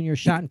DeFeo Jr.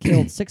 shot and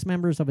killed 6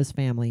 members of his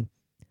family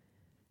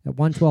at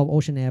 112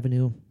 Ocean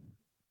Avenue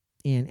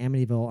in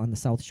Amityville on the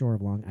South Shore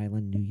of Long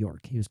Island, New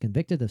York. He was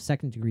convicted of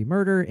second-degree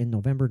murder in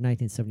November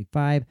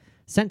 1975,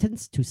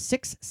 sentenced to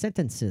 6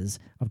 sentences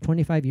of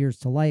 25 years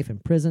to life in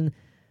prison.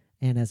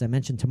 And as I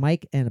mentioned to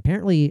Mike, and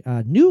apparently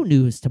new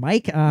news to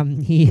Mike,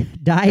 he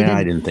died.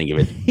 I didn't think of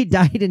it. He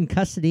died in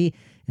custody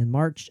in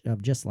March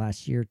of just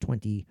last year,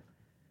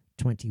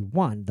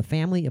 2021. The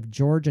family of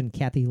George and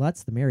Kathy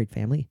Lutz,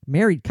 the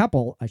married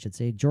couple, I should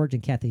say, George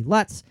and Kathy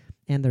Lutz,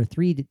 and their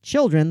 3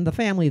 children, the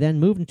family then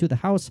moved into the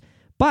house,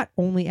 but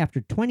only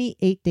after just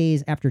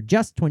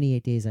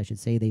 28 days, I should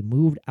say, they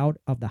moved out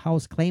of the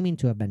house, claiming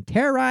to have been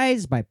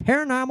terrorized by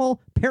paranormal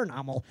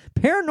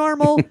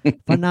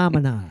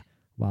phenomena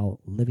while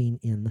living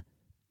in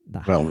the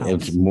house. Well,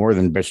 it's more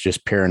than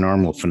just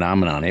paranormal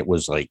phenomenon. It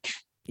was like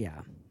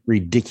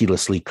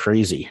ridiculously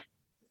crazy.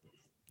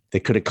 They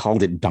could have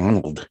called it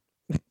Donald.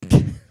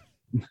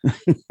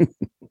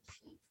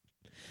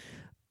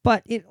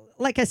 But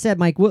like I said,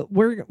 Mike,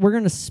 we're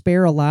going to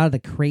spare a lot of the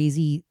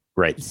crazy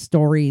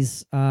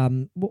stories.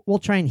 We'll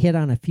try and hit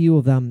on a few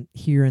of them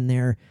here and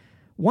there.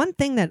 One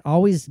thing that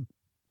always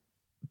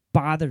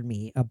bothered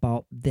me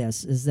about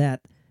this is that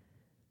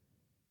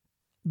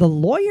the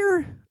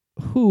lawyer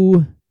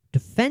who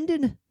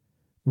defended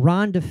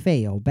Ron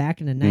DeFeo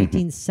back in the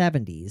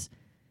 1970s,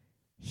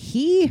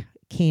 he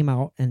came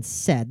out and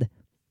said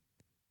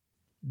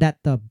that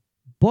the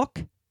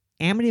book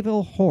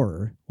Amityville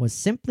Horror was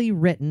simply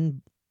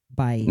written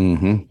by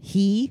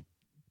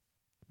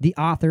the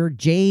author,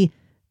 J.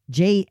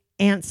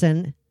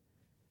 Anson,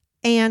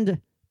 and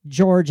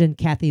George and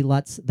Kathy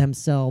Lutz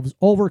themselves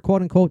over,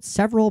 quote unquote,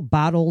 several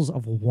bottles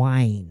of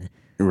wine.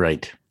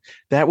 Right.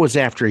 That was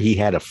after he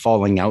had a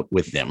falling out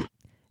with them.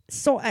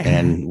 So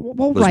and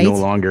was no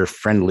longer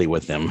friendly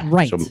with them.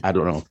 Right. So I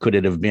don't know. Could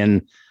it have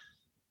been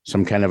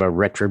some kind of a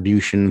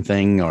retribution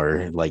thing,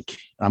 or like,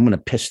 I'm going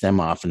to piss them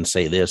off and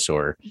say this,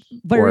 or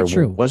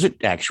true. Was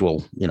it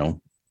actual, and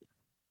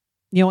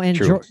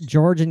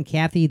George and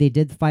Kathy, they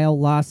did file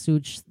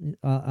lawsuits,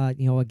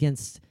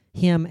 against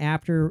him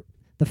after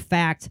the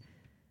fact.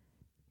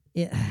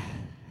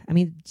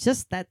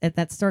 Just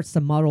that starts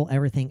to muddle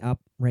everything up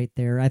right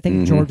there. I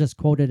think George is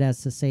quoted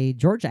as to say,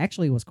 George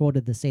actually was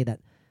quoted to say that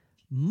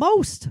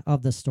most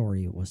of the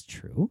story was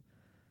true.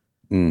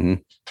 Mm-hmm.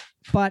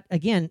 But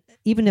again,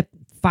 even if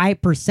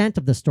 5%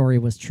 of the story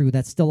was true,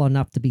 that's still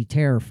enough to be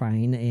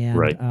terrifying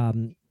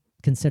and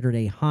considered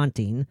a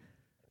haunting.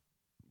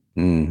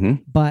 Mm-hmm.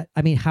 But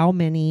how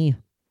many?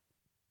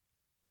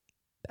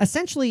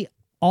 Essentially,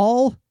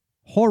 all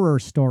horror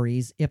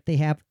stories, if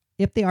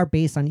if they are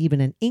based on even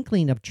an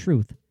inkling of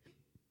truth.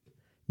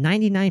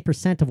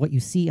 99% of what you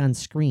see on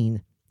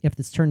screen, if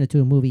it's turned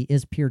into a movie,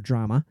 is pure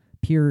drama,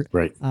 pure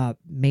Right.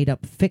 made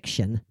up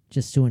fiction,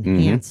 just to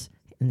enhance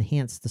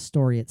the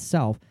story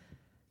itself.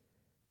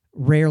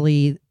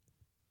 Rarely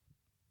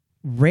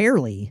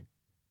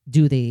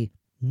do they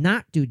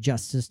not do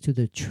justice to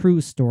the true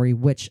story,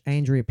 which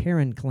Andrea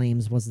Perrin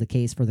claims was the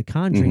case for the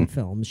Conjuring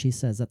films. She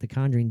says that the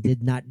Conjuring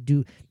didn't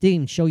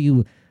even show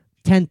you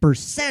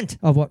 10%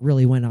 of what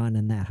really went on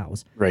in that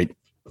house. Right.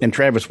 And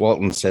Travis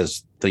Walton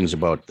says things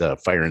about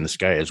Fire in the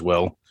Sky as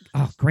well.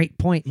 Oh, great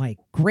point, Mike.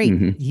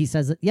 Great. He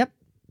says, yep,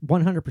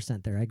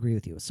 100% there. I agree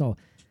with you. So,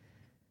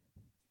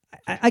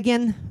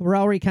 again, we're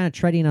already kind of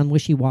treading on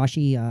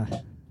wishy-washy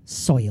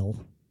soil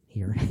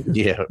here.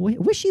 Yeah.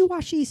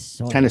 Wishy-washy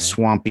soil. Kind of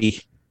swampy.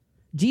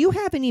 Do you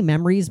have any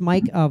memories,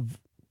 Mike, of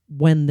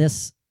when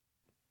this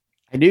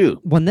I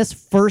do.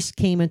 first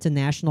came into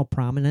national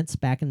prominence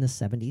back in the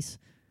 70s?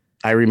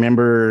 I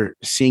remember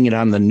seeing it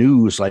on the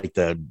news, like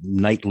the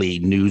nightly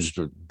news.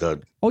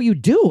 Oh, you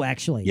do,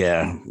 actually?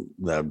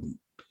 The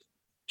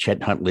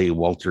Chet Huntley,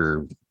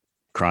 Walter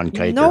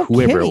Cronkite, No or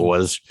whoever kidding. it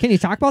was. Can you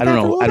talk about I that?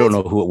 don't for a know. little I don't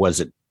bit? know who it was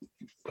that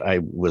I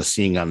was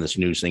seeing on this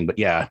news thing, but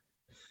yeah,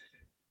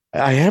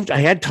 I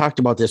had talked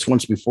about this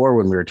once before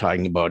when we were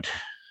talking about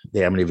the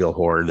Amityville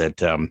Horror,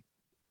 that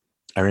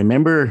I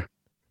remember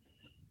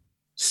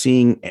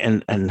seeing,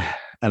 and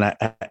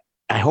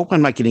I hope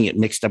I'm not getting it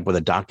mixed up with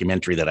a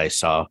documentary that I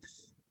saw,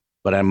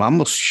 but I'm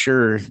almost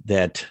sure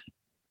that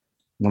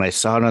when I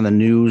saw it on the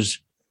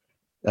news,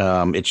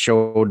 it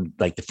showed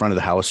like the front of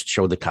the house,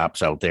 showed the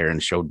cops out there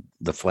and showed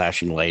the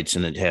flashing lights,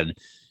 and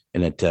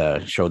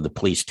it showed the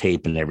police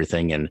tape and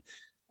everything. And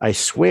I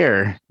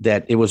swear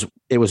that it was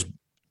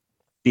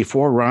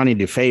before Ronnie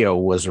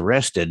DeFeo was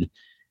arrested,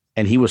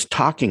 and he was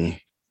talking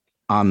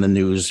on the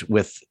news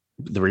with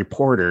the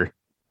reporter.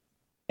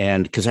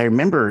 And because I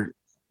remember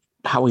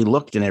how he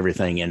looked and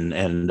everything,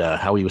 and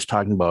how he was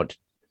talking about,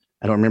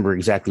 I don't remember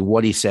exactly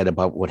what he said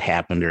about what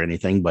happened or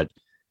anything, but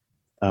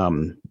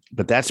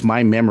that's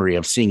my memory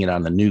of seeing it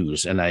on the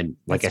news. And I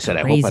said,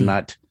 I hope I'm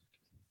not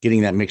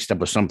getting that mixed up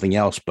with something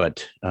else,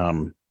 but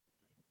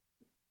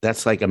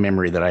that's like a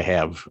memory that I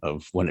have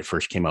of when it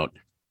first came out.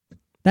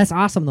 That's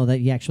awesome, though, that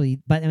you actually,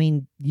 but I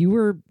mean, you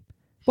were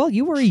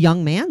a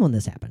young man when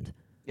this happened.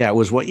 Yeah. It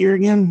was what year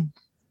again?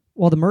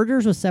 Well, the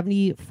murders was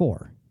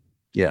 74.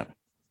 Yeah.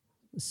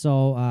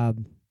 So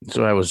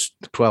I was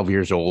 12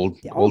 years old,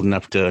 old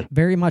enough to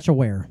very much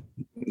aware.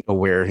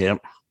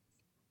 Yep.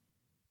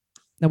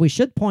 Now, we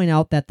should point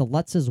out that the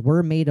Lutzes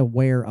were made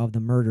aware of the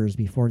murders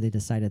before they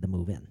decided to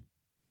move in.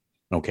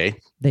 Okay.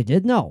 They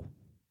did know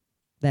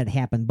that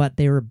happened, but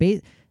they were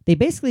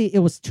basically, it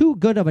was too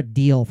good of a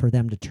deal for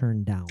them to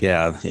turn down.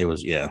 Yeah, it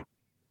was. Yeah.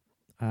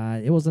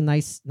 It was a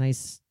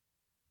nice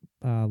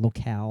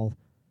locale.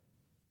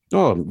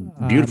 Oh,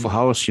 beautiful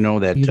house. You know,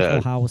 that,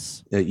 Beautiful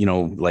house. you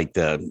know, like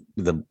the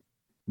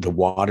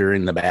water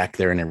in the back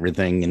there and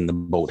everything in the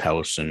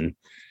boathouse, and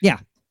Yeah,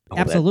 all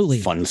absolutely.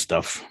 that fun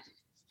stuff.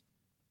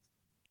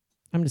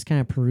 I'm just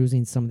kind of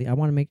perusing some of the. I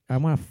want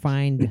to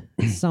find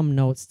some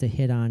notes to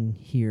hit on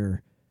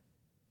here,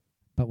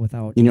 but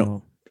without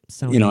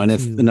sounding And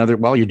if too- another,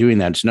 while you're doing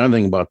that, it's another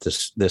thing about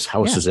this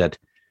house is that,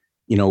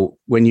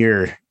 when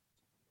you're,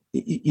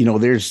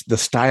 there's the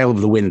style of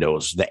the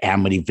windows, the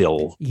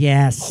Amityville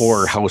yes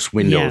horror house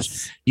windows.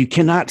 Yes. You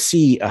cannot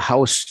see a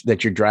house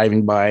that you're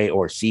driving by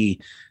or see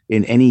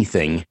in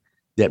anything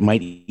that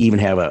might even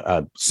have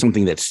a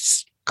something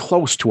that's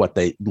close to what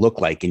they look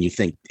like, and you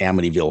think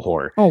Amityville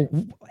Horror. Oh,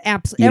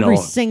 every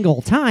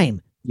single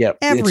time. Yeah,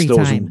 Every it's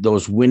time.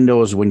 those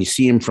windows when you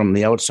see them from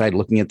the outside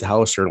looking at the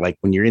house, or like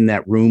when you're in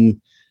that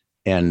room,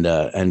 and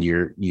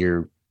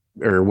you're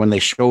or when they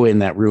show in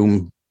that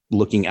room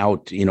looking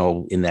out,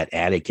 in that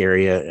attic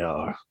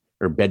area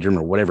or bedroom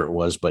or whatever it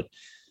was, but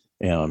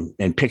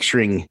and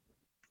picturing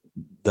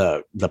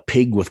the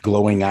pig with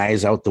glowing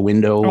eyes out the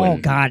window. Oh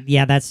and, God,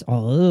 yeah, that's what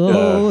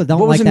don't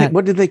was like the that.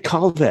 What did they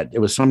call that? It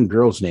was some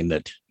girl's name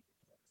that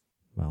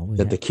Well,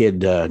 the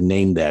kid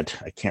named that.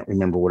 I can't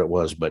remember what it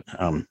was, but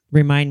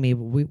remind me.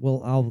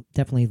 I'll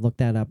definitely look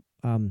that up.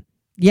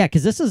 Yeah,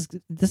 because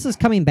this is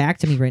coming back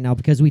to me right now,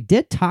 because we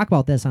did talk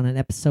about this on an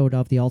episode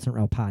of the Alternate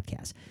Rail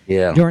podcast.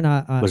 yeah, During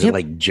was it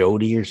like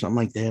Jody or something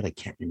like that? I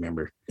can't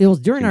remember. it was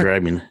during our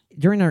Driving.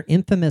 during our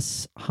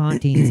infamous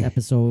hauntings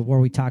episode where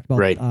we talked about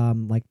Right.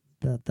 like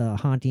the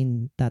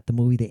haunting that the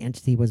movie The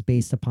Entity was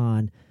based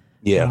upon.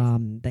 Yeah.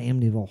 The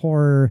Amityville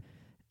Horror.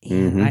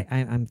 And Mhm.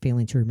 I'm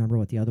failing to remember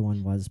what the other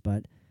one was,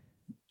 but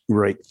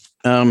Right.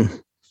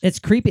 it's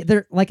creepy.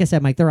 They're, like I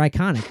said, Mike, they're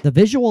iconic. The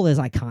visual is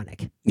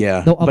iconic.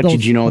 Yeah. Of But those-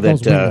 did you know of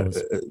that those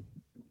windows.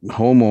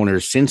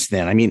 homeowners since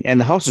then, and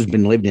the house has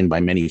been lived in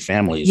by many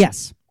families.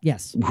 Yes.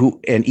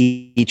 And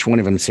each one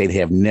of them say they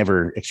have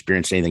never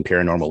experienced anything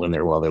paranormal in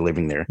there while they're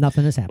living there.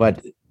 Nothing has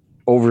happened. But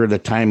over the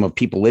time of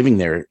people living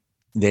there,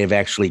 they've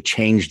actually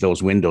changed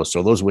those windows.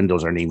 So those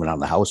windows aren't even on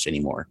the house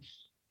anymore.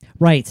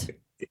 Right.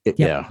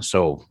 Yeah.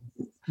 So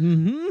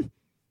Mm-hmm.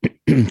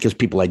 because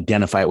people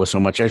identify it with so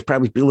much, there's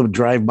probably people who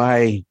drive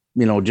by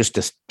just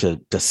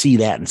to see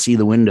that and see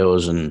the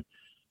windows and,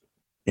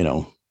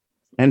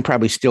 and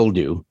probably still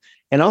do.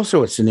 And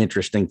also it's an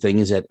interesting thing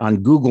is that on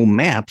Google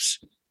Maps,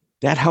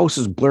 that house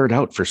is blurred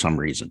out for some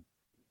reason.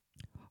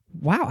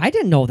 Wow. I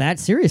didn't know that.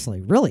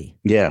 Seriously. Really?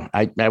 Yeah.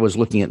 I was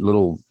looking at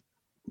little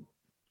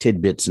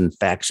tidbits and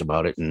facts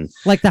about it. And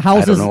like the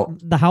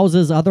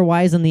houses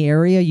otherwise in the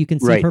area, you can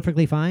see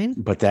perfectly fine.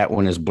 But that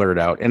one is blurred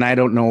out. And I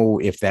don't know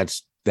if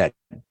that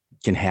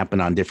can happen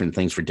on different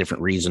things for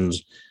different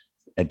reasons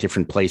at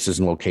different places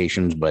and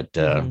locations. But,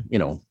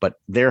 but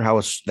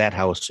that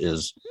house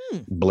is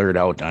blurred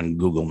out on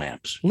Google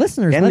Maps.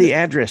 Listeners, and the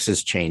address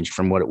has changed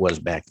from what it was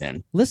back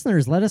then.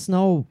 Listeners, let us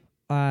know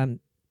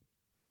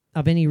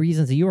of any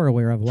reasons that you are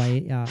aware of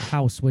why a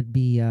house would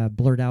be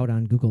blurred out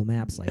on Google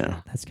Maps like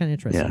that. That's kind of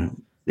interesting. Yeah.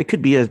 It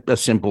could be a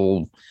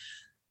simple,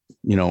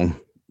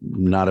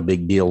 not a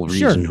big deal reason.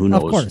 Sure, who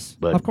knows?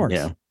 Of course.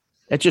 Yeah.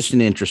 It's just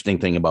an interesting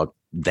thing about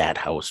that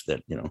house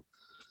that,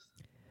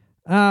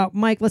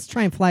 Mike, let's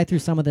try and fly through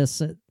some of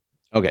this.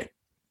 Okay.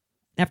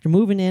 After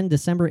moving in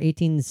December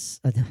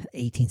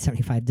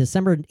 1875,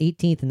 December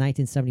 18th,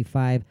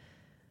 1975,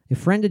 a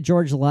friend of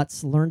George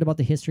Lutz learned about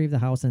the history of the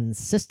house and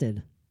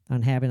insisted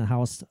on having the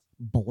house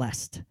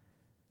blessed.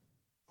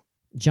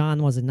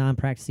 John was a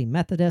non-practicing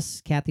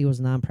Methodist. Kathy was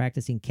a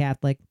non-practicing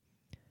Catholic.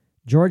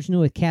 George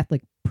knew a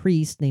Catholic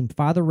priest named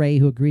Father Ray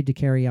who agreed to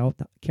carry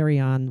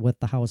on with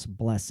the house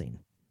blessing.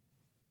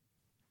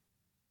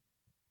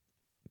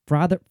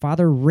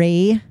 Father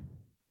Ray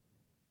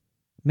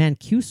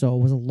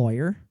Mancuso was a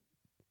lawyer,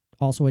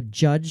 also a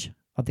judge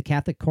of the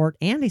Catholic court,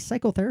 and a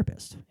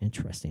psychotherapist.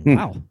 Interesting.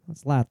 Wow,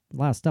 that's a lot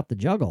of stuff to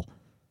juggle.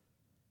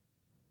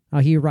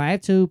 He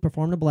arrived to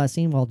perform the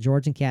blessing while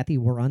George and Kathy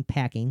were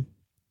unpacking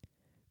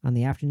on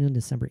the afternoon of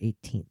December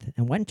 18th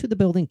and went to the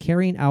building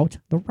carrying out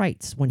the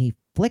rites. When he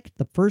flicked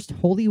the first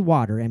holy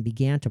water and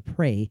began to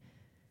pray,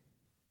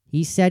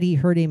 he said he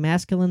heard a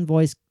masculine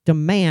voice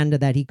demand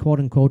that he, quote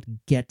unquote,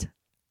 get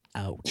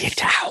out.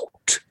 Get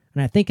out.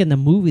 And I think in the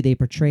movie they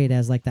portray it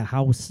as like the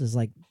house is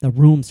like the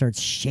room starts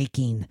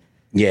shaking.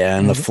 Yeah,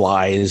 and the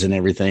flies and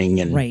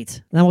everything. And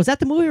right. Now, was that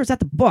the movie or was that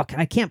the book?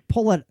 I can't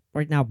pull it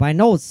right now, but I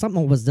know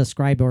something was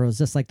described or it was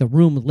just like the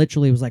room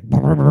literally was like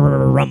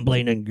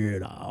rumbling and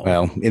get out.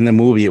 Well, in the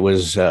movie it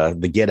was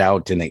the get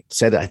out, and I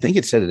think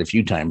it said it a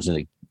few times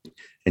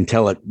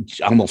until it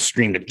almost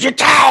screamed, get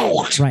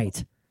out!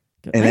 Right.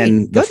 And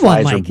then the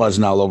flies are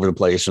buzzing all over the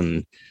place.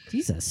 And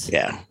Jesus.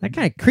 Yeah. That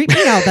kind of creeped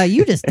me out that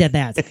you just did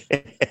that.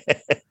 It's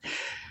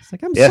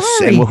like, I'm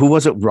sorry. And who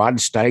was it? Rod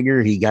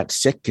Steiger. He got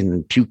sick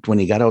and puked when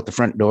he got out the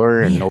front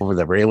door and over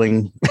the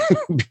railing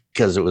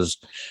because it was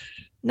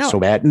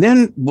so bad. And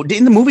then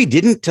in the movie,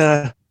 didn't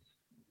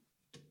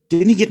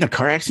he get in a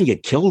car accident,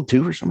 get killed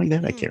too, or something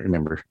like that? I can't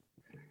remember.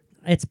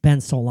 It's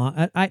been so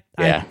long.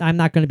 I'm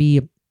not going to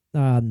be,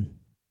 I'm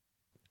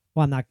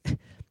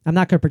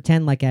not going to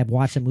pretend like I've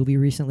watched a movie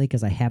recently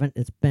because I haven't.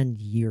 It's been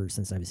years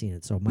since I've seen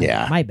it. So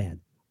my bad.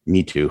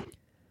 Me too.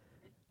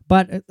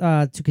 But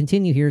to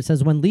continue here, it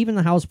says, when leaving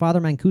the house, Father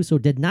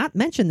Mancuso did not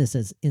mention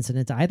this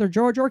incident to either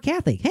George or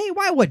Kathy. Hey,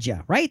 why would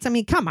you? Right? I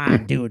mean, come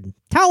on, dude.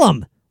 Tell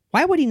them.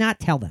 Why would he not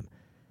tell them?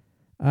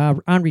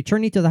 On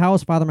returning to the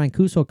house, Father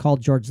Mancuso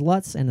called George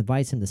Lutz and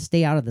advised him to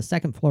stay out of the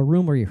second floor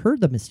room where he heard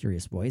the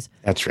mysterious voice.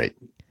 That's right.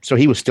 So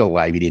he was still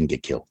alive. He didn't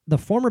get killed. The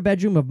former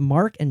bedroom of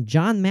Mark and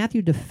John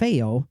Matthew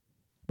DeFeo.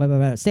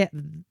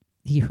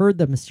 He heard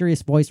the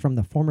mysterious voice from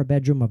the former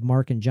bedroom of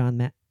Mark and John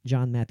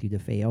Matthew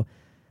DeFeo,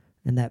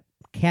 and that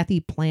Kathy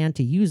planned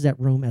to use that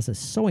room as a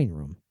sewing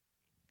room.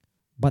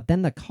 But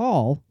then the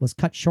call was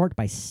cut short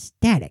by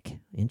static.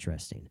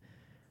 Interesting.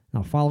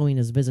 Now, following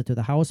his visit to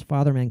the house,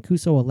 Father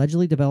Mancuso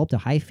allegedly developed a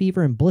high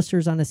fever and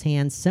blisters on his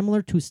hands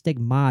similar to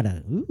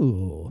stigmata.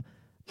 Ooh.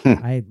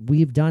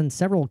 We've done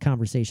several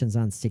conversations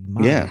on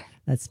stigmata. Yeah.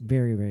 That's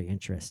very, very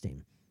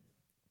interesting.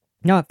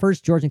 Now, at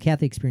first, George and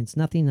Kathy experienced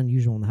nothing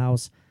unusual in the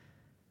house.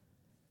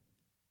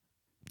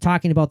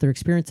 Talking about their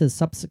experiences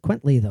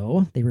subsequently,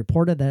 though, they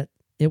reported that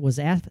it was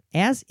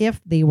as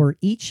if they were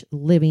each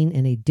living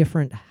in a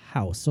different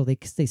house. So they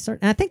start,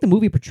 and I think the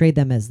movie portrayed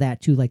them as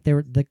that too. Like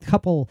the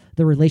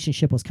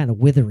relationship was kind of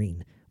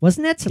withering,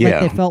 wasn't it? So yeah,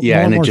 like they felt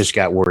and it just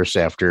got worse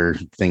after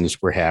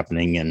things were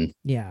happening. And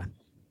yeah.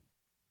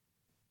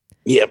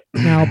 Yep.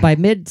 Now, by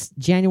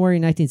mid-January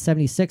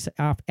 1976,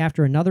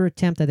 after another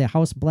attempt at a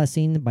house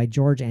blessing by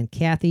George and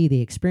Kathy, they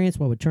experienced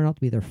what would turn out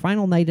to be their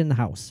final night in the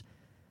house.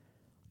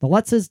 The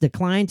Lutzes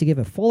declined to give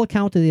a full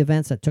account of the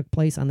events that took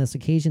place on this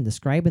occasion,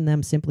 describing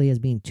them simply as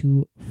being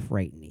too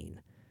frightening.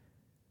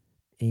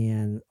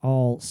 And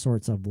all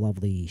sorts of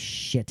lovely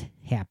shit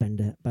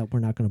happened, but we're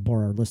not going to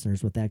bore our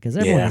listeners with that because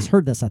everyone has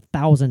heard this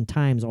 1,000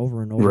 times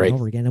over and over and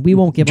over again, and we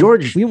won't give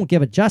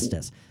it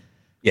justice.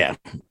 Yeah,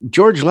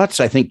 George Lutz,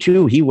 I think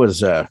too. He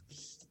was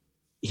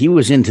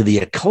into the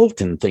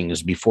occult and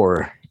things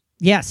before.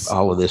 Yes,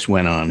 all of this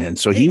went on, and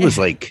so he was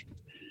like,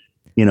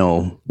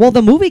 Well,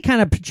 the movie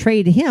kind of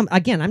portrayed him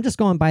again. I'm just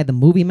going by the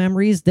movie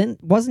memories. Then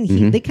wasn't he?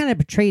 Mm-hmm. They kind of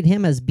portrayed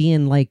him as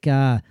being like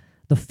the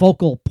the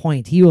focal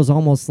point. He was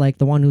almost like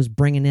the one who's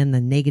bringing in the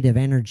negative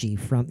energy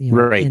from,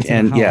 Right. into the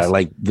And yeah, house.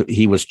 like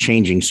he was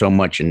changing so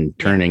much and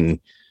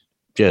turning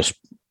just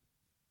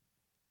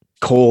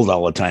cold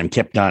all the time,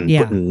 kept on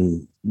Yeah.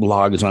 putting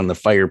logs on the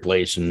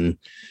fireplace and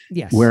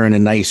Yes. wearing a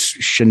nice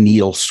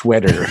chenille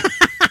sweater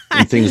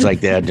and things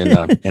like that,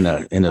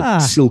 in a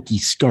silky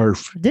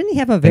scarf. Didn't he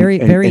have a very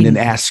and an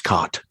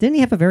ascot. Didn't he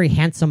have a very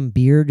handsome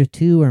beard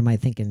too? Or am I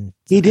thinking?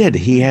 He did.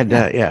 He had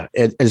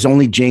as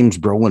only James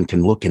Brolin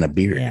can look in a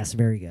beard. Yes,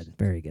 very good,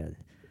 very good.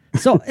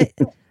 So,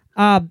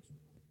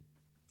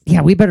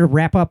 yeah, we better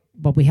wrap up,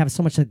 but we have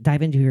so much to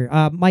dive into here.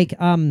 Mike,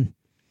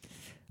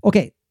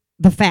 okay,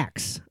 the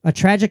facts. A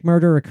tragic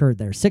murder occurred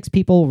there. 6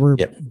 people were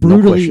Yep, no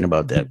brutally question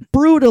about that.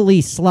 brutally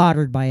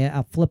slaughtered by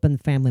a flippin'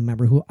 family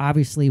member who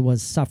obviously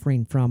was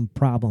suffering from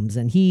problems.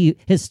 And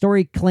his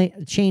story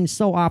changed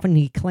so often.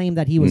 He claimed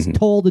that he was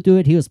told to do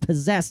it. He was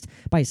possessed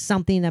by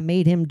something that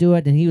made him do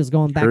it, and he was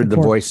going back Heard and the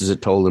forth. voices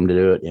that told him to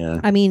do it. Yeah.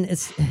 I mean,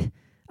 it's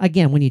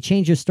again, when you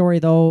change your story,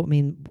 though, I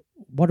mean,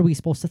 what are we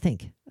supposed to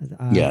think?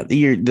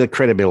 The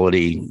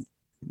credibility,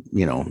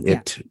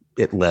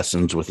 it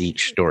lessens with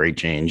each story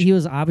change. He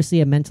was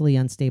obviously a mentally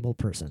unstable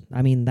person.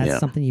 I mean, that's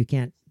something you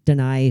can't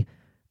deny,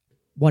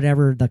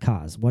 whatever the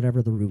cause,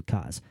 whatever the root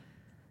cause.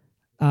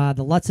 The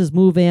Lutzes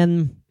move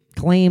in,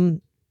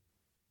 claim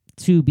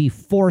to be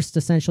forced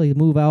essentially to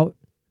move out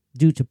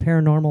due to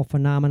paranormal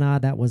phenomena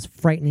that was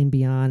frightening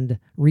beyond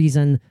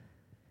reason.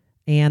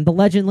 And the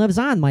legend lives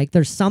on, Mike.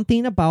 There's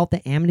something about the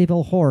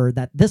Amityville Horror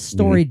that this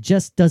story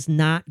just does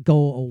not go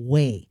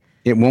away.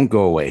 It won't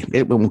go away.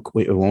 It won't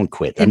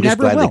quit. It I'm just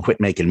never glad will. they quit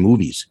making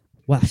movies.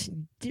 Well,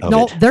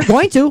 no, it. they're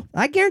going to.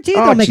 I guarantee you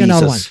Oh, they'll make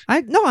another one. Jesus.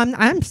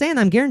 I'm saying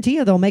I'm guaranteeing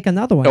you they'll make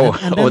another one.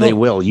 And then They they'll-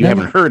 will. You then-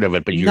 haven't heard of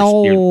it, but you're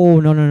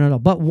No.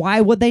 But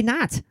why would they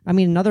not? I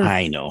mean,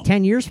 I know.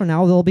 10 years from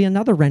now, there'll be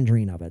another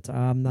rendering of it.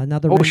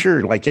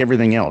 Sure. Like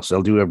everything else,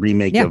 they'll do a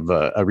remake Yeah. of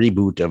a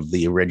reboot of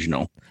the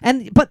original.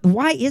 But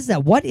why is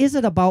that? What is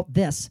it about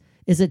this?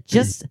 Is it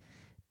just?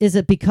 Is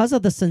it because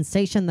of the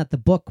sensation that the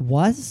book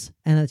was,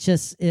 and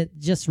it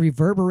just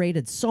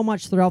reverberated so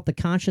much throughout the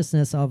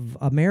consciousness of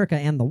America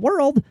and the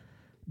world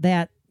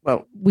that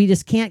we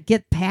just can't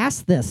get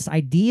past this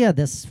idea,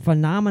 this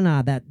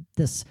phenomena, that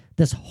this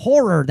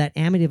horror that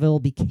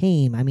Amityville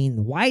became? I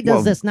mean, why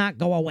does this not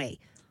go away?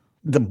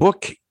 The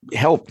book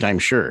helped, I'm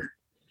sure,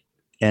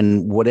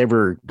 and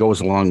whatever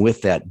goes along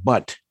with that.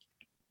 But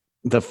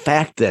the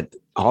fact that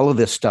all of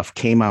this stuff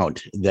came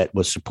out that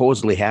was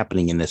supposedly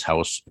happening in this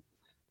house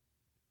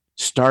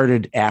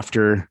started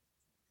after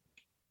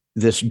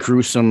this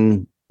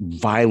gruesome,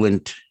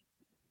 violent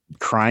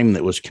crime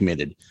that was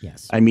committed.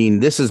 Yes. I mean,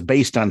 this is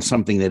based on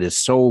something that is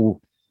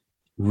so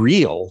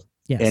real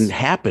Yes. and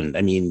happened.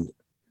 I mean,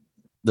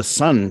 the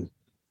son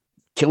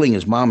killing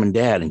his mom and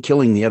dad and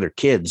killing the other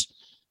kids.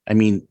 I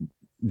mean,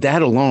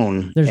 that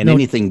alone There's and no-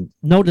 anything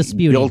no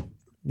disputing. built,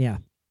 Yeah.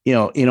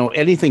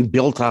 anything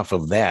built off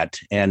of that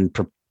and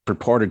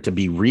purported to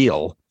be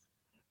real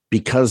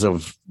because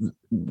of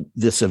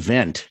this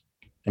event.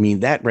 I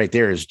mean, that right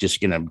there is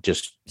just going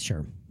to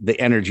Sure. the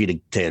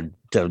energy to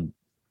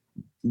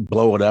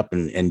blow it up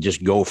and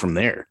just go from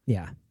there.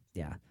 Yeah.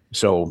 Yeah.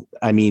 So,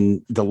 I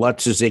mean, the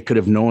Lutzes, they could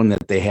have known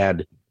that they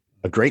had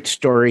a great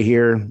story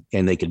here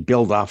and they could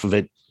build off of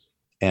it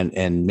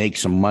and make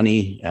some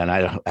money. And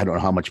I don't know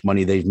how much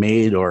money they've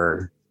made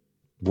or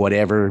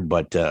whatever,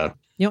 but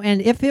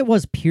And if it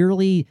was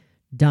purely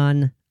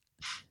done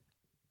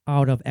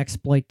out of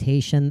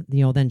exploitation,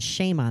 then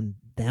shame on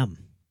them.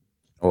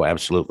 oh,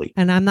 absolutely.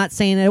 And I'm not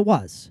saying it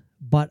was,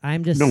 but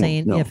I'm just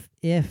saying no.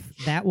 if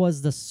that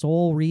was the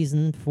sole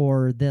reason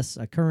for this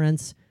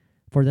occurrence,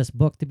 for this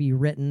book to be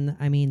written,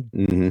 I mean,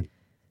 Mhm.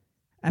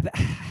 I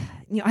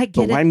get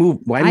But why it. move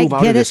I out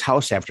get of this it.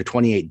 house after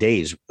 28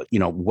 days?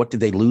 What did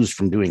they lose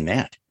from doing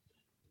that?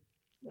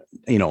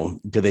 Do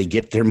they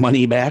get their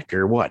money back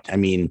or what? I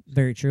mean,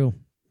 Very true.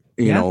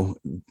 you Yeah.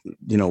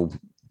 know,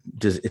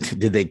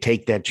 did they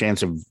take that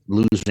chance of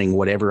losing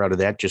whatever out of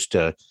that just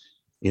to,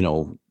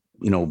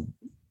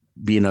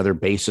 be another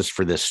basis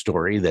for this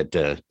story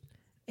that,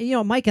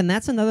 Mike, and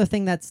that's another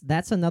thing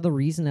that's another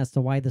reason as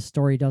to why the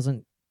story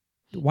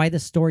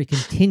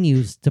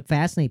continues to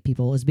fascinate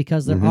people is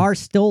because there are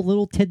still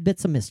little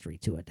tidbits of mystery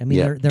to it. I mean,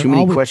 yeah, there too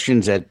many always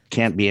questions that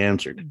can't be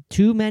answered.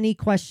 too many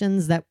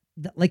questions that,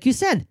 like you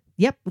said,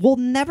 will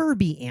never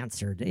be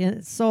answered.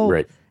 And so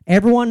Right.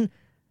 everyone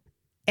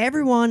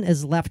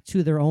is left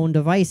to their own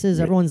devices.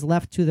 Right. Everyone's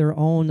left to their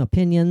own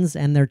opinions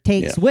and their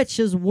takes, Yeah. which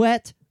is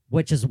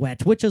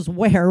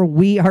where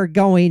we are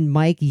going,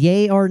 Mike.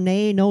 Yay or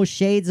nay, no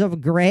shades of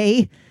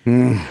gray.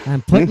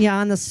 I'm putting you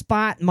on the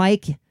spot,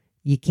 Mike.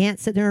 You can't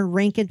sit there and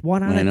rank it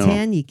 1 out I of know.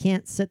 10. You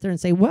can't sit there and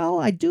say, well,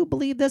 I do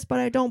believe this, but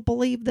I don't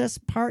believe this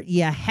part.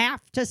 You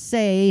have to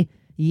say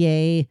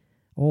yay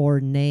or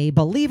nay,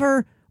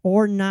 believer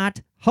or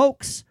not,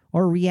 hoax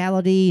or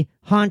reality,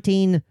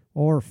 haunting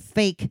or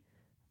fake,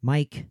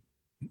 Mike.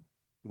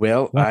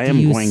 Well, What I do am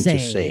you going say?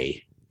 to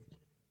say,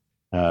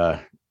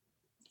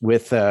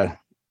 with,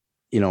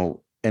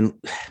 and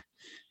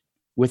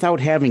without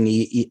having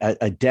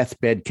a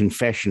deathbed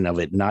confession of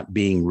it not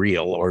being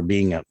real or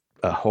being a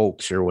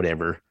hoax or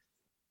whatever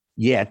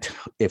yet,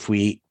 if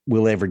we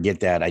will ever get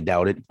that, I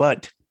doubt it.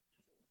 But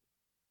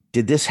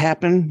did this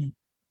happen?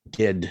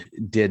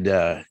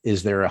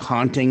 Is there a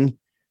haunting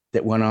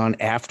that went on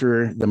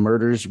after the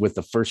murders with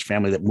the first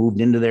family that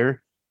moved into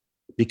there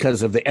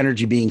because of the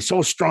energy being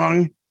so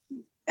strong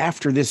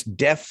after these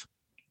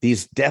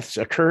deaths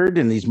occurred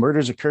and these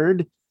murders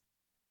occurred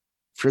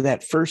for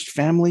that first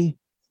family?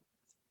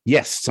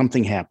 Yes,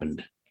 something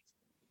happened.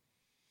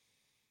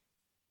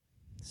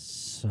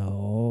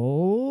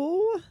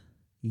 So,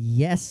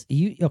 yes,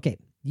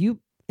 you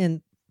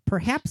in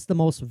perhaps the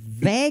most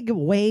vague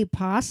way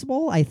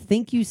possible. I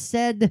think you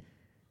said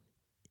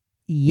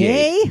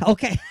yay.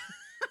 Okay.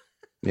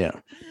 Yeah.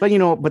 But,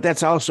 but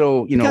that's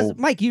also, Because,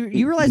 Mike, you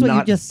realize what you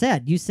not- just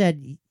said. You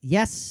said,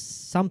 yes,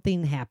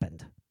 something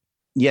happened.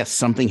 yes,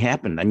 something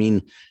happened. I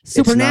mean,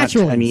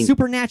 Supernaturally.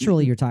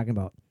 Supernaturally, you're talking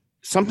about.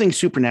 something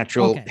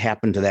supernatural Okay.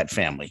 happened to that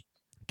family.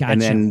 Gotcha.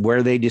 And then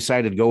where they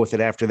decided to go with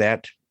it after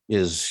that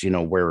is,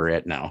 where we're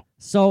at now.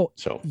 So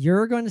So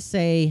you're going to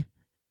say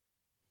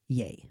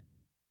yay.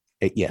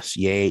 yes,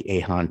 yay, a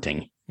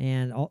haunting.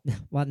 And,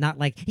 well, not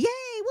like, yay,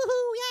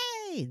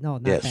 woohoo, yay. No,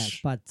 not Yes.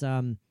 that.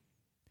 But,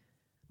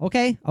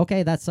 okay.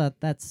 That's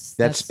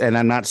And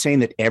I'm not saying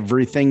that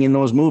everything in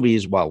those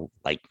movies, well,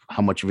 like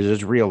how much of it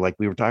is real, like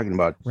we were talking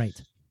about, right.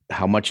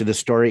 how much of the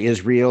story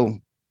is real.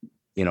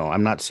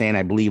 I'm not saying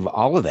I believe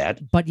all of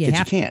that. But you 'cause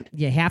have you can't.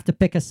 You have to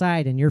pick a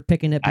side, and you're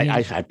picking it.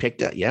 I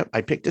picked it. Yep,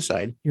 I picked a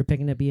side. You're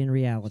picking it being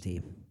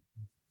reality.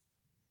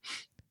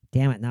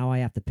 Damn it! Now I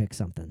have to pick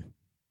something.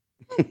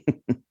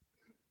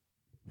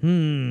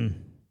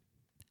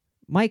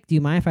 Mike, do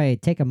you mind if I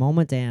take a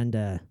moment and?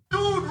 Dude,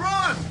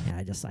 run!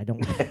 Yeah, I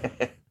don't.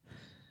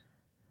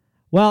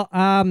 Well,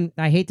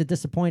 I hate to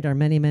disappoint our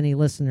many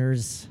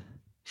listeners,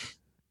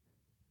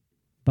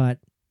 but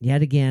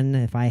yet again,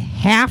 if I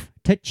have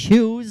to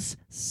choose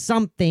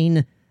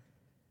something,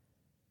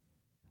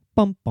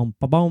 bum bum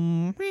ba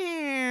bum.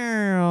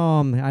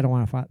 I don't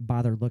want to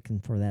bother looking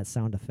for that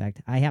sound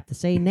effect. I have to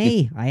say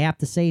nay. I have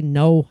to say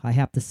no. I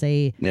have to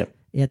say Yep.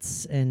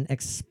 it's an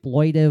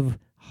exploitive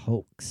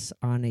hoax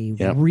on a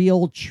Yep.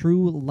 real,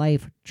 true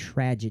life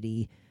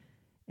tragedy.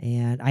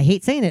 And I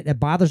hate saying it. It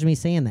bothers me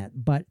saying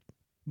that. But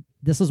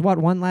this is what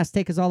One Last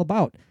Take is all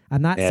about.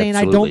 I'm not saying I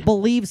Absolutely. don't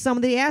believe some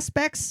of the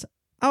aspects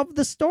of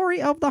the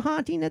story of the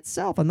haunting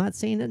itself. I'm not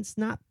saying it's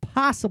not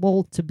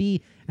possible to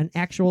be an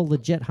actual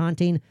legit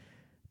haunting.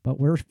 But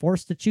we're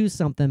forced to choose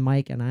something,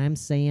 Mike, and I'm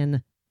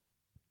saying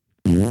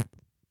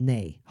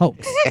nay.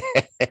 Hoax.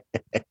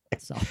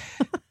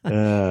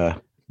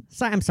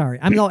 So I'm sorry.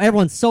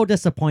 Everyone's so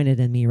disappointed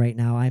in me right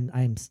now. I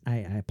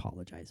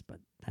apologize, but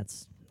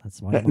that's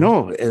what I'm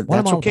no, I'm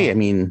that's all okay. about. I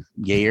mean,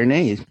 yay or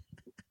nay.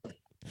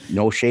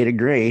 No shade of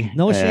gray.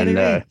 No shade of And,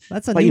 gray.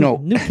 That's a but,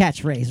 new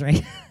catchphrase,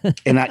 right?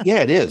 and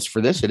it is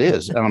for this. It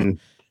is. How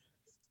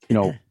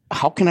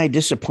can I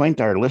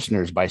disappoint our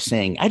listeners by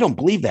saying I don't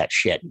believe that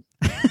shit?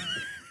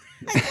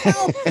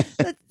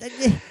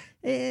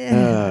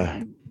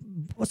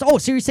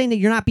 So you're saying that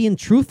you're not being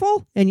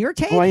truthful in your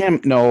take? I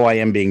am. No, I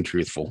am being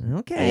truthful.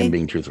 Okay. I am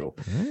being truthful.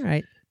 All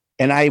right.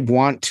 And I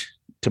want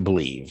to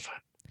believe.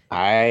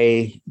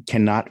 I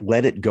cannot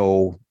let it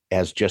go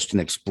as just an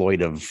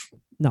exploitive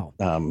No.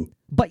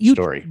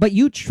 story. But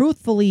you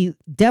truthfully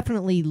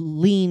definitely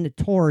lean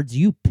towards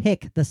you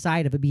pick the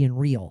side of it being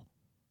real.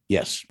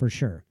 Yes. For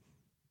sure.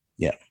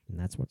 Yeah. And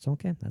that's what's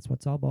okay. That's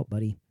what's all about,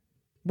 buddy.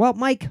 Well,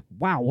 Mike,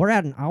 wow, we're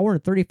at an hour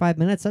and 35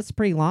 minutes. That's a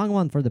pretty long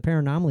one for the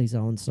Paranormally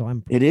Zone.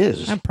 So It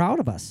is. I'm proud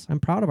of us. I'm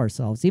proud of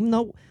ourselves. Even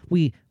though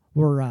we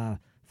were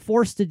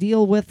forced to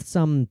deal with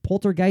some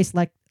poltergeist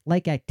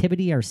like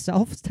activity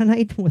ourselves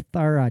tonight with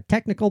our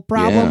technical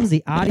problems,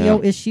 the audio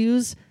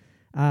issues,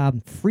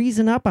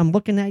 freezing up. I'm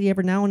looking at you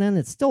every now and then.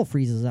 It still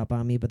freezes up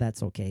on me, but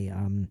that's okay.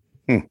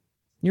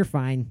 You're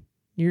fine.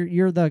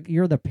 You're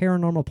the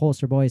paranormal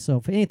poster boy. So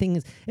if anything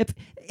is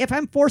if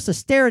I'm forced to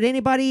stare at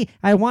anybody,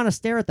 I want to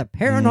stare at the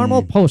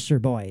paranormal poster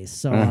boys.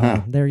 So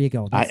there you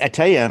go. I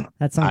tell you,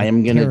 That's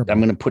I'm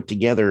gonna put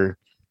together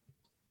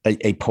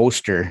a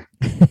poster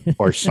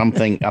or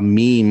something, a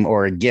meme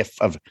or a GIF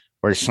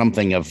or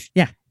something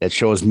that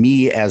shows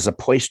me as a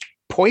poster,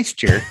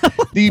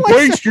 the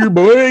poster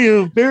boy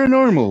of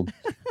paranormal,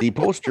 the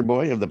poster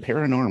boy of the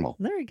paranormal.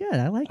 Very good.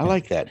 I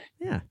like that.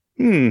 Yeah.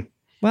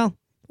 Well,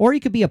 or you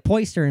could be a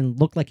poister and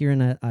look like you're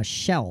in a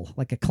shell,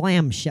 like a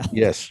clam shell.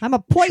 Yes. I'm a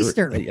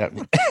poister. Sure.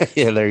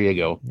 Yeah, there you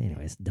go.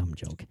 Anyways, dumb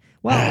joke.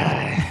 Well,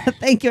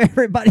 thank you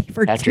everybody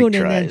for Patrick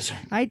tuning tries.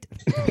 in.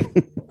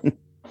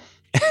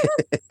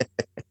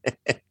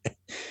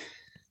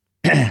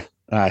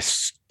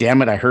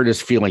 Damn it! I hurt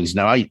his feelings.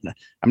 Now I'm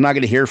not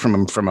going to hear from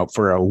him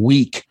for a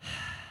week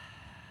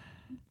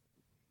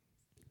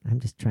I'm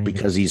just trying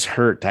because he's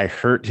hurt. I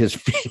hurt his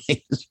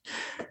feelings.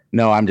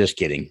 No, I'm just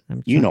kidding.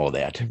 You know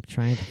that. I'm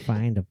trying to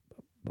find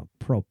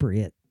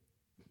appropriate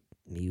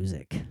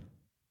music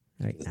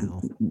right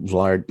now.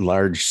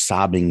 Large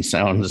sobbing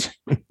sounds.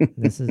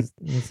 This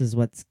is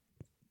what's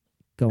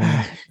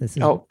going. This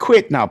is Oh,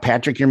 quick now,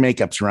 Patrick, your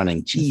makeup's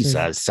running.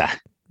 Jesus.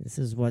 this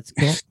is what's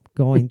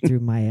going through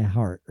my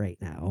heart right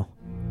now.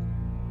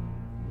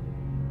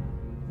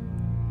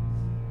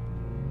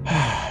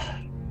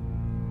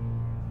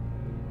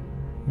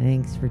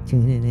 Thanks for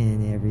tuning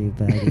in,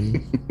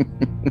 everybody.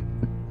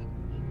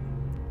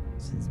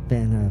 This has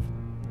been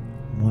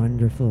a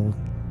wonderful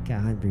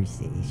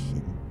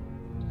conversation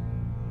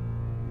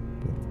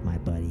with my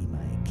buddy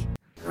Mike.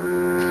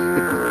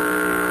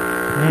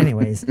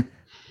 Anyways,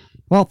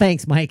 well,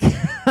 thanks, Mike.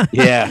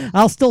 Yeah.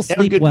 I'll still That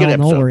was sleep good well. No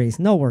episode. worries.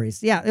 No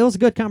worries. Yeah, it was a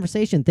good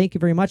conversation. Thank you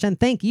very much. And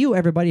thank you,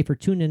 everybody, for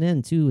tuning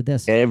in to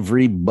this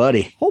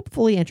Everybody.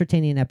 hopefully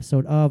entertaining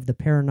episode of the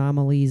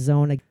Paranormally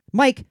Zone.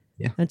 Mike,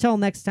 until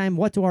next time,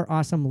 what do our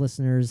awesome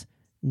listeners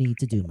need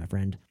to do, my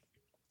friend?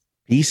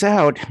 Peace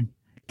out.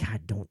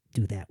 God, don't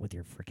do that with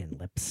your freaking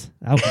lips.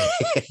 Okay.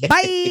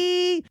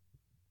 Bye.